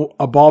throw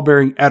a ball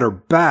bearing at her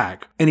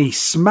back. And he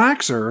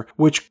smacks her,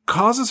 which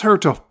causes her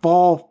to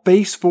fall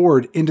face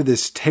forward into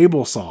this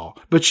table saw.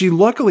 But she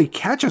luckily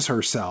catches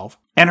herself,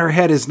 and her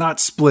head is not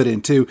split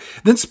in two.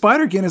 Then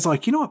Spider-Gen is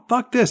like, you know what,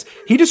 fuck this.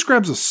 He just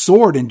grabs a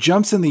sword and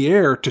jumps in the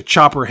air to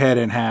chop her head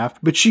in half,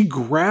 but she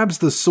grabs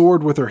the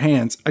sword with her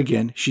hands.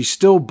 Again, she's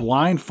still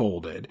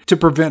blindfolded to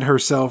prevent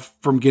herself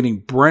from getting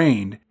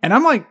brained. And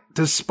I'm like,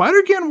 does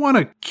Spider-Gen want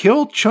to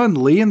kill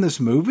Chun-Li in this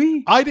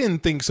movie? I didn't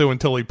think so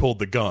until he pulled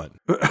the gun.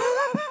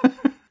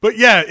 But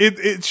yeah,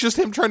 it's just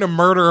him trying to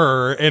murder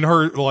her and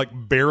her like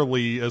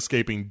barely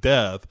escaping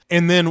death.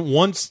 And then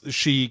once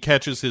she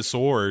catches his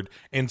sword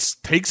and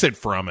takes it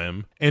from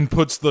him and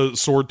puts the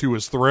sword to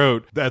his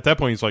throat, at that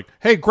point he's like,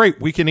 hey,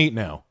 great, we can eat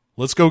now.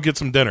 Let's go get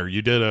some dinner.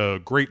 You did a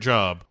great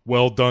job.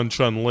 Well done,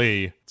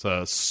 Chun-Li. It's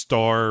a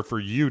star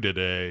for you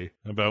today.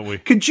 How about we?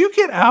 Could you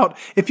get out?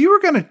 If you were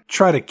going to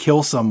try to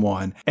kill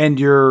someone and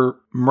your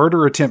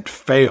murder attempt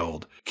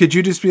failed, could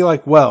you just be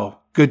like,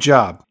 well, good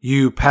job.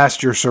 You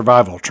passed your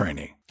survival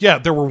training. Yeah,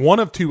 there were one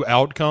of two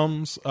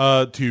outcomes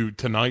to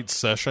tonight's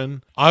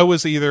session. I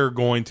was either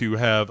going to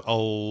have a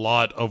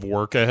lot of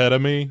work ahead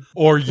of me,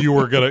 or you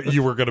were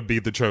gonna be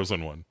the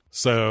chosen one.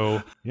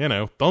 So,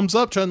 thumbs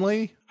up,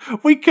 Chun-Li.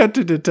 We cut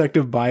to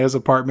Detective Maya's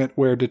apartment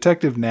where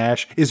Detective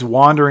Nash is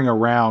wandering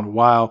around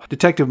while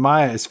Detective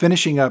Maya is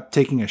finishing up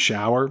taking a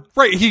shower.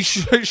 Right, he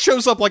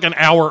shows up like an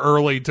hour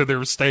early to their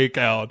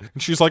stakeout,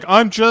 and she's like,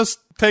 I'm just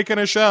taking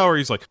a shower.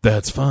 He's like,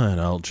 that's fine,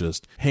 I'll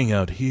just hang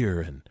out here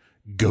and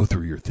go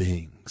through your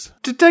things.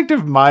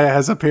 Detective Maya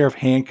has a pair of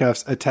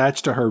handcuffs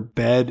attached to her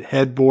bed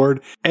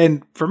headboard.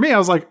 And for me, I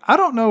was like, I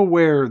don't know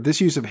where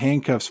this use of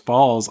handcuffs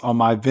falls on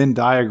my Venn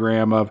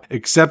diagram of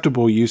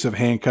acceptable use of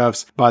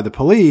handcuffs by the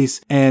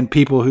police and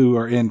people who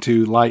are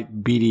into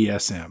light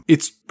BDSM.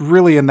 It's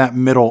really in that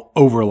middle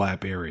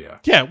overlap area.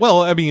 Yeah,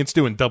 well, I mean, it's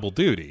doing double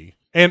duty.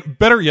 And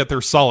better yet,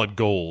 they're solid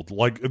gold.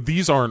 Like,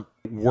 these aren't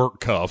work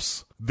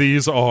cuffs.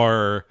 These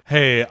are,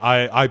 hey,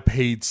 I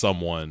paid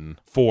someone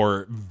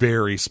for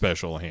very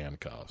special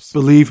handcuffs.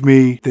 Believe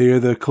me, they are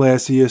the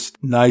classiest,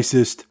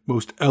 nicest,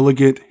 most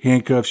elegant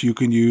handcuffs you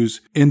can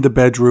use in the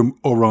bedroom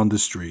or on the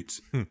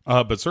streets.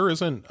 But sir,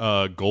 isn't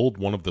gold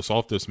one of the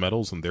softest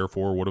metals and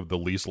therefore one of the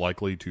least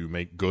likely to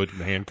make good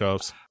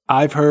handcuffs?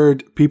 I've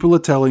heard people are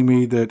telling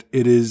me that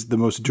it is the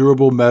most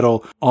durable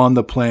metal on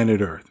the planet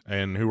Earth.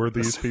 And who are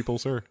these people,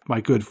 sir? My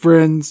good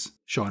friends,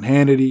 Sean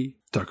Hannity,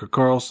 Tucker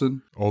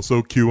Carlson.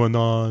 Also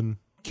QAnon.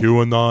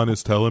 QAnon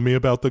is telling me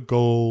about the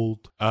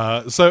gold.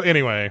 So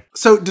anyway.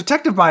 So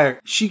Detective Maya,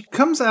 she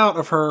comes out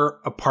of her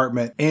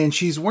apartment and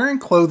she's wearing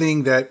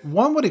clothing that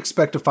one would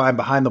expect to find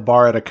behind the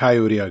bar at a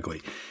Coyote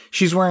Ugly.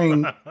 She's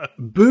wearing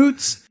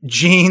boots,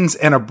 jeans,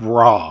 and a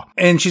bra.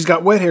 And she's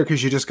got wet hair because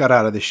she just got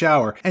out of the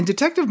shower. And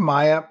Detective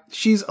Maya,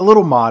 she's a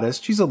little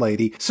modest. She's a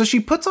lady. So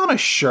she puts on a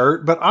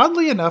shirt. But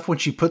oddly enough, when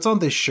she puts on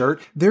this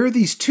shirt, there are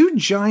these two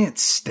giant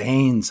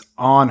stains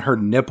on her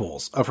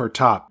nipples of her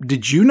top.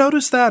 Did you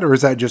notice that, or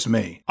is that just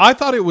me? I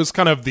thought it was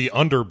kind of the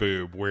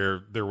underboob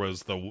where there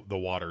was the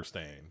water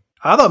stain.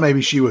 I thought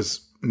maybe she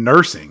was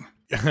nursing.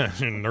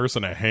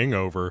 Nursing a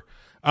hangover.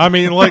 I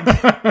mean, like,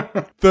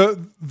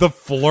 the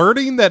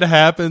flirting that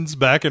happens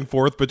back and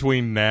forth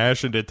between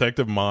Nash and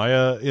Detective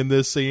Maya in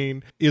this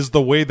scene is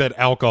the way that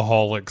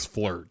alcoholics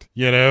flirt,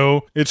 you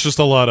know? It's just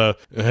a lot of,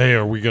 hey,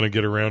 are we going to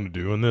get around to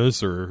doing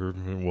this or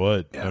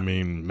what? Yeah. I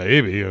mean,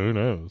 maybe, who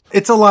knows?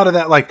 It's a lot of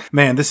that, like,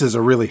 man, this is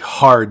a really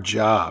hard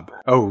job.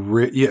 Oh,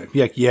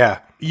 yeah.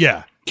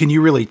 Yeah. Can you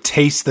really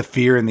taste the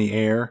fear in the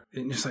air?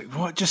 And it's like,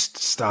 what? Just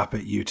stop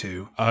it, you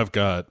two. I've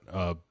got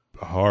a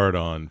hard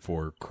on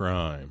for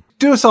crime.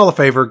 Do us all a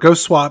favor, go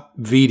swap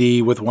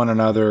VD with one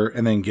another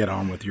and then get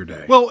on with your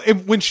day. Well,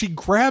 when she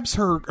grabs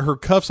her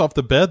cuffs off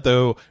the bed,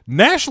 though,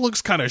 Nash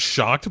looks kind of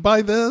shocked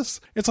by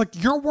this. It's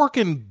like, you're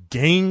working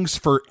gangs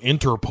for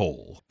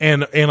Interpol.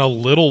 And a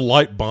little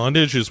light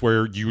bondage is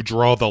where you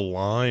draw the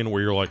line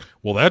where you're like,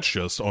 well, that's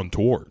just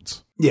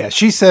untowards. Yeah,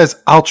 she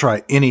says, I'll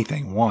try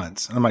anything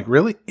once. And I'm like,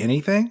 really?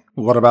 Anything?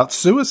 What about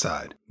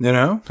suicide? You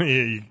know?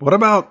 What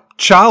about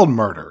child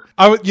murder?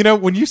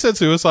 When you said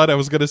suicide, I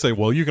was going to say,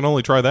 well, you can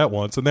only try that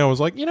once. And then I was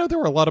like, there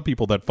were a lot of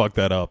people that fucked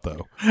that up,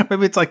 though.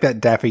 Maybe it's like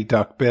that Daffy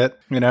Duck bit,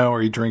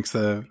 where he drinks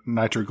the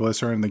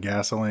nitroglycerin, the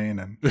gasoline,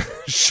 and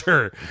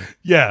sure.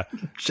 Yeah.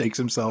 shakes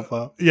himself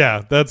up.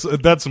 Yeah,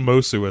 that's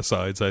most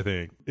suicides, I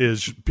think,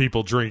 is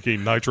people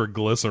drinking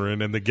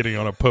nitroglycerin and then getting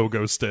on a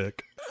pogo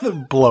stick.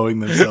 Blowing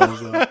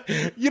themselves up.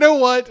 You know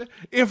what?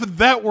 If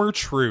that were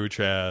true,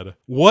 Chad,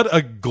 what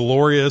a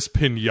glorious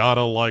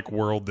pinata-like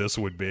world this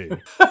would be.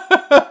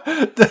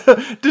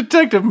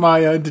 Detective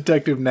Maya and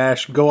Detective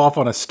Nash go off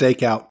on a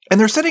stakeout, and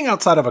they're sitting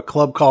outside of a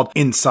club called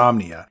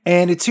Insomnia.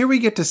 And it's here we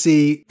get to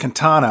see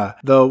Katana,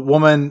 the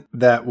woman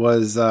that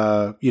was,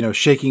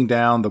 shaking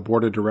down the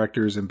board of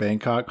directors in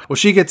Bangkok. Well,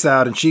 she gets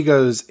out and she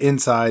goes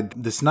inside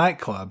this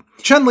nightclub.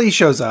 Chun-Li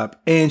shows up,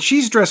 and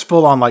she's dressed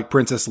full on like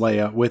Princess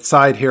Leia with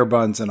side hair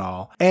buns and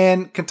all.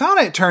 And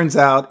Katana, it turns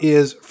out,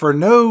 is, for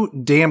no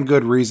damn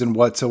good reason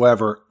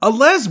whatsoever, a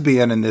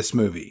lesbian in this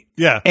movie.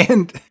 Yeah.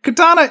 And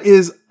Katana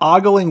is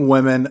ogling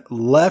women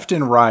left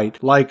and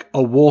right like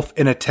a wolf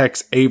in a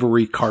Tex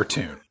Avery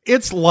cartoon.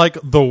 It's like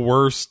the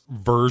worst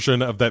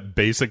version of that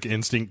Basic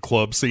Instinct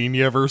club scene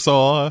you ever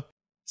saw.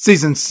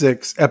 Season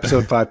 6,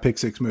 Episode 5, Pick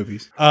 6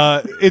 movies.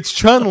 It's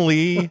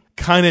Chun-Li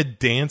kind of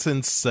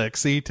dancing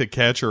sexy to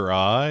catch her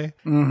eye.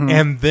 Mm-hmm.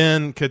 And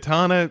then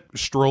Katana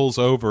strolls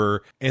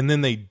over and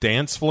then they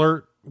dance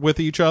flirt with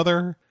each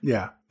other.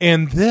 Yeah.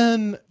 And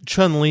then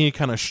Chun-Li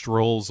kind of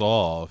strolls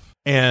off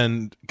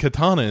and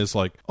Katana is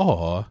like,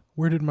 "Aw,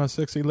 where did my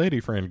sexy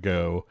lady friend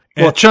go?"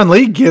 And well,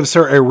 Chun-Li gives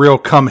her a real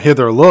come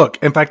hither look.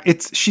 In fact,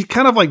 she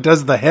kind of like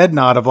does the head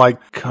nod of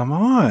like, come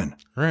on.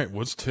 Right,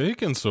 what's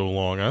taking so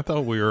long? I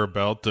thought we were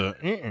about to...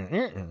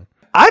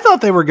 I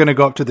thought they were going to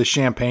go up to the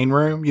champagne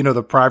room,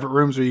 the private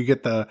rooms where you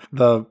get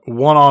the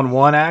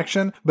one-on-one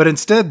action. But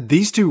instead,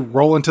 these two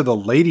roll into the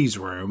ladies'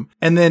 room.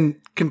 And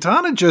then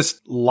Katana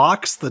just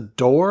locks the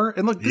door.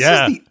 And look, this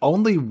is the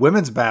only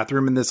women's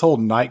bathroom in this whole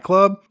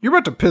nightclub. You're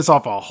about to piss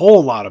off a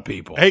whole lot of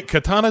people. Hey,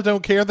 Katana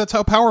don't care. That's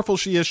how powerful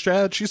she is,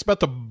 Chad. She's about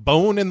to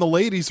bone in the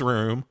ladies'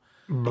 room.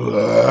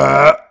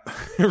 Right.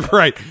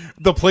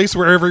 The place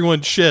where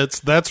everyone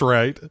shits. That's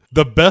right.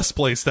 The best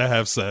place to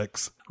have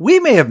sex. We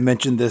may have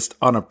mentioned this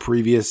on a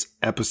previous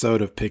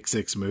episode of Pick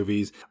 6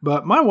 Movies,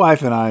 but my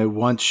wife and I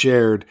once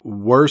shared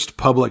worst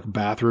public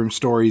bathroom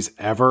stories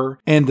ever.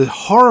 And the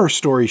horror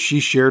stories she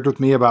shared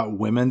with me about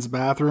women's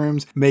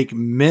bathrooms make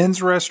men's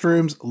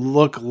restrooms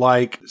look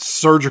like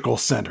surgical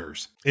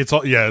centers. It's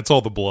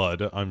all the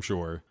blood, I'm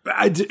sure.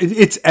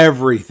 It's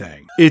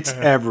everything. It's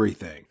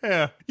everything.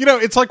 Yeah.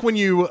 It's like when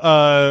you,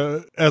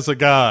 as a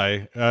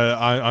guy,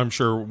 I'm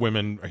sure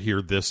women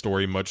hear this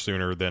story much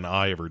sooner than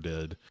I ever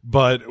did.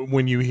 But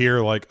when you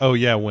hear like, oh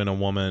yeah, when a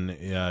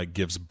woman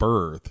gives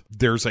birth,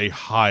 there's a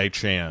high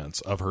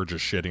chance of her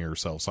just shitting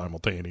herself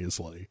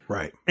simultaneously.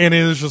 Right. And it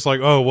is just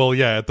like, oh, well,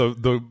 yeah, at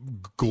the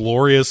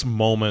glorious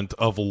moment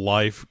of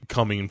life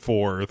coming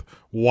forth,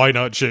 why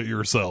not shit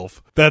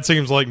yourself? That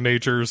seems like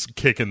nature's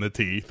kick in the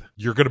teeth.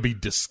 You're going to be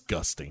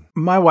disgusting.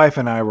 My wife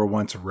and I were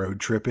once road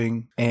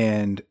tripping,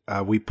 and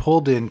we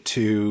pulled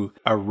into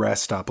a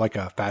rest stop, like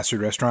a fast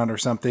food restaurant or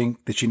something,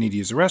 that you need to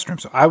use the restroom.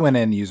 So I went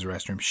in to use the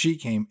restroom. She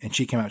came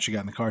out, she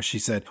got in the car. She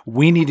said,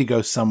 we need to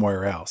go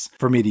somewhere else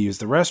for me to use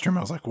the restroom.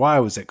 I was like, why?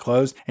 Was it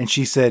closed? And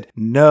she said,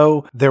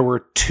 no, there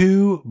were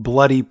 2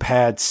 bloody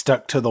pads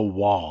stuck to the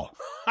wall.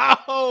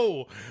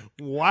 Oh,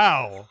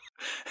 wow.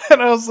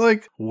 And I was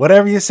like,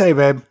 whatever you say,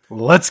 babe,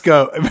 let's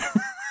go.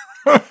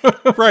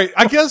 Right.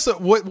 I guess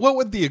what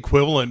would the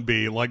equivalent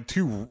be? Like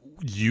 2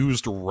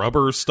 used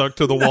rubber stuck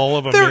to the wall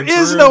of a There men's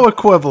is room? no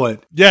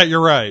equivalent. Yeah,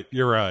 you're right.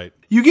 You're right.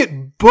 You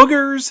get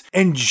boogers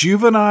and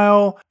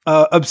juvenile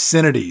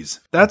obscenities.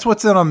 That's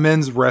what's in a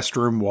men's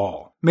restroom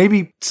wall.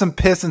 Maybe some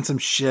piss and some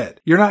shit.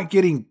 You're not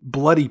getting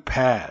bloody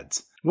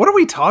pads. What are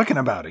we talking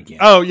about again?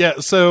 Oh, yeah.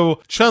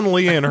 So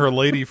Chun-Li and her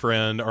lady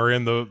friend are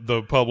in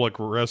the public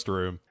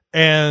restroom.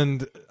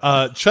 And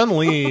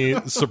Chun-Li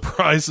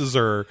surprises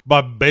her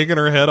by banging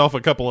her head off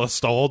a couple of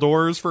stall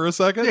doors for a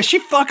second. Yeah, she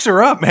fucks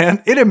her up,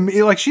 man.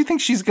 Like she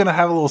thinks she's gonna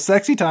have a little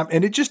sexy time,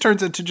 and it just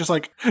turns into just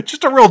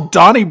a real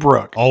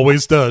Donnybrook.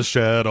 Always does,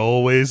 Chad.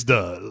 Always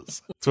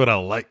does. That's what I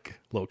like.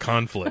 A little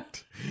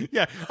conflict.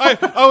 Yeah, I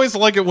always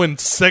like it when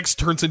sex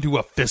turns into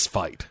a fist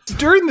fight.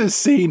 During this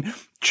scene,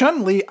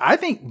 Chun-Li, I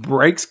think,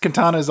 breaks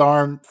Katana's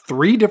arm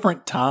 3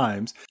 different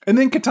times. And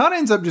then Katana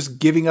ends up just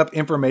giving up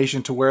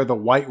information to where the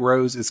White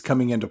Rose is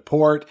coming into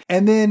port.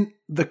 And then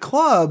the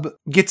club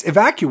gets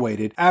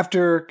evacuated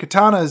after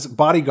Katana's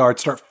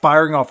bodyguards start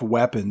firing off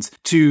weapons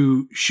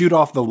to shoot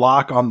off the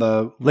lock on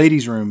the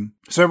ladies' room.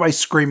 So everybody's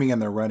screaming and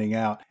they're running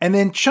out. And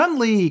then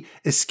Chun-Li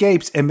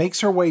escapes and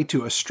makes her way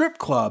to a strip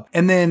club.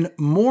 And then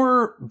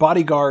more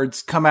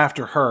bodyguards come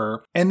after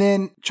her. And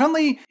then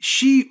Chun-Li,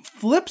 she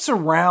flips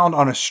around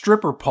on a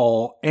stripper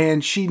pole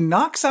and she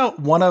knocks out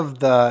one of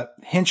the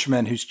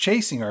henchman who's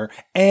chasing her,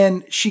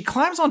 and she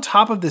climbs on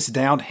top of this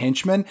downed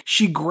henchman.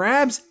 She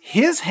grabs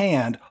his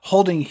hand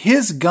holding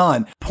his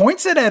gun,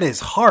 points it at his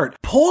heart,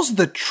 pulls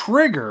the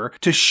trigger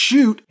to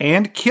shoot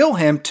and kill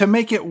him to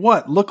make it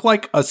look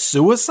like a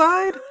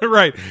suicide?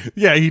 Right.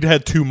 Yeah, he'd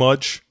had too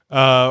much.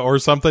 Or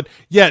something.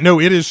 Yeah,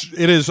 no, it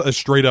is a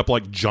straight up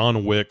like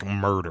John Wick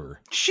murder.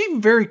 She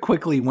very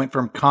quickly went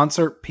from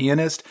concert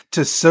pianist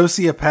to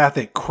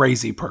sociopathic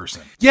crazy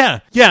person. Yeah.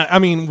 I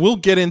mean, we'll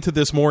get into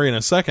this more in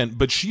a second,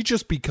 but she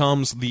just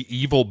becomes the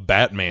evil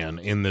Batman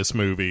in this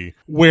movie,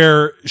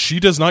 where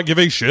she does not give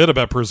a shit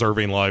about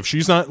preserving life.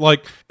 She's not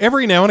like,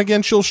 every now and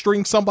again she'll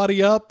string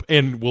somebody up,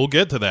 and we'll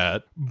get to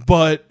that.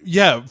 But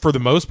yeah, for the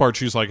most part,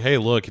 she's like, hey,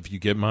 look, if you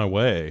get my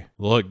way,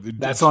 look,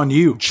 that's on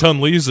you.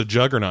 Chun-Li's a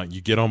juggernaut.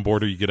 You get on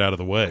board or you get out of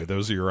the way.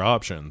 Those are your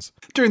options.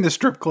 During the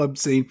strip club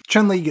scene,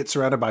 Chun-Li gets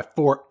surrounded by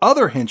 4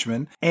 other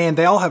henchmen, and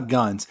they all have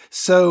guns.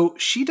 So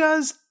she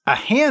does a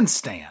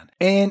handstand,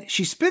 and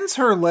she spins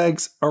her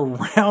legs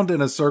around in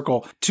a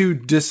circle to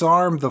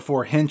disarm the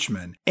 4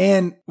 henchmen.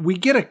 And we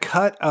get a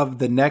cut of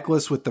the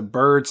necklace with the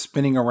bird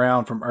spinning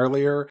around from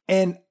earlier.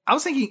 And I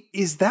was thinking,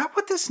 is that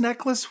what this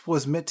necklace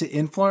was meant to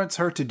influence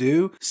her to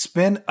do?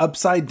 Spin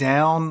upside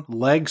down,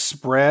 legs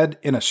spread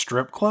in a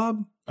strip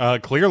club?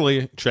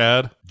 Clearly,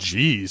 Chad.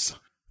 Jeez.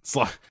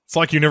 It's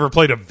like you never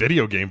played a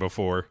video game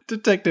before.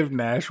 Detective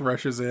Nash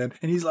rushes in,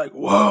 and he's like,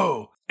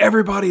 whoa,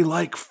 everybody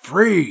like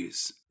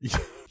freeze.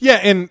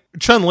 Yeah, and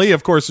Chun-Li,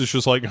 of course, is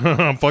just like,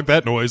 fuck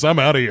that noise, I'm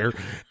out of here.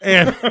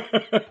 And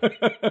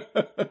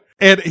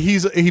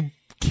he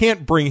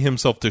can't bring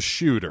himself to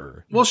shoot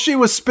her. Well, she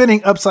was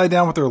spinning upside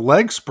down with her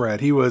legs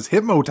spread. He was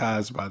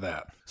hypnotized by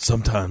that.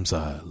 Sometimes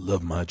I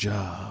love my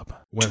job.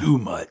 Too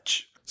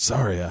much.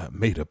 Sorry, I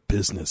made a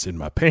business in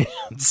my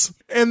pants.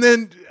 And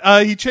then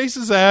he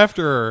chases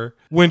after her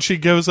when she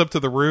goes up to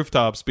the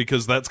rooftops,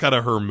 because that's kind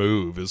of her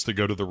move, is to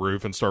go to the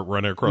roof and start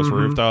running across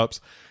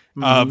rooftops.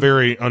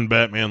 Very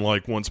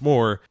un-Batman-like once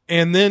more.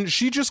 And then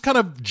she just kind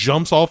of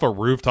jumps off a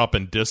rooftop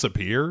and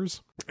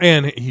disappears.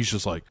 And he's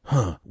just like,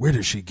 where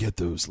does she get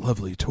those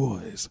lovely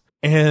toys?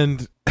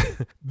 And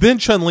then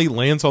Chun-Li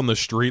lands on the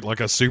street like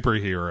a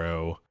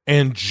superhero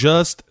and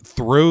just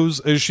throws,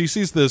 as she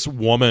sees this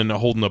woman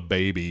holding a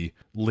baby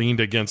leaned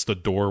against a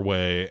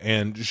doorway,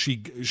 and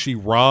she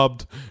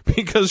robbed,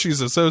 because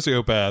she's a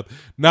sociopath,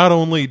 not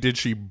only did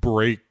she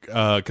break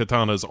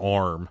Katana's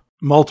arm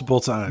multiple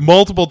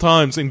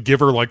times and give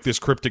her like this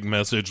cryptic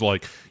message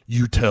like,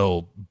 you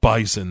tell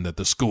Bison that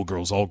the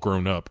schoolgirl's all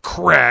grown up,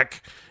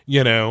 crack,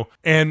 you know,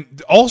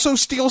 and also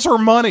steals her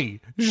money.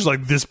 She's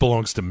like, this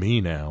belongs to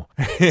me now.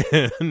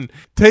 And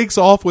takes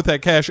off with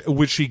that cash,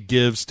 which she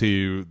gives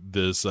to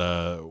this,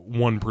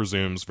 one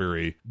presumes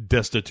very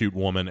destitute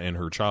woman and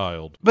her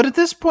child. But at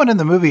this point in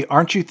the movie,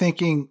 aren't you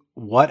thinking,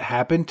 what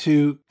happened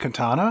to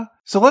Katana?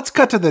 So let's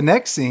cut to the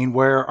next scene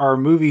where our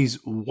movie's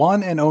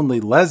one and only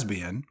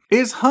lesbian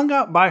is hung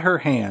up by her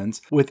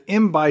hands, with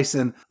M.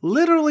 Bison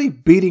literally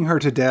beating her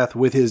to death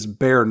with his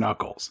bare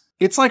knuckles.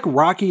 It's like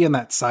Rocky and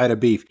that side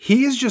of beef.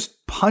 He is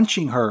just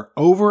punching her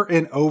over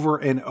and over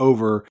and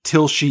over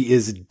till she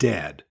is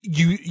dead.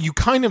 You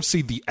kind of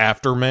see the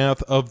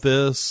aftermath of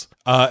this.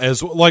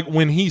 As like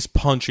when he's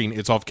punching,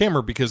 it's off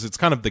camera, because it's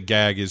kind of the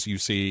gag is you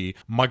see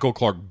Michael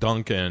Clark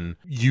Duncan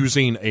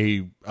using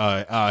a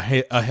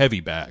heavy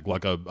bag,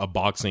 like a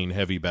boxing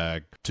heavy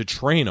bag, to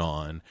train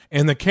on,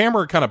 and the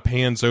camera kind of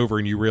pans over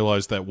and you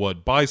realize that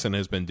what Bison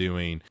has been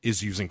doing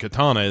is using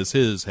Katana as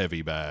his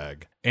heavy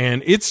bag.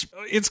 And it's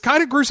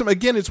kind of gruesome.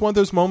 Again, it's one of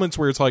those moments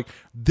where it's like,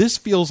 this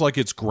feels like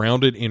it's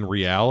grounded in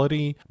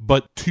reality,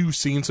 but 2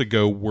 scenes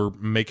ago we're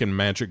making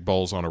magic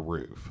balls on a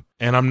roof.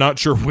 And I'm not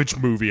sure which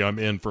movie I'm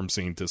in from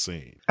scene to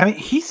scene. I mean,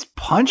 he's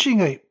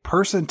punching a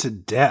person to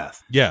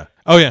death. Yeah.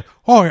 Oh, yeah.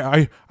 Oh,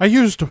 I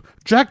used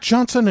Jack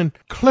Johnson and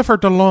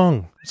Clifford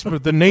DeLong. It's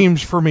the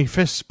names for me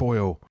fists,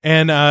 boyo.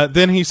 And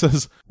then he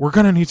says, we're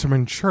going to need some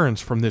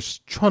insurance from this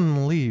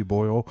Chun-Li,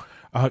 boyo.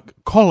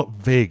 Call it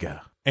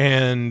Vega.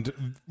 And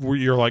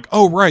you're like,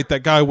 oh, right,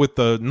 that guy with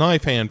the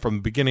knife hand from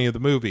the beginning of the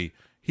movie.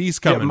 He's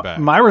coming back.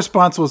 My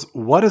response was,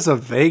 what is a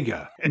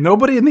Vega?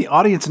 Nobody in the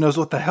audience knows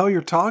what the hell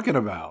you're talking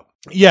about.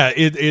 Yeah,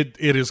 it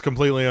is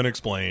completely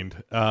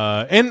unexplained,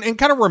 and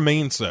kind of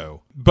remains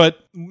so. But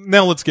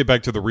now let's get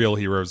back to the real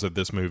heroes of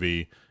this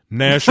movie,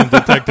 Nash and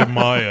Detective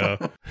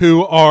Maya,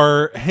 who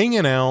are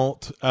hanging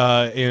out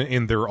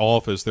in their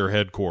office, their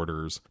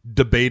headquarters,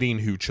 debating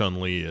who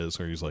Chun-Li is.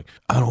 Or he's like,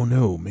 I don't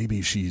know,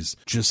 maybe she's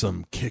just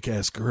some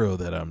kick-ass girl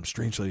that I'm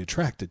strangely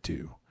attracted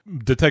to.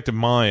 Detective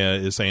Maya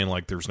is saying,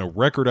 like, there's no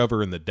record of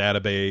her in the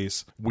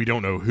database. We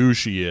don't know who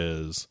she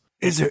is.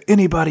 Is there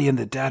anybody in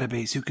the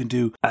database who can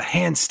do a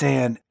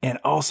handstand and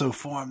also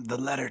form the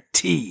letter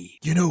T?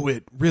 You know,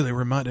 it really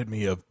reminded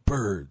me of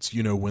birds,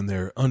 you know, when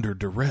they're under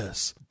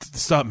duress.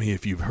 Stop me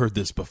if you've heard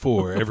this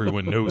before.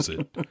 Everyone knows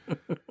it.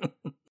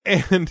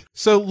 And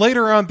so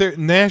later on,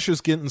 Nash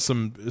is getting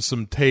some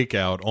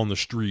takeout on the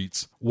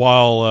streets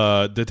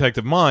while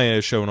Detective Maya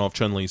is showing off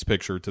Chun-Li's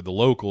picture to the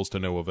locals to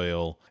no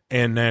avail.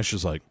 And Nash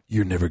is like,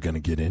 you're never going to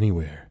get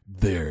anywhere.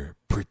 They're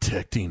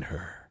protecting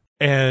her.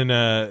 And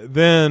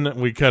then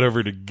we cut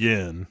over to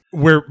Gin,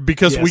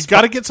 because we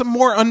got to get some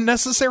more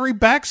unnecessary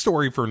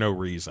backstory for no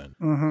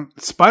reason.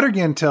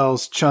 Spider-Gwen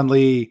tells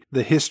Chun-Li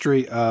the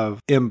history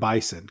of M.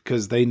 Bison,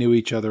 because they knew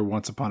each other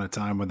once upon a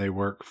time when they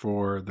worked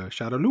for the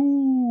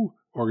Shadaloo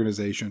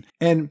organization.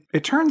 And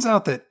it turns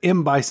out that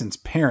M. Bison's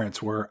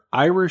parents were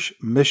Irish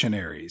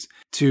missionaries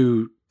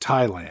to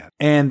Thailand,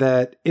 and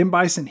that M.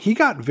 Bison, he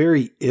got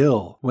very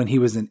ill when he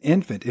was an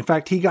infant. In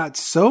fact, he got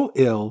so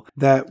ill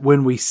that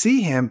when we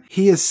see him,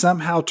 he is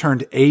somehow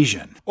turned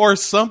Asian. Or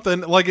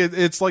something. Like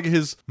it's like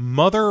his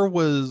mother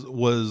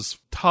was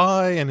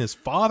Thai and his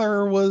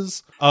father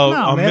was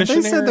a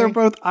missionary. They said they're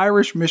both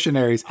Irish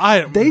missionaries.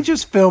 They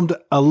just filmed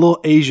a little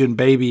Asian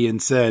baby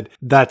and said,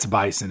 that's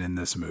Bison in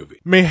this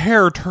movie. My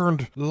hair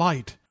turned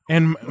light.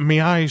 And my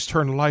eyes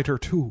turned lighter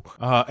too.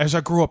 As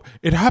I grew up,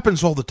 it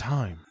happens all the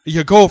time.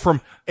 You go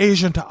from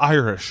Asian to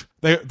Irish.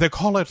 They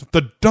call it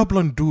the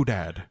Dublin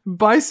Doodad.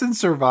 Bison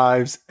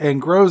survives and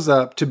grows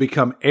up to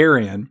become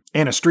Aryan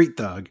and a street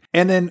thug.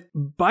 And then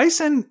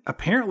Bison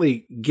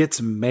apparently gets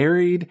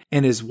married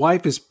and his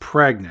wife is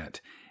pregnant.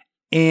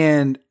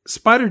 And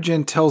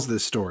Spider-Gwen tells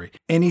this story,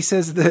 and he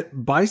says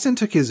that Bison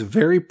took his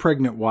very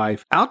pregnant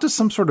wife out to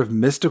some sort of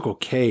mystical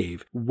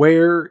cave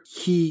where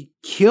he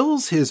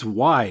kills his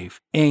wife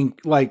and,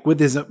 like, with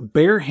his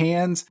bare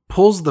hands,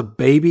 pulls the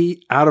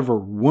baby out of her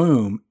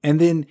womb,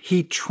 and then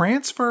he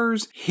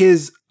transfers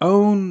his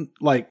own,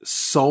 like,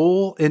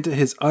 soul into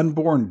his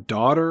unborn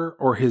daughter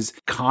or his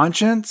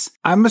conscience.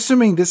 I'm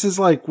assuming this is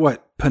like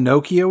what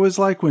Pinocchio is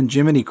like when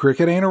Jiminy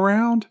Cricket ain't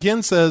around.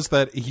 Gin says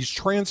that he's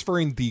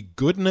transferring the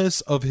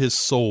goodness of his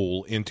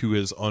soul into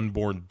his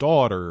unborn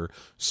daughter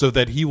so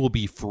that he will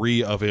be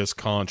free of his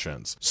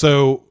conscience.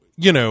 So,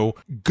 you know,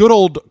 good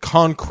old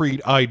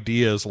concrete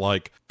ideas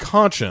like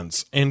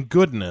conscience and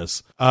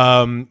goodness,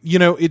 you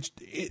know,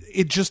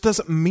 it just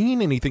doesn't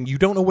mean anything. You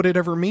don't know what it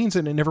ever means,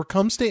 and it never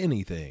comes to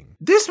anything.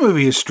 This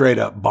movie is straight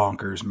up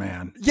bonkers,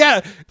 man.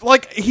 Yeah,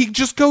 like, he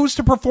just goes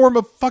to perform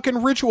a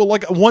fucking ritual.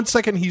 Like, one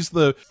second he's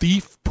the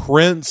thief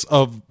prince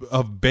of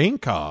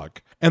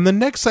Bangkok, and the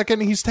next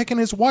second he's taking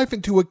his wife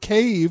into a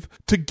cave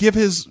to give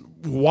his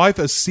wife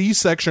a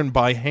C-section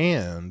by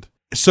hand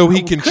so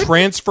he can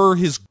transfer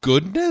his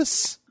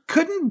goodness?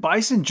 Couldn't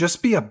Bison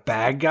just be a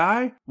bad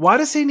guy? Why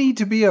does he need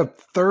to be a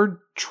third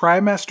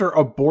trimester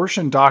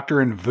abortion doctor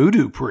and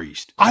voodoo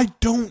priest? I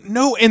don't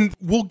know, and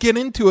we'll get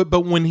into it,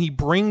 but when he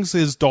brings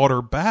his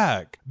daughter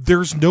back,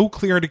 there's no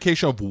clear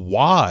indication of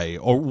why,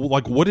 or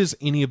like, what is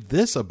any of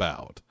this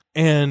about?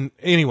 And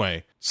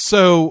anyway,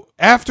 so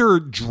after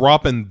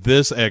dropping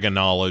this egg of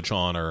knowledge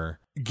on her,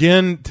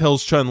 Gin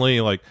tells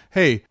Chun-Li, like,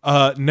 hey,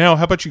 now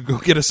how about you go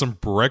get us some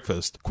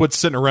breakfast? Quit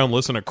sitting around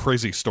listening to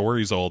crazy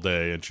stories all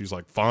day. And she's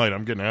like, fine,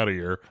 I'm getting out of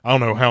here. I don't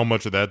know how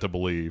much of that to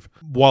believe.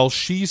 While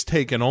she's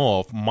taken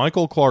off,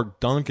 Michael Clark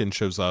Duncan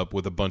shows up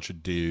with a bunch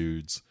of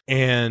dudes,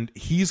 and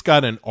he's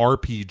got an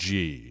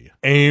RPG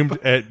aimed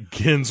at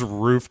Gin's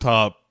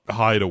rooftop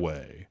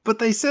hideaway. But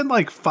they send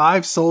like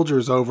 5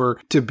 soldiers over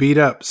to beat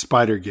up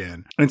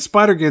Spider-Gwen. And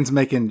Spider-Gwen's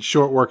making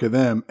short work of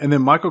them. And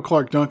then Michael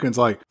Clark Duncan's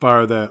like,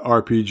 fire that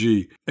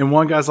RPG. And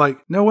one guy's like,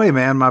 no way,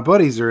 man. My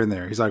buddies are in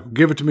there. He's like,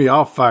 give it to me.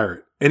 I'll fire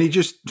it. And he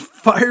just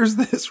fires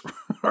this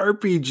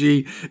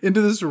RPG into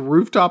this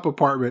rooftop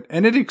apartment,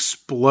 and it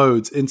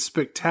explodes in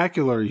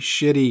spectacularly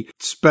shitty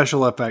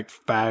special effect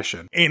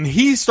fashion. And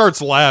he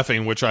starts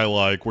laughing, which I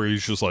like, where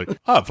he's just like,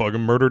 I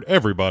fucking murdered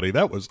everybody.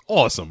 That was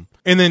awesome.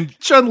 And then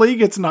Chun-Li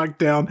gets knocked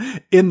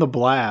down in the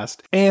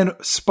blast, and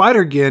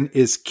Spider-Gwen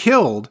is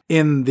killed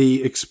in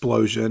the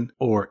explosion.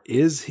 Or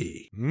is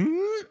he?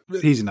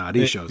 He's not.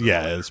 He shows up.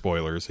 Yeah,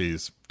 spoilers.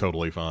 He's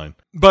totally fine.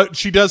 But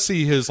she does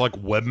see his, like,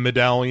 web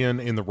medallion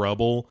in the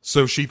rubble,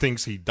 so she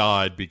thinks he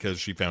died because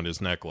she found his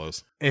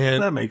necklace.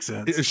 And that makes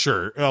sense.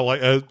 Sure.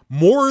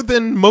 More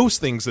than most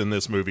things in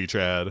this movie,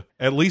 Chad.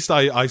 At least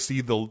I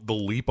see the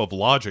leap of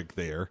logic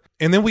there.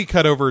 And then we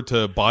cut over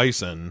to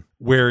Bison,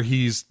 where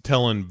he's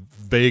telling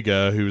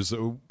Vega, who's,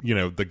 you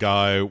know, the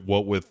guy,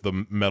 what with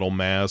the metal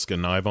mask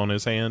and knife on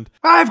his hand.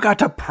 I've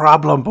got a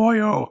problem,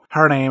 boyo.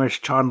 Her name is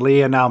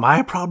Chun-Li, and now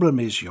my problem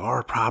is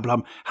your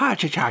problem.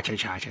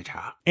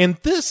 Ha-cha-cha-cha-cha-cha-cha. And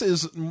this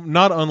is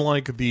not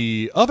unlike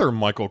the other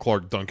Michael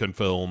Clark Duncan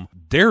film,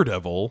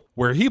 Daredevil,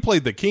 where he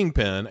played the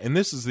Kingpin, and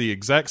this is the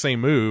exact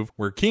same move,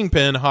 where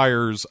Kingpin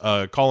hires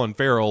Colin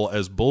Farrell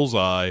as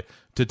Bullseye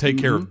to take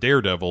care of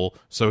Daredevil,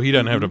 so he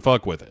doesn't have to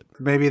fuck with it.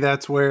 Maybe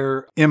that's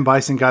where M.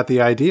 Bison got the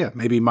idea.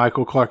 Maybe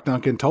Michael Clark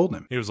Duncan told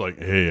him. He was like,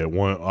 hey, I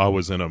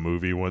was in a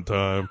movie one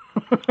time.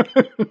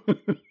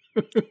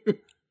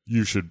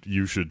 You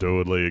should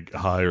totally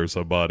hire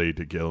somebody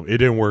to kill him. It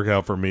didn't work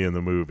out for me in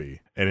the movie.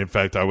 And in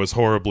fact, I was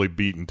horribly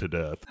beaten to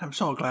death. I'm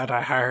so glad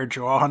I hired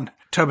you on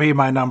to be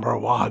my number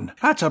one.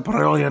 That's a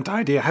brilliant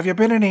idea. Have you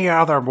been in any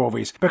other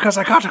movies? Because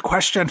I got a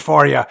question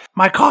for you.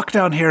 My cock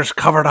down here's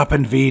covered up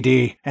in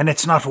VD, and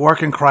it's not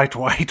working quite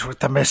right with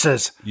the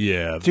missus.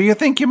 Yeah. Do you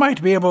think you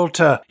might be able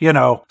to,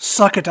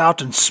 suck it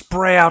out and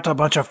spray out a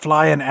bunch of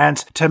flying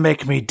ants to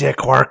make me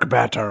dick work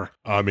better?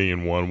 I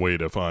mean, one way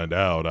to find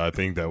out, I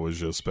think that was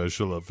just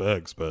special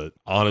effects, but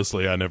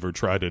honestly, I never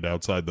tried it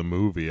outside the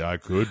movie. I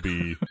could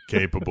be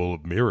capable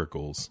of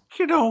miracles.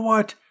 You know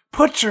what?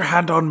 Put your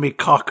hand on me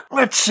cock.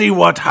 Let's see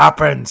what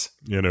happens.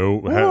 You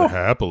know,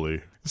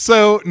 happily.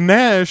 So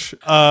Nash,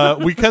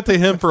 we cut to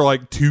him for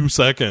like 2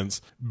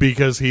 seconds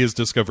because he has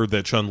discovered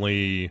that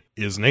Chun-Li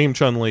is named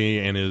Chun-Li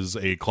and is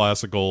a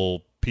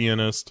classical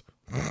pianist.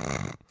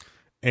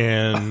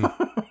 And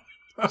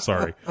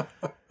sorry.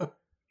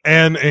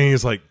 And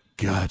he's like,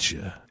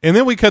 gotcha. And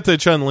then we cut to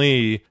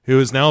Chun-Li, who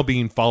is now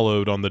being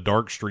followed on the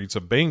dark streets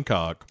of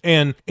Bangkok.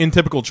 And in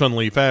typical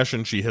Chun-Li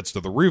fashion, she hits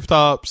to the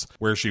rooftops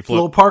where she flips.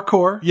 Little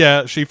parkour.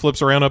 Yeah, she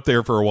flips around up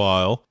there for a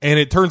while. And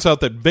it turns out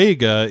that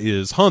Vega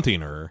is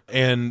hunting her.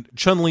 And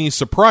Chun-Li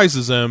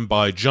surprises him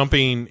by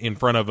jumping in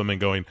front of him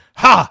and going,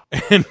 ha!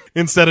 And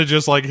instead of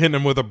just like hitting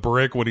him with a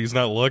brick when he's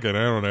not looking,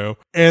 I don't know.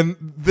 And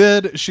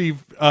then she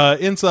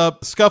ends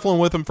up scuffling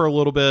with him for a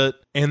little bit.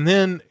 And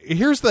then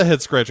here's the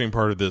head scratching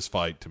part of this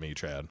fight to me,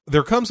 Chad.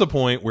 There comes a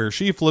point where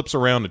she flips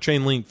around a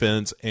chain link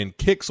fence and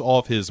kicks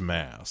off his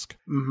mask.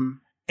 Mm-hmm.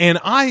 And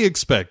I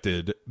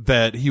expected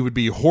that he would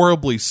be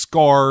horribly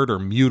scarred or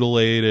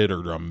mutilated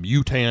or a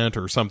mutant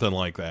or something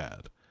like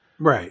that.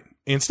 Right.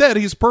 Instead,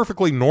 he's a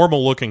perfectly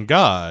normal looking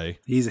guy.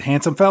 He's a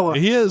handsome fella.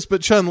 He is,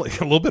 but Chun-Li,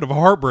 a little bit of a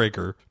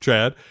heartbreaker,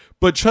 Chad.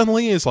 But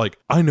Chun-Li is like,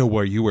 I know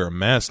why you wear a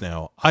mask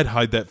now. I'd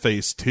hide that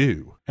face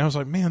too. And I was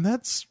like, man,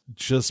 that's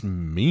just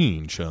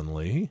mean,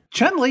 Chun-Li.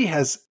 Chun-Li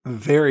has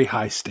very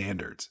high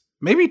standards.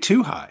 Maybe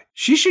too high.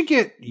 She should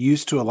get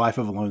used to a life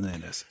of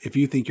loneliness if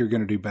you think you're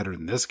going to do better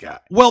than this guy.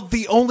 Well,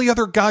 the only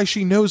other guy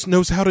she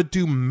knows how to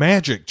do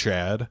magic,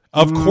 Chad.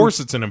 Of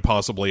course it's an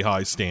impossibly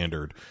high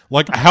standard.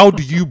 Like, how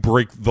do you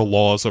break the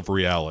laws of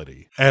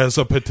reality as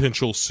a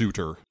potential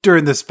suitor?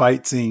 During this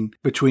fight scene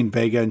between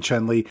Vega and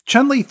Chun-Li,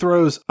 Chun-Li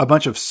throws a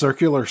bunch of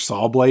circular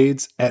saw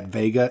blades at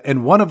Vega,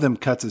 and one of them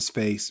cuts his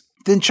face.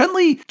 Then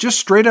Chun-Li just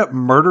straight up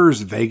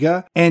murders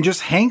Vega and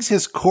just hangs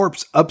his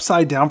corpse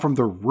upside down from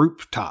the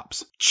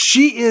rooftops.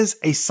 She is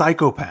a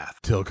psychopath.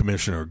 Tell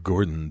Commissioner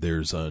Gordon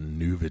there's a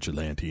new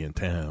vigilante in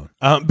town.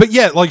 But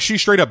yeah, like she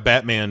straight up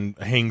Batman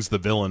hangs the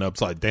villain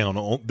upside down.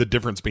 The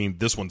difference being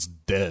this one's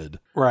dead.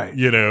 Right.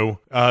 You know,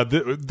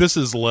 this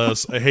is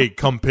less, hey,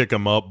 come pick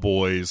him up,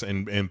 boys,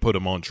 and put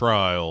him on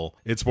trial.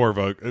 It's more of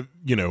a,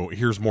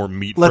 here's more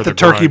meat Let for the the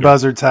turkey grinder.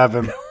 buzzards have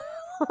him.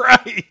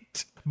 Right.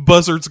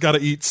 Buzzards got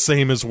to eat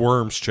same as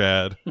worms,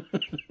 Chad.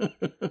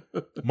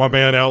 My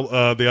man,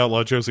 the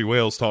outlaw Josie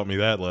Wales taught me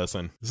that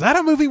lesson. Is that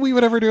a movie we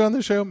would ever do on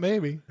the show?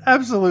 Maybe.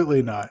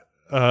 Absolutely not.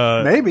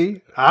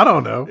 Maybe. I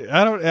don't know.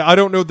 I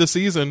don't know the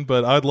season,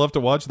 but I'd love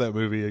to watch that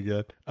movie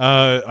again.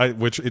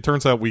 Which it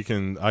turns out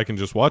I can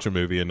just watch a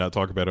movie and not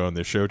talk about it on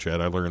this show,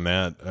 Chad. I learned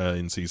that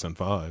in season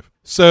 5.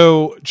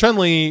 So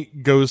Chun-Li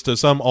goes to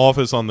some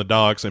office on the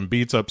docks and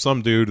beats up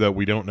some dude that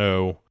we don't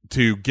know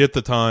to get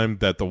the time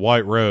that the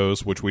White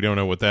Rose, which we don't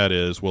know what that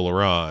is, will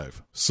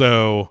arrive.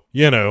 So,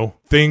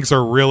 things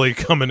are really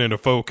coming into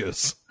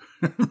focus.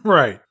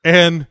 Right.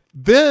 And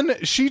then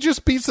she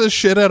just beats the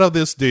shit out of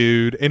this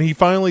dude, and he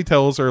finally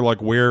tells her,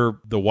 like, where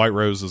the White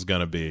Rose is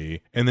gonna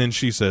be. And then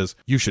she says,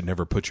 you should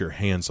never put your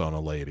hands on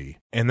a lady.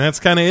 And that's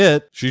kind of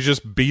it. She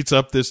just beats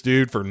up this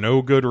dude for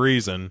no good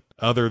reason,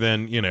 other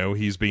than,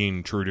 he's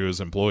being true to his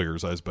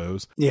employers, I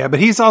suppose. Yeah, but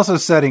he's also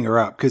setting her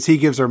up, because he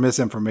gives her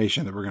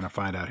misinformation that we're going to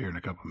find out here in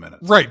a couple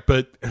minutes. Right,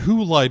 but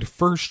who lied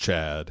first,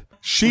 Chad?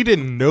 She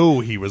didn't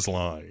know he was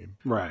lying.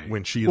 Right.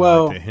 When she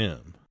lied to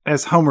him.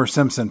 As Homer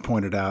Simpson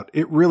pointed out,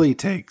 it really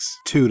takes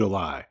two to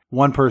lie.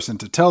 One person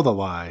to tell the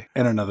lie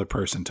and another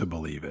person to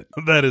believe it.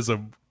 That is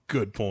a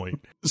good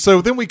point.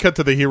 So then we cut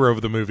to the hero of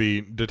the movie,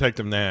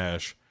 Detective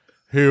Nash,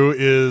 who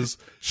is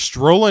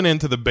strolling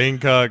into the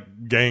Bangkok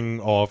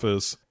gang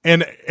office,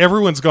 and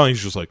everyone's gone.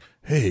 He's just like,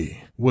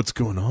 hey, what's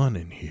going on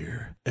in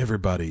here?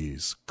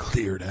 Everybody's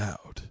cleared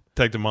out.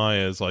 Detective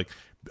Maya is like,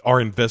 our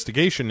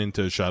investigation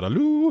into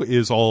Shadaloo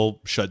is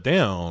all shut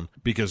down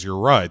because you're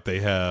right. They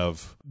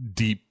have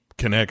deep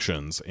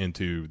connections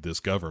into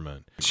this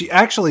government. She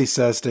actually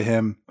says to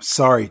him,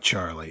 sorry,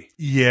 Charlie.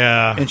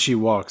 Yeah. And she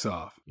walks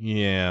off.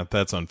 Yeah,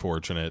 that's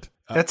unfortunate.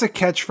 That's a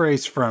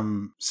catchphrase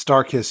from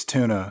Starkist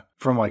Tuna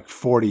from like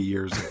 40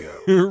 years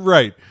ago.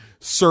 Right.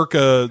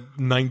 Circa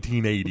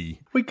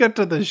 1980. We get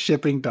to the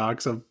shipping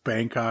docks of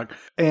Bangkok,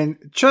 and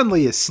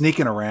Chun-Li is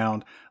sneaking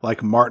around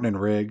like Martin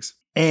and Riggs.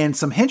 And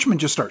some henchmen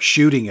just start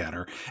shooting at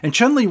her. And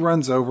Chun-Li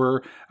runs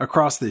over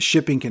across this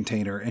shipping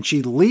container, and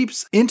she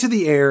leaps into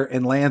the air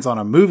and lands on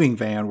a moving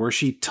van where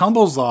she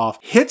tumbles off,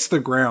 hits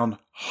the ground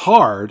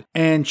hard,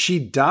 and she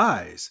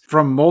dies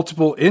from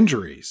multiple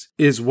injuries,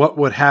 is what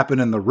would happen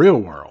in the real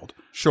world.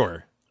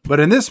 Sure. But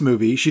in this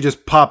movie, she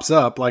just pops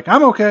up like,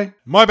 I'm okay.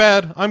 My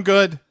bad. I'm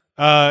good.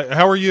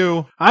 How are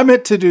you? I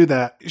meant to do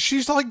that.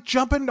 She's like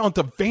jumping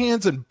onto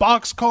vans and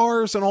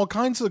boxcars and all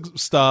kinds of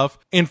stuff.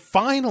 And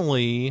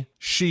finally,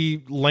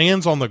 she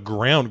lands on the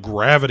ground.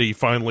 Gravity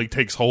finally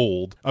takes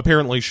hold.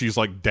 Apparently, she's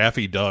like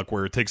Daffy Duck,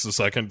 where it takes a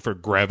second for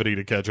gravity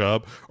to catch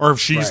up. Or if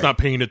she's not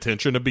paying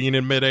attention to being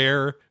in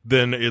midair,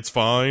 then it's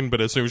fine.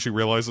 But as soon as she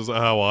realizes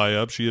how high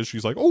up she is,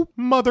 she's like, oh,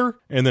 mother.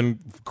 And then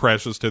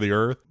crashes to the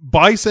earth.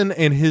 Bison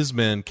and his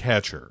men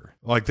catch her.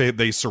 Like,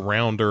 they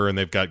surround her, and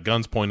they've got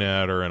guns pointed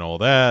at her and all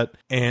that.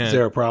 And Is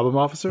there a problem,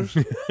 officers?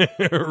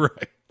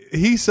 right.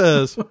 He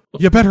says,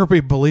 you better be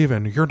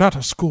believing you're not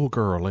a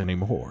schoolgirl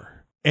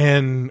anymore.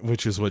 And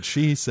which is what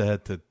she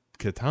said to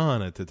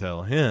Katana to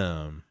tell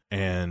him.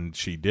 And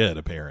she did,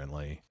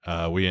 apparently.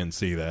 We didn't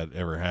see that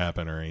ever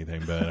happen or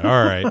anything, but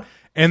all right.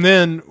 And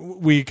then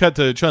we cut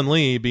to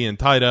Chun-Li being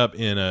tied up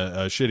in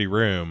a shitty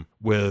room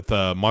with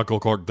Michael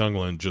Clark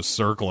Duncan just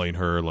circling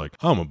her like,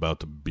 I'm about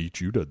to beat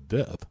you to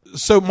death.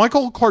 So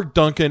Michael Clark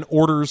Duncan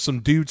orders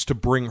some dudes to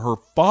bring her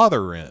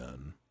father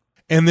in.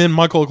 And then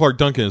Michael Clark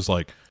Duncan is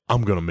like,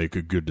 I'm going to make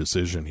a good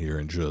decision here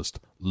and just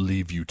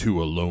leave you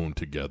two alone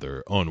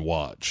together,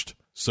 unwatched.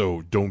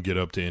 So don't get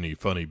up to any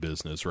funny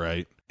business,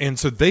 right? And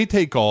so they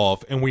take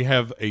off, and we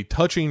have a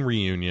touching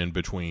reunion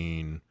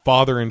between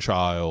father and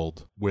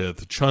child,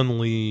 with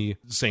Chun-Li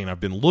saying, I've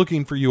been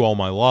looking for you all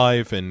my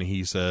life. And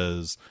he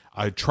says,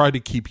 I tried to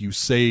keep you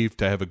safe,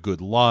 to have a good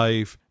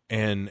life.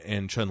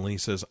 And Chun-Li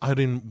says, I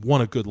didn't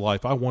want a good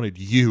life. I wanted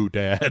you,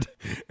 Dad.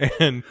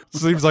 And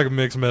seems like a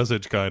mixed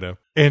message, kind of.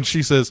 And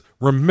she says,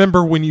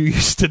 remember when you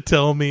used to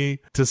tell me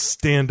to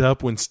stand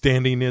up when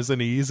standing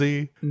isn't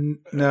easy?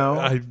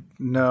 No.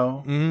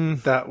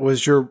 That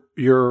was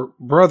your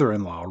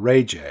brother-in-law,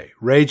 Ray J.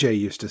 Ray J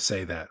used to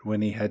say that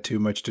when he had too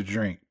much to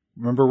drink.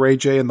 Remember Ray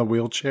J in the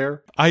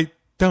wheelchair? I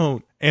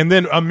don't. And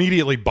then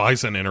immediately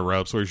Bison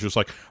interrupts, where he's just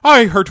like,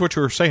 I heard what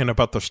you were saying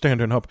about the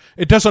standing up.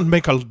 It doesn't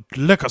make a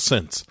lick of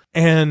sense.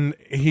 And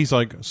he's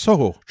like,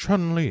 so,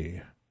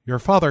 Chun-Li, your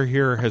father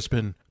here has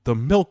been the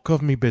milk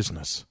of me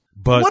business.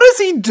 But what does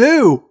he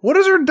do? What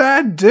does her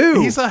dad do?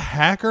 He's a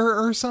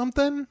hacker or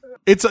something.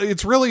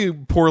 It's really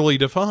poorly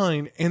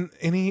defined. And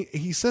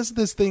he says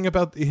this thing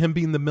about him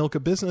being the milk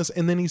of business.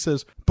 And then he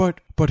says,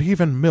 but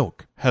even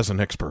milk has an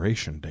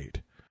expiration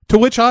date. To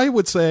which I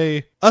would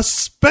say,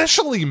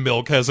 especially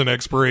milk has an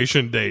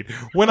expiration date.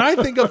 When I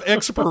think of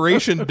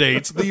expiration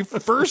dates, the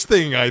first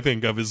thing I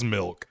think of is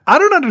milk. I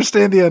don't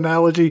understand the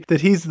analogy that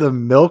he's the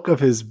milk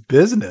of his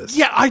business.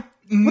 Yeah,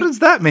 what does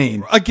that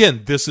mean?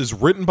 Again, this is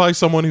written by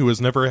someone who has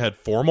never had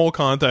formal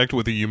contact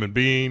with a human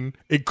being.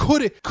 It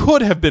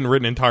could have been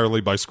written entirely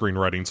by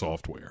screenwriting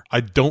software. I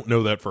don't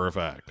know that for a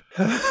fact.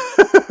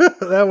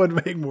 That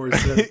would make more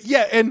sense.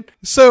 Yeah, and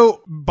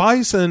so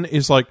Bison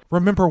is like,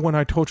 remember when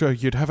I told you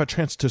you'd have a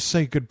chance to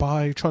say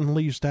goodbye,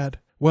 Chun-Li's dad?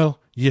 Well,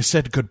 you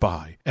said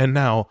goodbye, and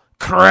now,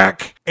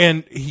 crack!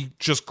 And he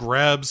just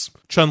grabs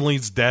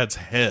Chun-Li's dad's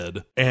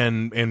head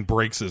and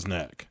breaks his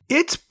neck.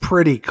 It's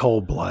pretty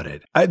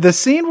cold-blooded. The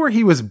scene where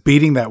he was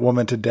beating that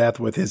woman to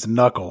death with his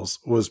knuckles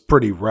was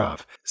pretty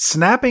rough.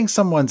 Snapping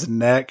someone's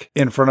neck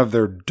in front of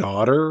their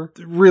daughter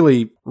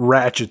really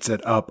ratchets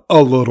it up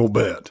a little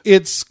bit.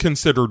 It's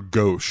considered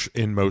gauche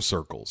in most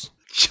circles.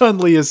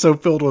 Chun-Li is so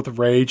filled with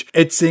rage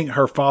at seeing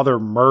her father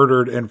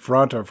murdered in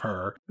front of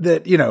her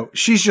that,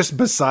 she's just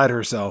beside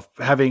herself,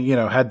 having,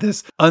 had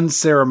this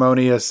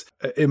unceremonious,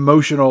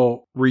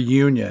 emotional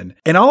reunion.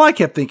 And all I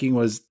kept thinking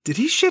was, did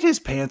he shit his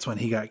pants when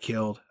he got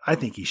killed? I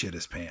think he shit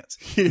his pants.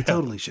 Yeah. He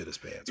totally shit his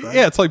pants, right?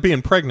 Yeah, it's like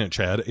being pregnant,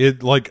 Chad.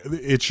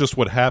 It's just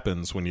what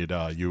happens when you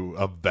die. You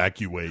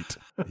evacuate.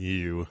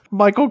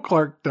 Michael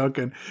Clark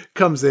Duncan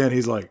comes in.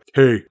 He's like,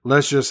 hey,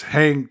 let's just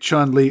hang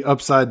Chun-Li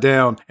upside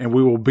down and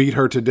we will beat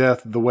her to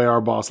death the way our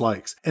boss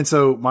likes. And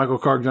so Michael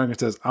Clark Duncan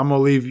says, I'm going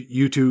to leave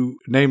you two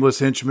nameless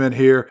henchmen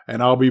here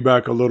and I'll be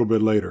back a little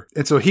bit later.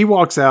 And so he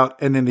walks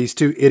out, and then these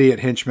two idiot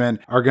henchmen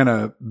are going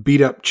to beat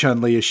up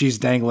Chun-Li as she's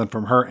dangling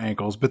from her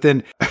ankles. But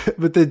then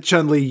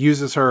Chun-Li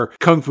uses her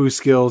kung fu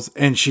skills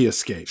and she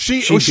escapes.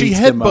 She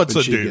headbutts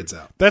a dude. Gets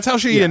out. That's how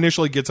she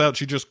initially gets out.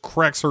 She just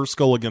cracks her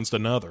skull against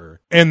another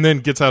and then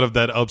gets out of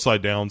that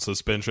upside down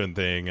suspension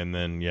thing, and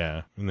then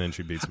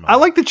she beats him up. I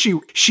like that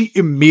she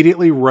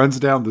immediately runs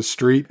down the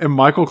street, and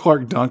Michael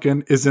Clark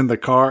Duncan is in the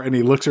car, and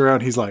he looks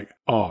around. He's like,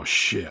 oh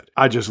shit,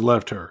 I just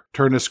left her.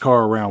 Turn this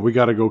car around. We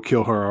got to go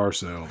kill her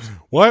ourselves.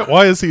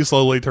 Why is he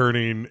slowly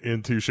turning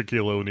into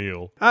Shaquille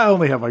O'Neal? I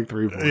only have like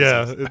 3 voices.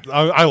 Yeah,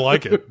 I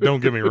like it.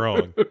 Don't get me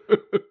wrong.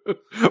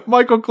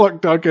 Michael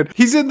Clark Duncan,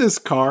 he's in this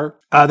car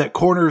that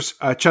corners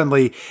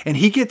Chun-Li, and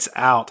he gets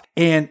out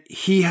and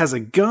he has a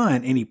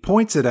gun and he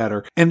points it at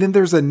her. And then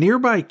there's a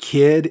nearby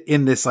kid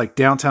in this like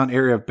downtown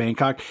area of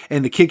Bangkok,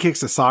 and the kid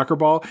kicks a soccer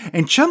ball,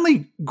 and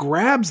Chun-Li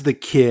grabs the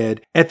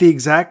kid at the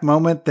exact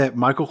moment that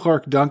Michael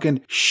Clark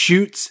Duncan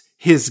shoots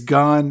his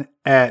gun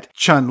at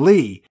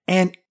Chun-Li.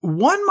 And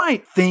one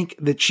might think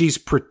that she's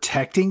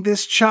protecting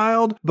this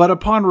child, but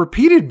upon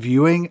repeated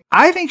viewing,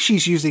 I think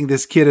she's using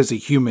this kid as a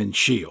human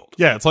shield.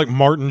 Yeah, it's like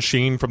Martin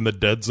Sheen from the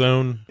Dead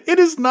Zone. It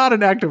is not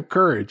an act of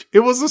courage. It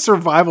was a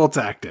survival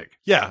tactic.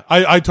 Yeah,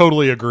 I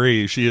totally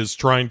agree. She is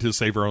trying to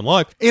save her own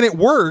life. And it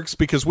works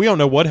because we don't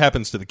know what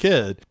happens to the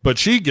kid, but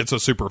she gets a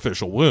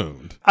superficial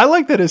wound. I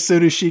like that as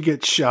soon as she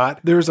gets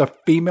shot, there's a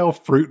female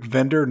fruit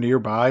vendor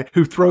nearby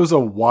who throws a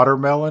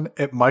watermelon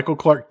at Michael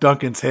Clark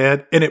Duncan's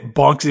head and it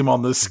bonks him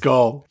on the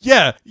skull.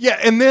 Yeah,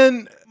 and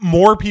then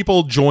more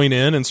people join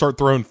in and start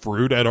throwing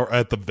fruit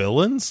at the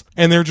villains,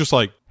 and they're just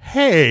like,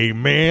 hey,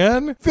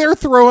 man, they're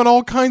throwing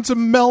all kinds of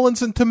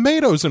melons and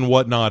tomatoes and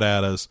whatnot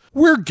at us.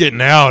 We're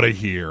getting out of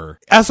here.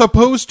 As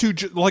opposed to,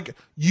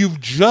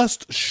 you've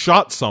just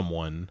shot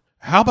someone.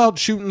 How about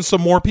shooting some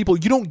more people?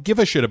 You don't give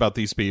a shit about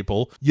these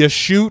people. You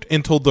shoot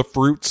until the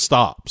fruit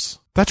stops.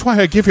 That's why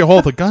I give you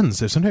all the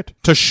guns, isn't it?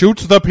 To shoot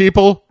the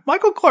people?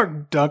 Michael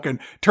Clark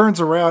Duncan turns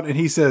around and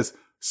he says,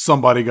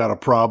 somebody got a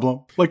problem.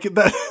 Like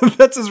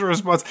that's his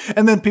response.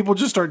 And then people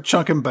just start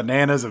chunking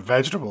bananas and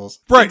vegetables.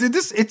 Right.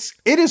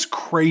 It is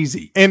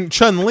crazy. And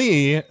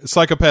Chun-Li,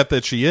 psychopath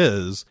that she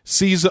is,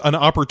 sees an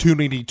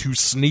opportunity to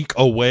sneak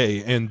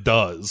away and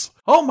does.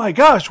 Oh my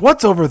gosh,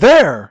 what's over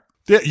there?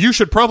 Yeah, you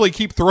should probably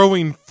keep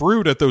throwing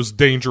fruit at those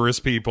dangerous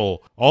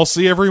people. I'll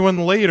see everyone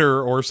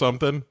later or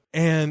something.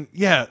 And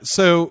yeah,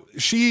 so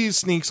she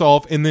sneaks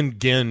off, and then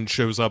Gen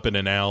shows up in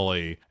an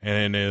alley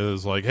and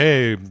is like,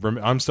 hey,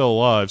 I'm still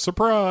alive.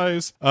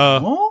 Surprise.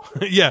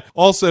 Yeah.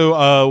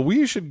 Also,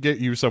 we should get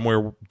you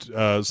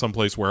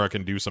someplace where I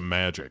can do some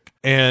magic.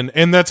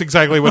 And that's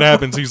exactly what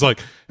happens. He's like,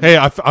 hey,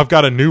 I've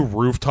got a new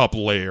rooftop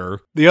lair.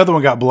 The other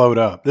one got blowed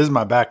up. This is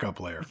my backup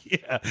lair.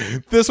 Yeah.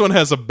 This one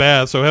has a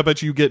bath, so how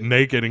about you get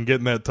naked and get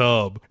in that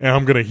tub, and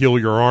I'm going to heal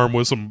your arm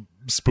with some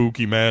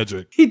spooky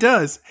magic. He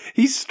does.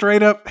 He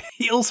straight up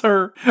heals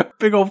her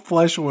big old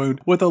flesh wound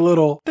with a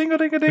little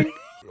ding-a-ding-a-ding.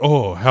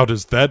 Oh, how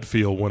does that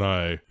feel when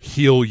I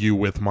heal you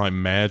with my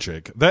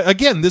magic?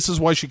 Again, this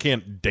is why she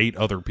can't date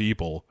other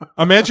people.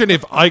 Imagine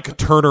if Ike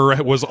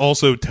Turner was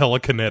also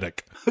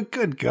telekinetic.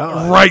 Good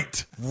God.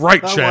 Right,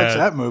 I'll Chad. watch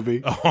that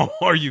movie. Oh,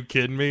 are you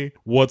kidding me?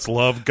 What's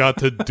love got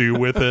to do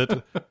with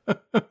it?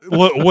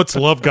 What's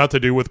love got to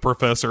do with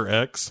Professor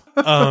X?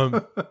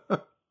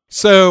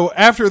 So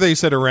after they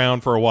sit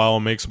around for a while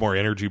and make some more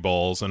energy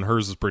balls, and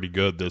hers is pretty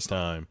good this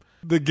time,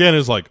 the Gen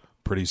is like,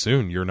 pretty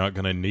soon you're not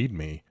going to need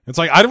me. It's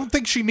like, I don't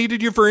think she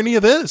needed you for any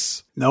of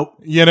this. Nope.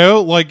 You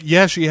know, like,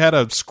 yeah, she had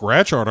a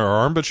scratch on her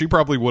arm, but she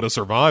probably would have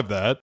survived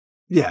that.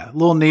 Yeah,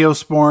 little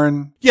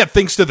Neosporin. Yeah,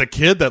 thanks to the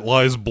kid that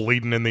lies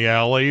bleeding in the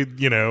alley,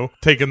 you know,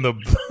 taking the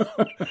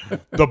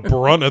the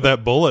brunt of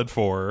that bullet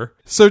for her.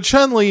 So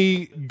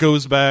Chun-Li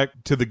goes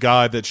back to the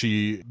guy that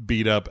she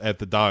beat up at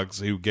the docks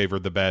who gave her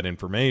the bad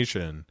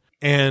information.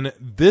 And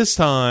this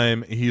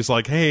time he's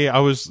like, hey,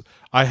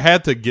 I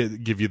had to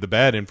give you the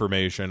bad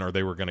information or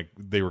they were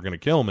gonna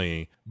kill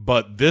me,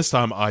 but this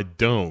time I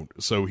don't.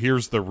 So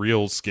here's the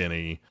real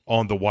Skinny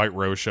on the White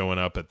Rose showing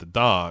up at the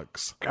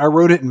docks. I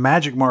wrote it in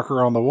magic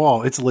marker on the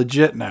wall. It's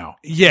legit now.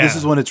 Yeah. This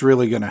is when it's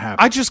really gonna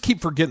happen. I just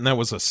keep forgetting that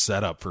was a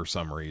setup for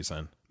some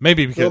reason.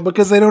 Maybe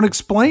because they don't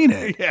explain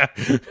it. Yeah,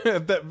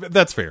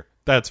 that's fair.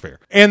 That's fair.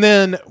 And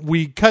then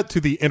we cut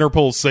to the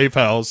Interpol safe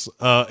house,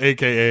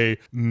 a.k.a.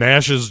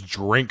 Nash's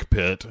drink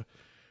pit,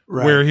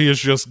 right, where he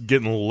is just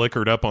getting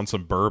liquored up on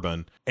some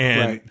bourbon.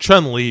 And right,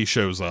 Chun-Li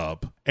shows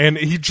up. And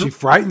she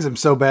frightens him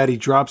so bad he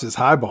drops his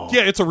highball.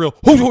 Yeah, it's a real...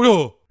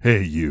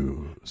 Hey,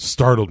 you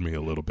startled me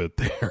a little bit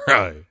there.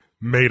 I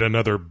made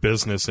another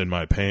business in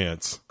my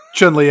pants.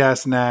 Chun-Li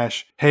asks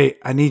Nash, hey,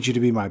 I need you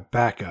to be my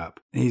backup.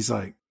 And he's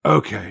like,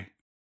 okay.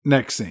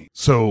 Next scene.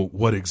 So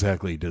what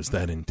exactly does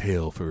that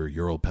entail for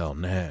your old pal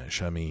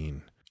Nash? I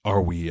mean,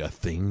 are we a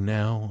thing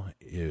now?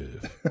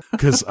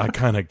 Because I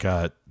kind of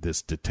got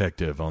this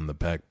detective on the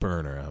back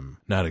burner. I'm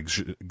not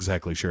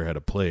exactly sure how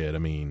to play it. I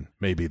mean,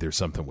 maybe there's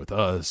something with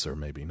us or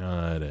maybe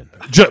not. And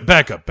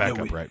back up.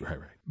 Right.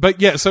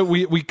 But yeah, so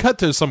we cut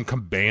to some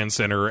command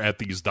center at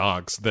these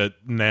docks that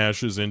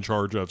Nash is in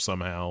charge of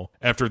somehow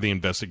after the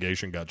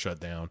investigation got shut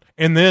down.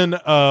 And then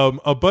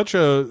a bunch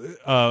of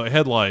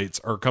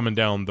headlights are coming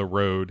down the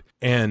road,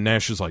 and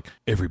Nash is like,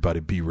 everybody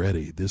be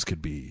ready. This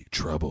could be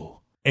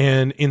trouble.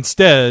 And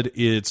instead,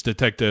 it's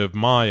Detective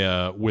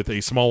Maya with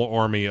a small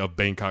army of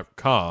Bangkok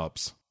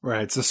cops.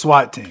 Right, it's a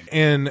SWAT team.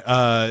 And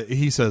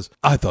he says,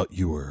 I thought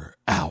you were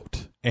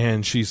out.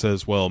 And she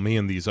says, well, me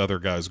and these other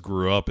guys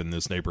grew up in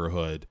this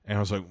neighborhood. And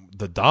I was like,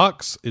 the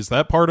docks? Is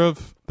that part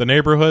of the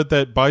neighborhood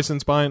that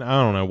Bison's buying?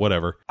 I don't know,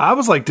 whatever. I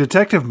was like,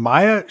 Detective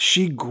Maya,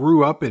 she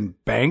grew up in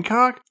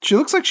Bangkok? She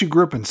looks like she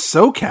grew up in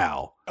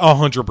SoCal.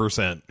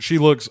 100%. She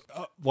looks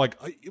like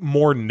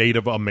more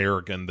Native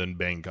American than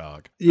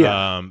Bangkok.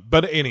 Yeah.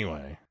 But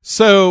anyway.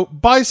 So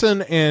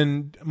Bison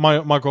and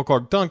Michael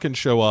Clark Duncan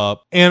show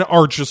up and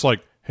are just like,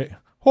 hey,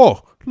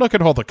 oh, look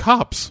at all the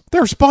cops.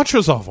 There's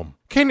bunches of them.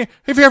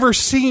 Have you ever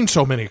seen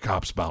so many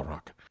cops,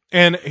 Balrog?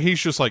 And he's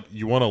just like,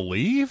 you want to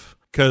leave?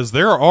 Because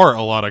there are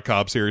a lot of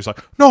cops here. He's like,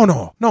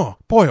 no,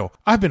 Boyle,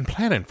 I've been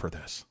planning for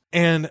this.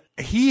 And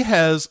he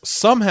has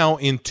somehow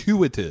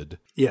intuited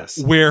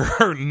Yes.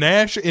 where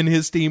Nash and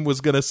his team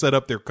was going to set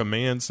up their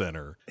command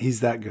center. He's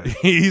that good.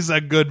 He's a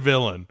good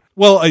villain.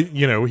 Well,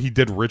 he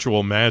did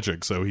ritual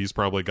magic, so he's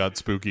probably got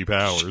spooky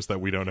powers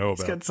that we don't know He's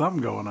about. got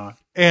something going on.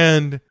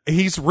 And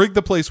he's rigged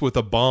the place with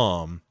a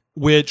bomb,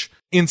 which,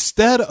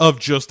 instead of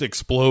just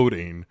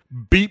exploding,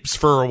 beeps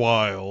for a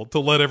while to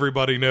let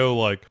everybody know,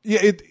 like, yeah,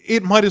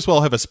 it might as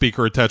well have a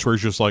speaker attached where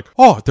he's just like,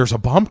 oh, there's a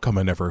bomb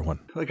coming, everyone.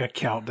 Like a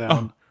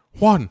countdown.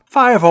 1.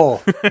 5-hole,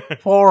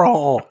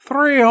 4-hole,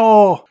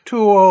 3-hole,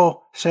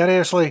 2-hole.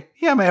 Seriously,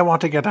 you may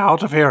want to get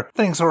out of here.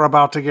 Things are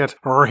about to get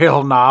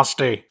real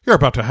nasty. You're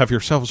about to have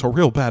yourselves a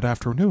real bad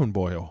afternoon,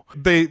 boyo.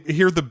 They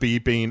hear the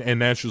beeping, and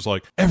Nash is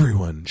like,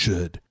 Everyone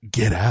should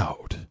get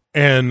out.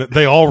 and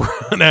they all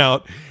run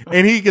out,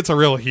 and he gets a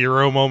real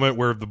hero moment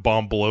where the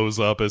bomb blows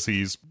up as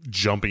he's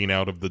jumping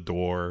out of the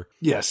door.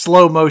 Yeah,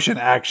 slow motion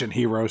action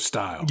hero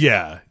style.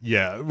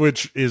 Yeah,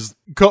 which is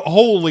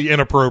wholly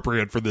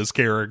inappropriate for this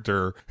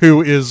character,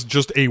 who is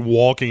just a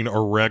walking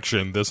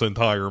erection this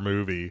entire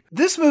movie.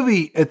 This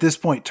movie at this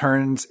point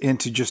turns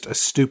into just a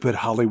stupid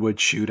Hollywood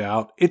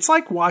shootout. It's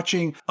like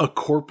watching a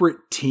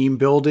corporate team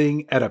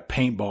building at a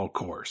paintball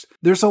course.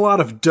 There's a lot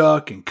of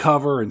duck and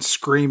cover and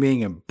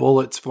screaming and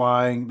bullets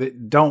flying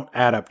that don't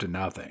add up to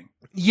nothing.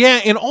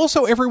 Yeah, and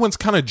also everyone's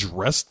kind of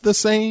dressed the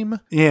same.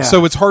 Yeah.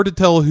 So it's hard to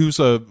tell who's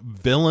a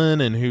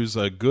villain and who's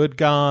a good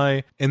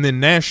guy. And then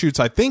Nash shoots,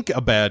 I think,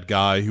 a bad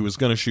guy who was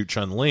going to shoot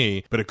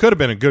Chun-Li, but it could have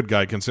been a good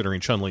guy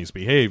considering Chun-Li's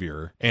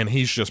behavior. And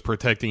he's just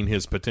protecting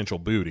his potential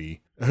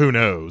booty. Who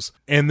knows?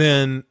 And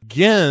then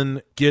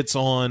Gin gets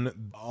on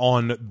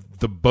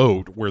the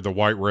boat where the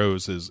White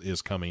Rose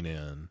is coming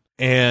in.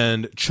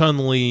 And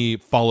Chun-Li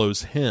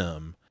follows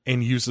him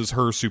and uses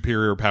her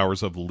superior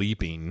powers of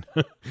leaping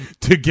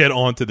to get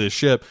onto this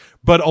ship,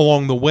 but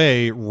along the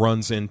way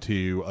runs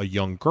into a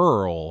young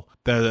girl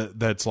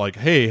that's like,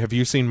 hey, have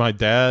you seen my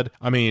dad?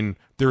 I mean,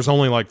 there's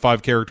only like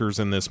 5 characters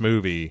in this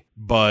movie,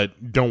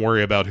 but don't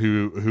worry about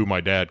who my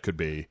dad could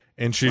be.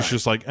 And she's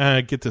just like,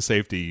 get to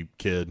safety,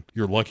 kid.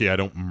 You're lucky I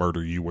don't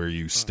murder you where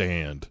you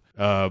stand.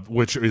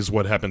 Which is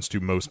what happens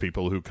to most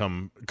people who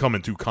come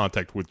into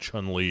contact with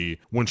Chun-Li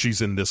when she's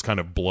in this kind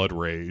of blood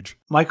rage.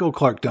 Michael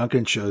Clark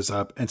Duncan shows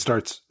up and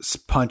starts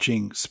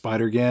punching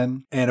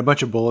Spider-Gwen, and a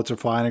bunch of bullets are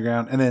flying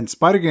around. And then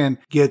Spider-Gwen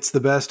gets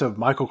the best of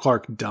Michael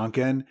Clark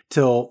Duncan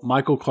till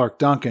Michael Clark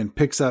Duncan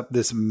picks up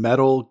this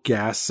metal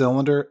gas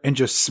cylinder and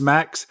just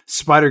smacks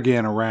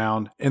Spider-Gwen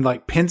around and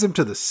like pins him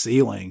to the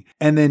ceiling.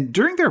 And then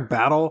during their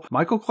battle,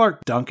 Michael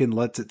Clark Duncan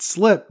lets it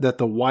slip that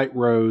the White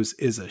Rose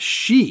is a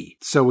she.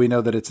 So we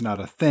know that it's not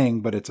a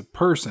thing, but it's a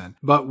person.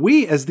 But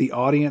we, as the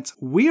audience,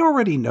 we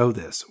already know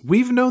this.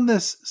 We've known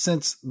this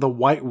since the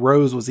White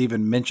Rose was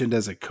even mentioned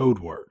as a code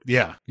word.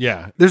 Yeah.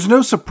 There's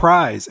no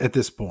surprise at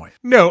this point.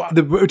 No.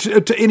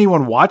 To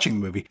anyone watching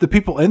the movie, the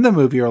people in the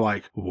movie are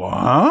like,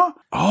 what?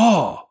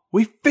 Oh,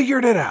 we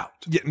figured it out.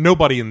 Yeah,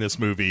 nobody in this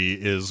movie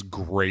is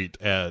great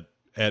at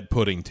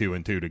putting 2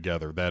 and 2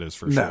 together. That is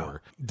for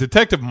sure.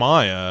 Detective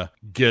Maya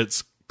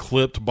gets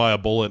clipped by a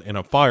bullet in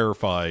a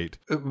firefight.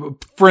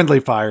 Friendly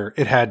fire,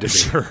 it had to be.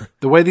 Sure.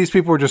 The way these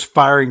people were just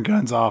firing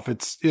guns off,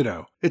 it's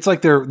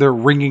like they're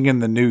ringing in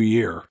the new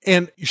year.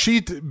 And she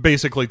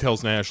basically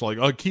tells Nash, like,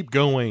 oh, keep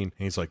going. And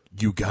he's like,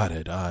 you got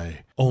it.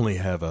 I only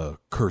have a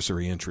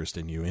cursory interest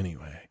in you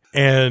anyway.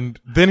 And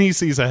then he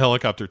sees a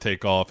helicopter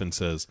take off and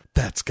says,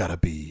 that's gotta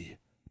be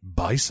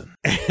Bison.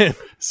 And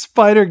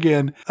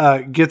Spider-Gwen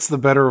gets the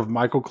better of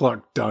Michael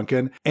Clark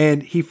Duncan,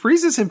 and he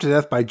freezes him to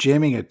death by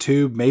jamming a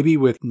tube, maybe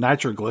with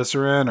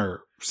nitroglycerin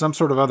or some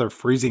sort of other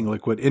freezing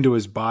liquid, into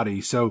his body.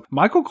 So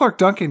Michael Clark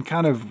Duncan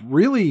kind of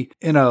really,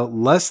 in a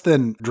less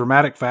than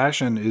dramatic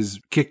fashion,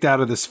 is kicked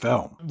out of this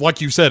film.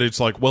 like you said,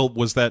 it's like, well,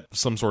 was that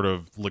some sort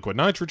of liquid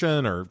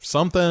nitrogen or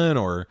something?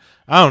 Or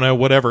I don't know,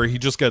 whatever. He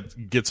just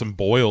gets some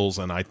boils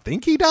and I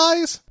think he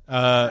dies.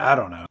 I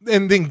don't know.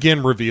 And then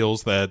Gin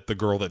reveals that the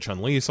girl that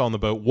Chun-Li saw on the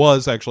boat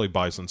was actually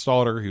Bison's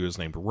daughter, who is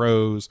named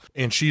Rose,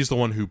 and she's the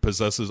one who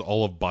possesses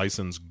all of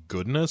Bison's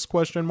goodness, ?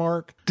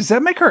 Does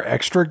that make her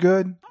extra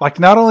good? Like,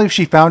 not only if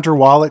she found your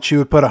wallet, she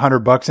would put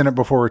 $100 in it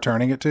before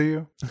returning it to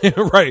you?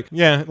 Right.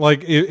 Yeah.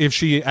 Like if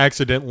she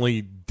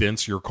accidentally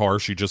dents your car,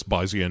 she just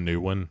buys you a new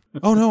one.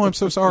 Oh no, I'm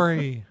so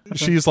sorry.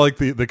 She's like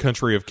the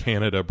country of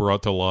Canada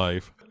brought to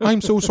life.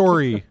 I'm so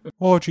sorry.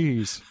 Oh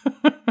geez.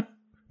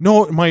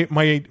 No,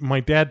 my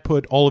dad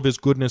put all of his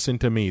goodness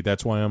into me.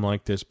 That's why I'm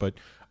like this. But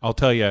I'll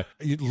tell you,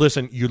 you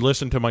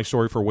listened to my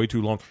story for way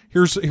too long.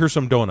 Here's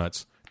some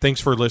donuts. Thanks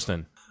for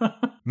listening.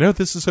 No,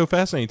 this is so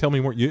fascinating. Tell me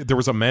more. There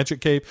was a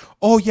magic cave.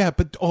 Oh yeah,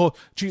 but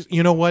geez,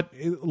 you know what?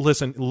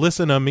 Listen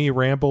to me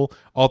ramble.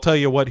 I'll tell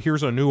you what.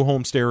 Here's a new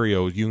home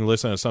stereo. You can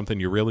listen to something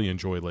you really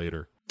enjoy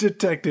later.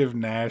 Detective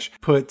Nash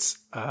puts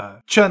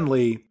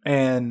Chun-Li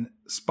and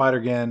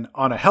Spider-Gwen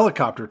on a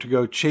helicopter to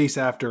go chase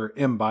after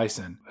M.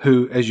 Bison,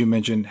 who, as you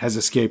mentioned, has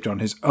escaped on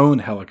his own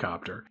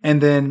helicopter. And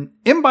then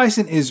M.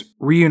 Bison is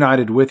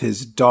reunited with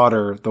his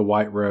daughter, the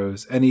White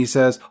Rose, and he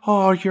says,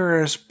 "Oh,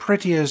 you're as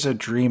pretty as a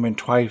dream and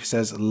twice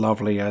as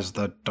lovely as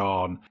the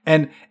dawn."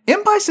 And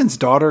M. Bison's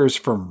daughter is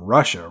from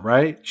Russia,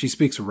 right? She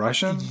speaks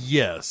Russian?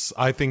 Yes,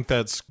 I think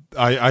that's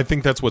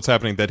what's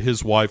happening, that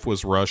his wife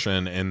was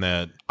Russian, and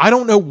that I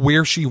don't know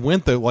where she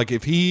went though. Like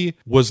if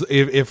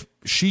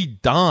she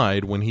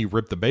died when he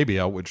ripped the baby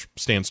out, which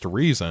stands to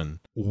reason,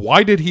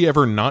 why did he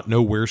ever not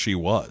know where she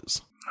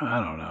was? I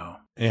don't know.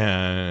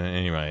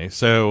 Anyway,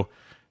 so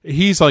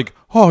he's like,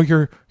 "Oh,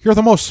 you're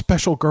the most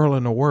special girl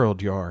in the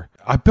world, you are.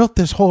 I built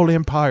this whole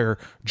empire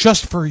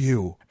just for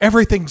you.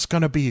 Everything's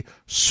gonna be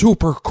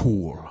super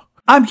cool.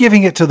 I'm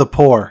giving it to the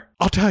poor."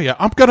 I'll tell you,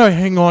 I'm gonna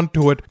hang on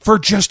to it for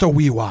just a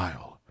wee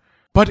while.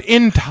 But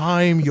in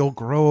time, you'll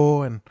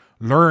grow and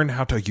learn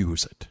how to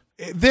use it.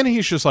 Then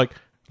he's just like,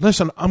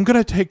 "Listen, I'm going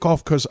to take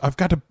off because I've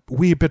got a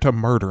wee bit of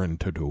murdering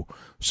to do.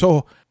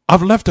 So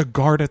I've left a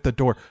guard at the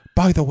door.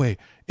 By the way,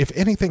 if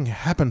anything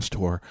happens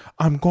to her,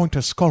 I'm going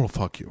to skull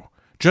fuck you.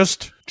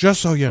 Just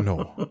so you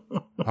know."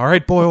 All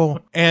right, boy.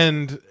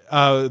 And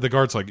the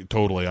guard's like,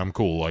 "Totally, I'm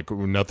cool. Like,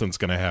 nothing's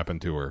going to happen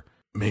to her."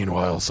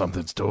 Meanwhile,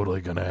 something's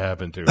totally going to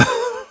happen to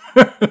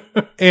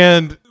her.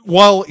 And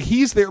while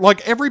he's there,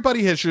 like,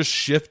 everybody has just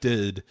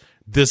shifted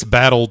this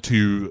battle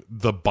to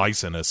the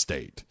Bison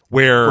estate,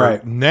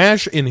 where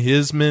Nash and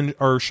his men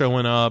are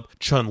showing up.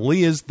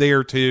 Chun-Li is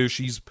there too.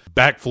 She's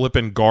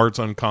backflipping guards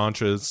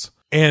unconscious,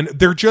 and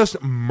they're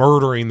just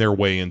murdering their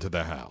way into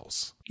the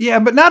house. Yeah,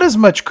 but not as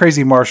much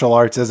crazy martial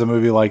arts as a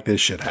movie like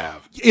this should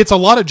have. It's a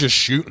lot of just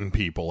shooting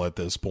people at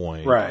this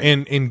point. Right.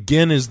 And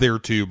Gen is there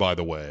too, by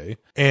the way.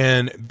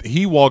 And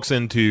he walks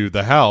into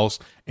the house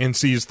and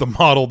sees the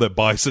model that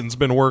Bison's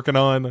been working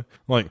on.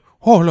 Like,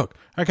 "Oh, look,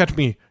 I got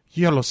me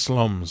yellow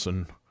slums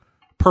and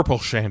purple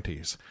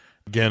shanties."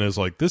 Gen is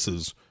like, "This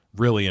is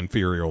really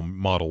inferior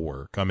model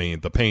work. I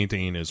mean, the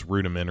painting is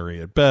rudimentary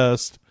at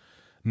best.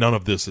 None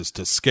of this is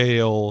to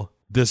scale.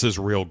 This is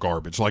real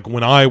garbage. Like,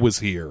 when I was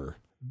here,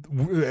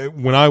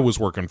 when I was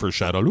working for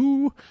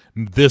Shadaloo,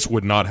 this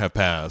would not have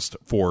passed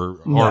for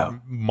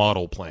our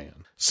model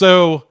plan."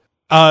 So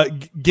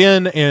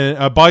Gen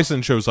and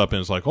Bison shows up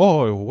and is like,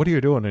 "Oh, what are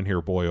you doing in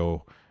here,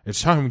 boyo?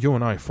 It's time you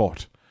and I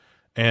fought."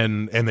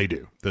 And they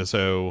do.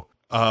 So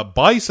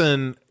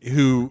Bison,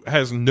 who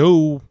has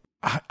no,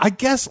 I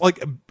guess,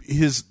 like,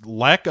 his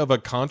lack of a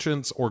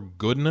conscience or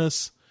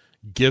goodness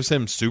gives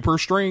him super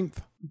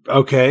strength.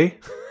 Okay.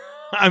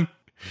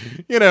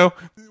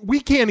 We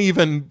can't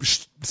even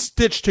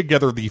stitch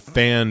together the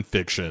fan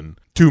fiction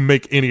to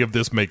make any of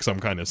this make some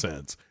kind of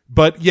sense.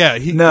 But yeah,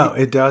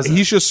 it doesn't.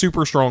 He's just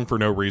super strong for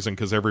no reason,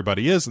 because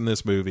everybody is in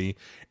this movie,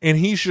 and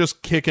he's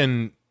just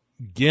kicking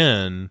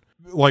Gen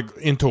like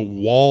into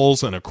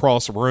walls and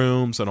across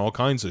rooms and all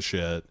kinds of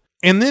shit,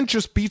 and then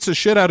just beats the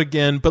shit out of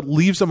Gen, but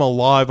leaves him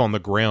alive on the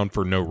ground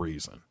for no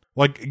reason.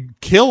 Like,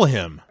 kill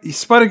him.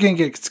 Spider-Gwen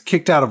gets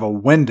kicked out of a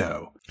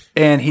window,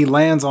 and he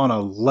lands on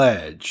a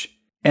ledge.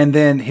 And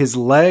then his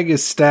leg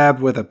is stabbed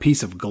with a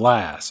piece of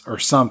glass or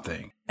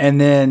something.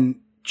 And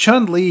then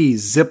Chun-Li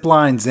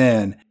ziplines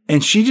in,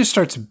 and she just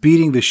starts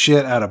beating the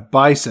shit out of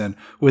Bison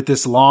with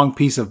this long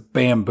piece of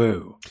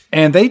bamboo.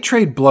 And they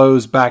trade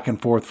blows back and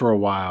forth for a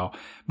while.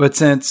 But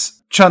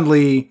since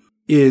Chun-Li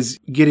is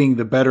getting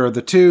the better of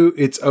the two,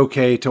 it's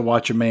okay to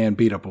watch a man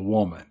beat up a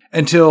woman.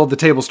 Until the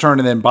tables turn,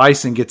 and then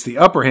Bison gets the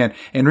upper hand,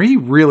 and he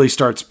really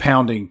starts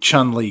pounding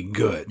Chun-Li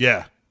good.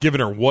 Yeah, giving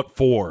her what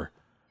for.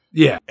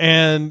 Yeah.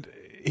 And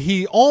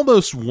he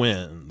almost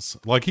wins.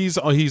 Like, he's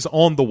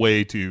on the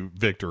way to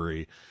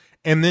victory.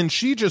 And then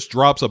she just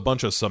drops a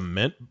bunch of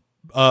cement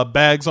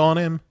bags on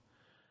him.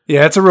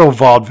 Yeah, it's a real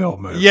vaudeville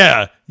move.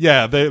 Yeah.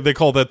 They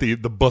call that the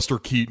Buster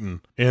Keaton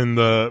in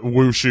the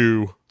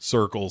wushu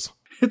circles.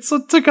 It's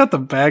what took out the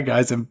bad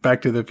guys in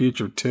Back to the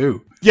Future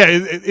too. Yeah,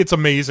 it's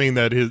amazing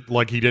that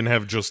he didn't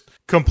have just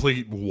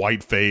complete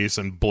white face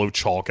and blow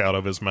chalk out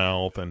of his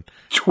mouth and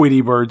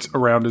Tweety birds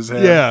around his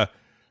head. Yeah.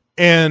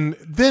 And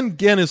then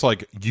Gen is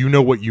like, "You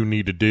know what you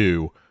need to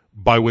do,"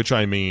 by which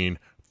I mean,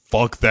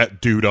 fuck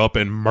that dude up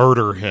and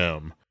murder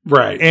him.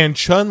 Right. And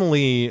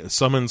Chun-Li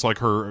summons like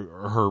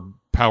her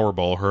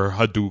Powerball, her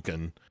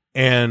Hadouken,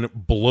 and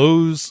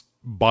blows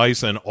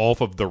Bison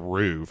off of the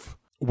roof,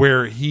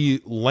 where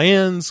he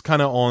lands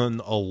kind of on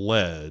a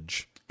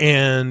ledge.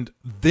 And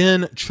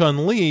then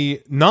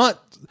Chun-Li,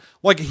 not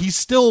like, he's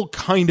still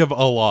kind of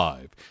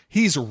alive.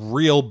 He's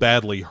real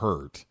badly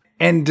hurt.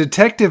 And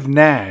Detective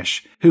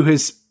Nash, who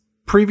has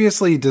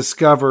previously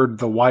discovered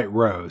the White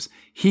Rose,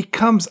 he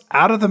comes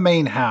out of the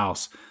main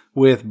house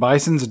with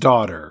Bison's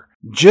daughter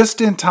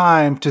just in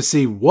time to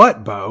see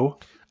what, Bo?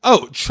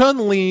 Oh,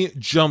 Chun-Li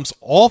jumps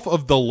off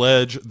of the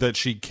ledge that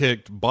she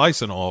kicked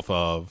Bison off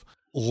of,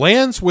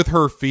 lands with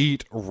her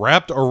feet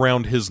wrapped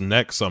around his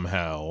neck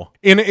somehow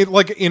in a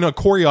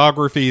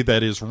choreography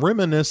that is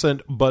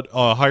reminiscent but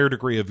a higher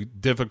degree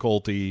of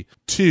difficulty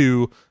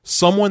to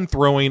someone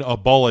throwing a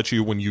ball at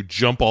you when you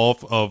jump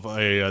off of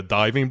a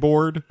diving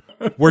board,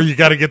 where you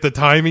got to get the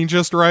timing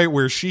just right,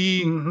 where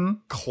she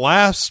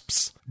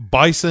clasps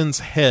Bison's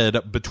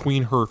head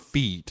between her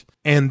feet,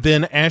 and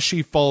then as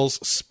she falls,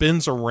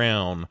 spins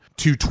around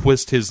to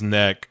twist his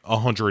neck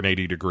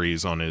 180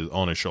 degrees on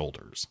his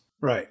shoulders.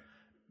 Right.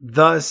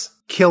 Thus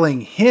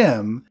killing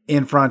him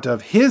in front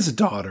of his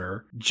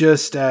daughter,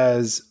 just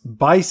as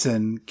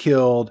Bison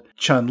killed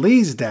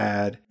Chun-Li's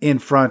dad in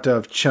front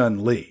of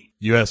Chun-Li.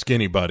 You ask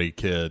anybody,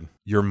 kid,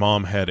 your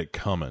mom had it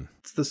coming.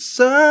 It's the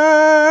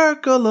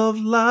circle of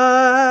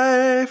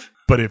life.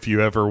 But if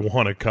you ever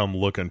want to come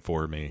looking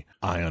for me,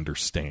 I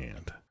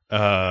understand.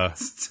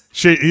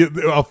 She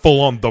a full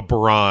on the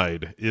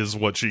bride is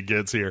what she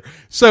gets here.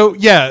 So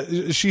yeah,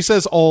 she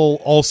says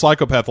all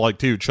psychopath like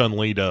too.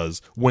 Chun-Li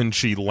does when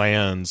she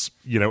lands,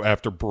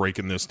 after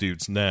breaking this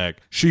dude's neck.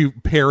 She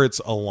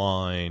parrots a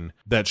line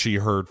that she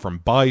heard from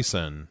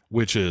Bison,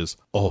 which is,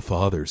 "All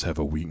fathers have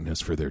a weakness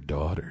for their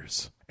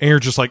daughters." And you're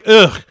just like,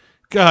 ugh.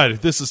 God,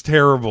 this is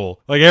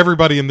terrible. Like,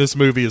 everybody in this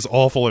movie is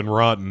awful and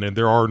rotten, and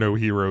there are no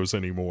heroes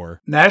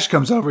anymore. Nash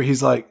comes over.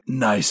 He's like,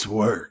 "Nice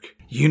work.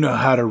 You know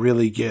how to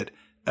really get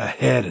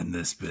ahead in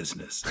this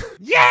business."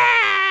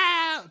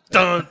 Yeah!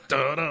 Dun,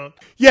 dun, dun.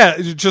 Yeah,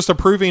 just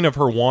approving of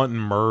her wanton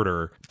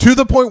murder. To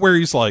the point where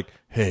he's like,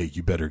 "Hey,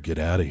 you better get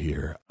out of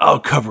here.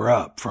 I'll cover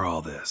up for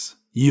all this.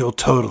 You'll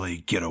totally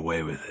get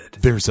away with it.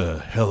 There's a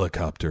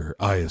helicopter.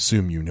 I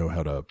assume you know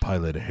how to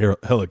pilot a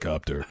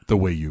helicopter the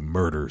way you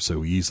murder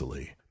so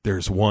easily.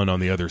 There's one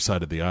on the other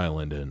side of the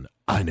island, and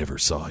I never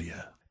saw you."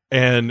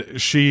 And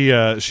she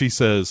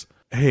says,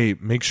 "Hey,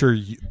 make sure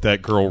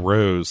that girl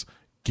Rose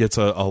gets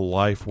a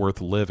life worth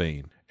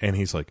living." And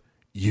he's like,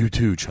 "You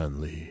too,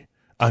 Chun-Li.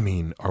 I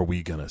mean, are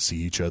we gonna see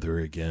each other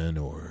again,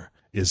 or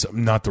is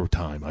not the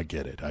time? I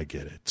get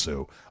it.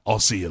 So I'll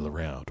see you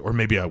around, or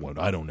maybe I won't.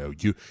 I don't know.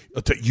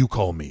 You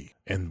call me,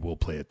 and we'll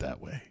play it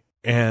that way."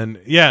 And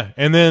yeah,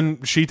 and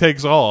then she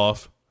takes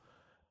off.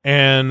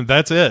 And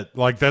that's it.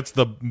 Like, that's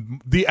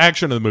the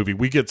action of the movie.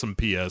 We get some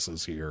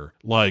PSs here.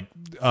 Like,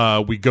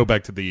 we go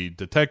back to the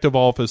detective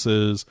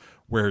offices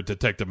where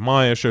Detective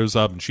Maya shows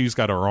up and she's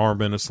got her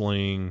arm in a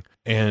sling.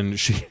 And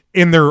she,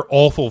 in their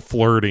awful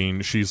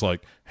flirting, she's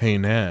like, "Hey,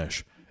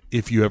 Nash,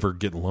 if you ever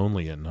get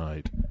lonely at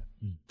night,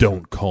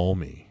 don't call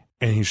me."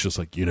 And he's just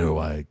like,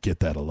 "I get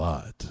that a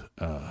lot."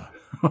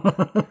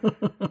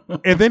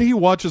 And then he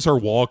watches her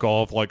walk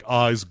off, like,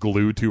 eyes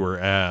glued to her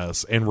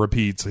ass, and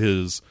repeats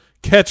his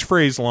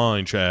catchphrase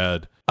line,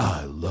 Chad,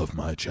 "I love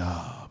my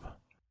job."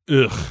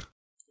 Ugh.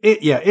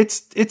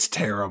 It's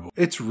terrible.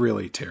 It's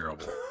really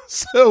terrible.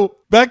 So,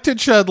 back to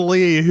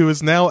Chun-Li, who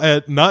is now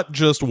at not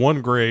just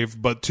one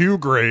grave, but two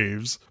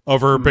graves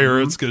of her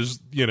parents, because,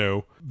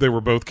 they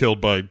were both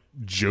killed by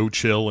Joe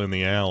Chill in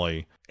the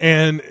alley.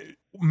 And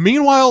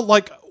meanwhile,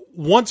 like,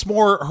 once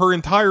more, her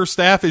entire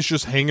staff is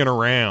just hanging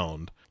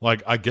around.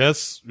 Like, I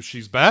guess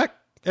she's back,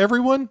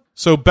 everyone?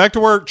 So, back to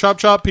work, chop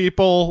chop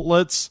people,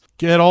 let's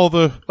get all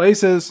the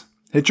places.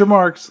 Hit your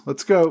marks.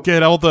 Let's go.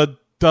 Get all the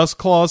dust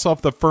cloths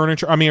off the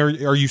furniture. I mean,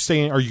 are you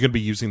going to be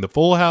using the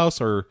full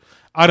house, or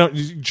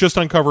just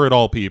uncover it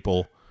all,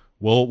 people.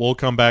 We'll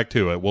come back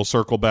to it. We'll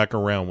circle back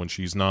around when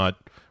she's not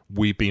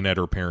weeping at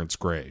her parents'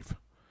 grave.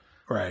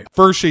 Right.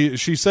 First,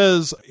 she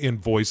says in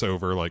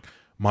voiceover, like,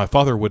 "My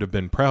father would have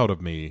been proud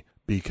of me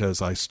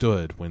because I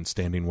stood when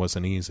standing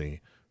wasn't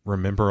easy."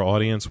 Remember,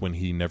 audience, when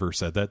he never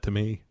said that to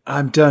me?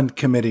 I'm done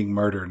committing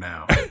murder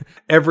now.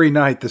 Every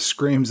night, the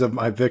screams of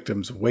my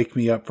victims wake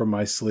me up from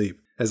my sleep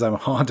as I'm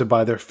haunted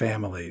by their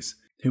families,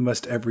 who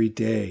must every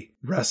day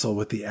wrestle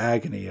with the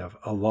agony of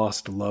a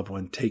lost loved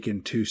one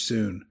taken too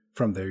soon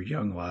from their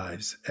young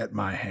lives at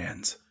my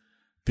hands.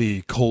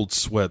 The cold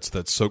sweats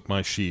that soak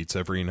my sheets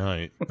every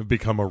night have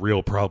become a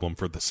real problem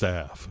for the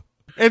staff.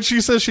 And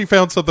she says she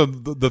found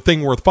something, the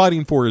thing worth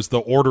fighting for is the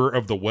Order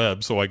of the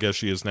Web, so I guess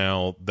she is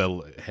now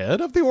the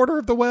head of the Order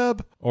of the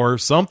Web, or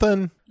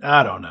something.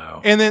 I don't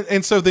know.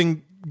 And so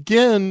then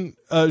Gin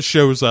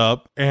shows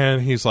up,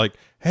 and he's like,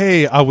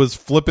 "Hey, I was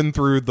flipping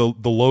through the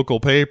local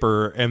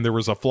paper, and there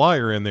was a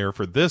flyer in there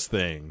for this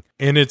thing.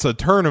 And it's a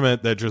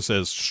tournament that just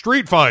says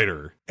Street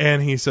Fighter."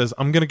 And he says,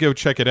 "I'm going to go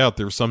check it out.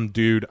 There's some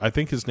dude, I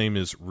think his name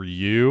is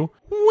Ryu."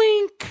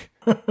 Wink.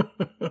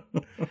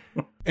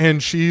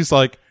 And she's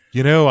like,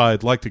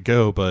 "I'd like to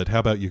go, but how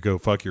about you go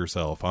fuck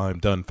yourself? I'm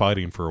done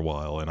fighting for a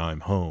while, and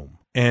I'm home."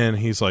 And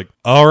he's like,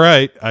 "All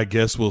right, I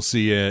guess we'll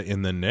see you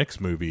in the next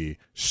movie,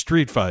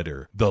 Street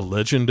Fighter, The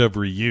Legend of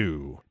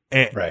Ryu."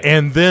 Right.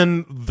 And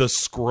then the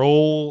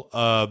scroll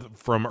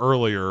from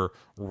earlier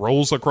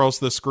rolls across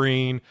the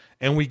screen,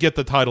 and we get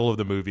the title of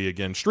the movie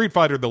again, Street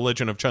Fighter, The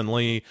Legend of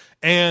Chun-Li,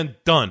 and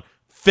done.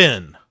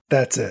 Finn.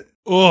 That's it.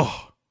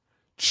 Ugh.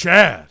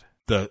 Chad.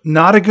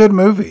 Not a good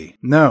movie.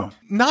 No.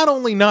 Not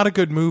only not a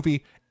good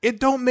movie, It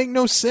don't make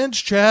no sense,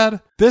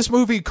 Chad. This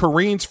movie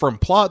careens from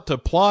plot to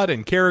plot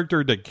and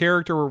character to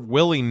character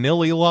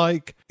willy-nilly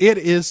like. It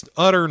is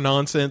utter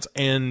nonsense,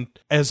 and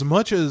as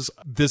much as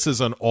this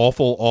is an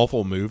awful,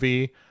 awful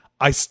movie,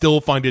 I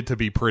still find it to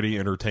be pretty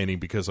entertaining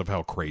because of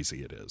how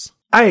crazy it is.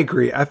 I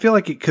agree. I feel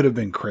like it could have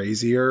been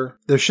crazier.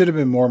 There should have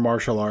been more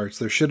martial arts.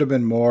 There should have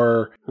been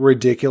more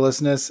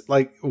ridiculousness.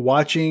 Like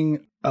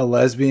watching a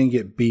lesbian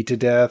get beat to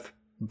death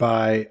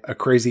by a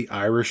crazy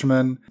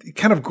Irishman, it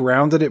kind of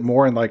grounded it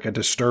more in like a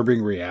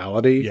disturbing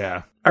reality.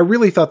 Yeah. I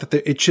really thought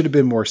that it should have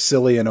been more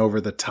silly and over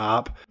the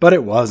top, but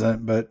it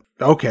wasn't. But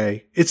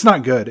okay, it's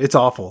not good. It's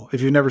awful.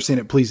 If you've never seen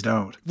it, please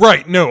don't.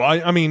 Right. No,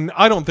 I mean,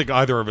 I don't think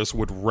either of us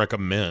would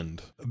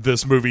recommend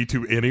this movie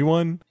to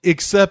anyone,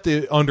 except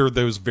under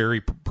those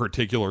very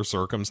particular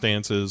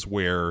circumstances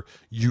where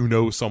you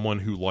know someone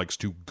who likes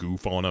to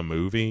goof on a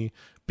movie,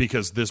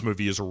 because this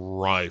movie is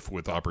rife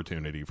with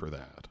opportunity for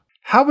that.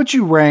 How would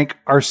you rank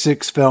our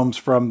 6 films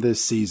from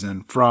this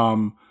season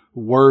from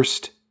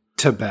worst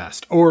to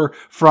best, or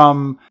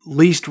from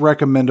least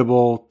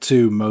recommendable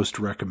to most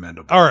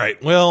recommendable? All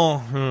right.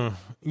 Well,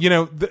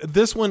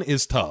 this one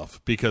is tough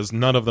because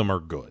none of them are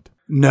good.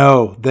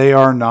 No, they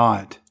are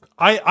not.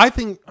 I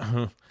think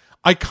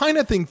I kind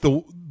of think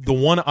the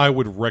one I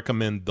would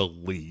recommend the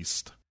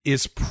least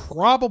is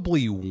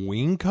probably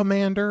Wing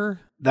Commander.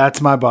 That's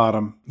my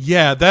bottom.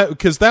 Yeah,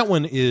 because that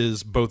one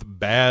is both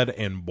bad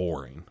and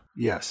boring.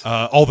 Yes.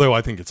 Although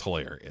I think it's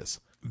hilarious.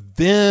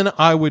 Then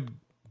I would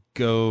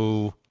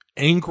go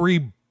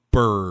Angry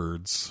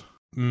Birds.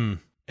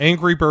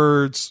 Angry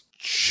Birds,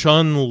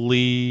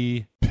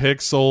 Chun-Li,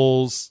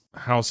 Pixels,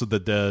 House of the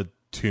Dead,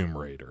 Tomb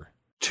Raider.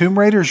 Tomb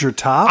Raider's your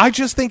top? I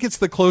just think it's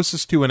the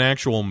closest to an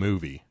actual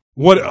movie.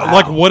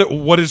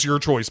 What is your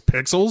choice?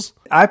 Pixels?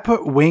 I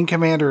put Wing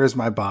Commander as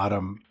my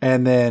bottom,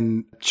 and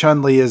then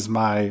Chun-Li is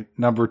my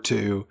number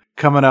 2.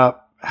 Coming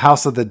up,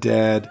 House of the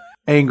Dead,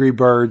 Angry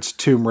Birds,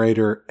 Tomb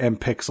Raider, and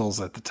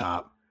Pixels at the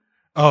top.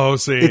 Oh,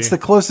 see. It's the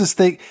closest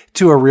thing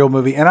to a real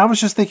movie. And I was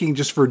just thinking,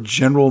 just for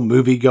general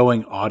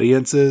movie-going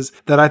audiences,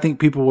 that I think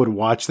people would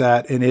watch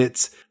that. And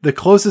it's the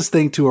closest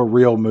thing to a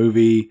real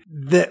movie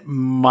that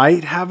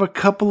might have a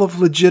couple of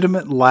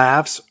legitimate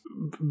laughs.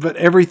 But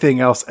everything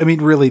else, I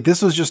mean, really,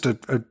 this was just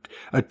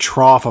a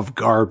trough of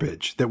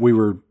garbage that we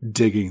were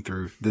digging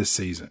through this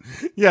season.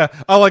 Yeah,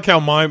 I like how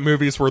my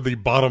movies were the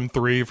bottom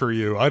 3 for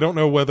you. I don't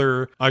know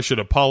whether I should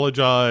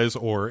apologize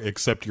or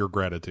accept your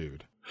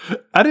gratitude.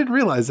 I didn't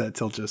realize that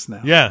till just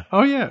now. Yeah.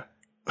 Oh, yeah.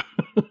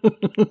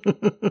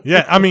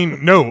 Yeah, I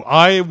mean, no,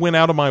 I went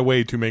out of my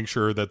way to make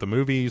sure that the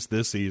movies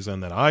this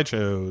season that I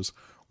chose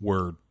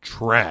were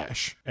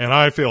trash. And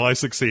I feel I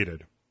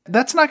succeeded.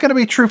 That's not going to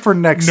be true for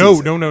next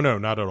season. No,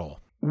 not at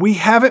all. We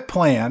have it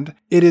planned.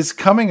 It is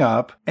coming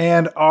up.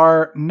 And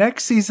our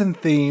next season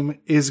theme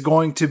is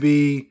going to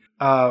be,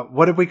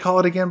 what did we call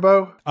it again,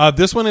 Bo?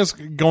 This one is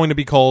going to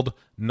be called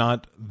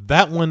Not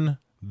That One,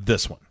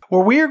 This One.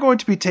 Where we are going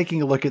to be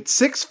taking a look at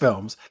 6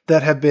 films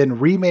that have been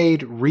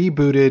remade,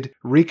 rebooted,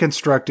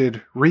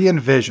 reconstructed,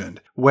 re-envisioned,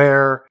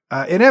 where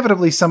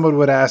inevitably someone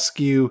would ask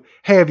you,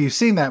 hey, have you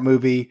seen that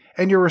movie?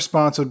 And your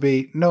response would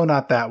be, no,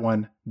 not that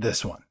one,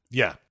 this one.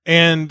 Yeah.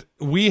 And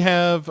we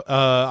have,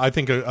 I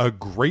think, a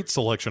great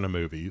selection of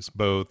movies,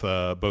 both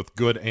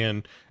good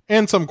and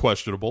some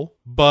questionable.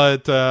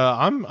 But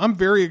I'm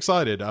very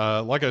excited.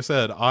 Like I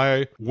said,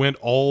 I went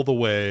all the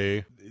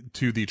way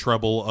to the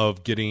trouble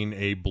of getting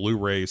a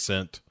Blu-ray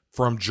sent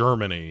from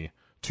Germany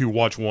to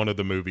watch one of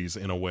the movies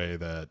in a way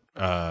that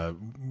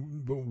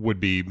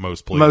would be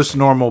most pleasing. Most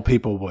normal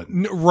people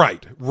wouldn't.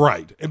 Right.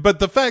 But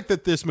the fact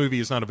that this movie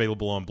is not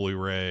available on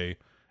Blu-ray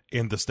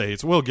in the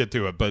States, we'll get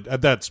to it,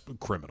 but that's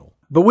criminal.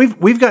 But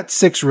we've got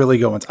 6 really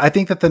good ones. I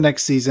think that the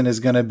next season is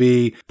going to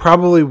be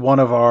probably one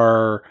of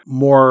our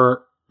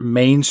more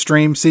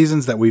mainstream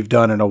seasons that we've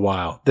done in a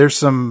while. There's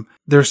some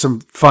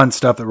fun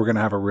stuff that we're going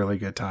to have a really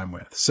good time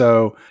with.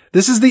 So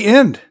this is the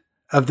end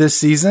of this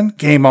season.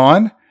 Game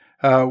on.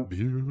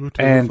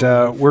 And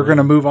we're going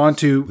to move on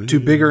to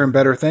bigger and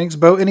better things.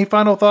 Bo, any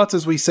final thoughts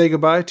as we say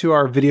goodbye to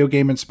our video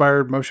game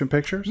inspired motion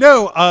pictures?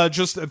 No,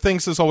 just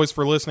thanks as always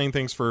for listening.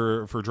 Thanks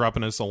for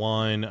dropping us a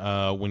line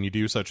when you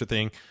do such a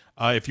thing.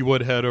 If you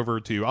would head over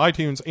to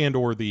iTunes and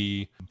or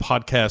the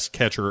podcast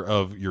catcher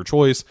of your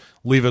choice,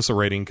 leave us a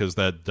rating because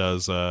that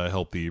does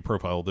help the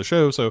profile of the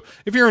show. So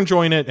if you're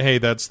enjoying it, hey,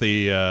 that's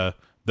the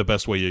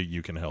best way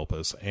you can help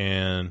us.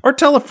 Or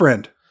tell a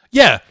friend.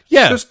 Yeah.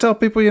 Just tell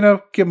people,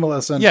 give them a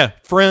lesson. Yeah,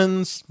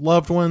 friends,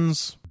 loved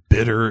ones,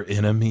 bitter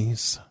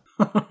enemies.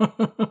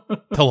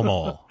 Tell them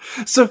all.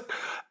 So,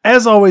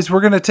 as always,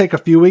 we're going to take a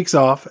few weeks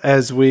off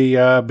as we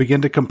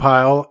begin to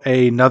compile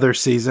another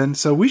season.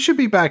 So we should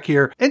be back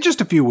here in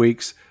just a few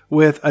weeks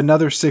with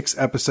another 6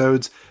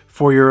 episodes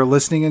for your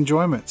listening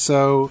enjoyment.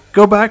 So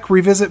go back,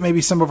 revisit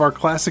maybe some of our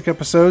classic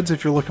episodes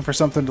if you're looking for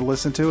something to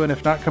listen to. And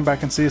if not, come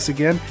back and see us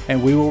again.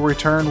 And we will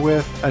return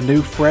with a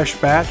new fresh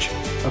batch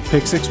of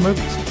Pick 6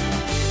 movies.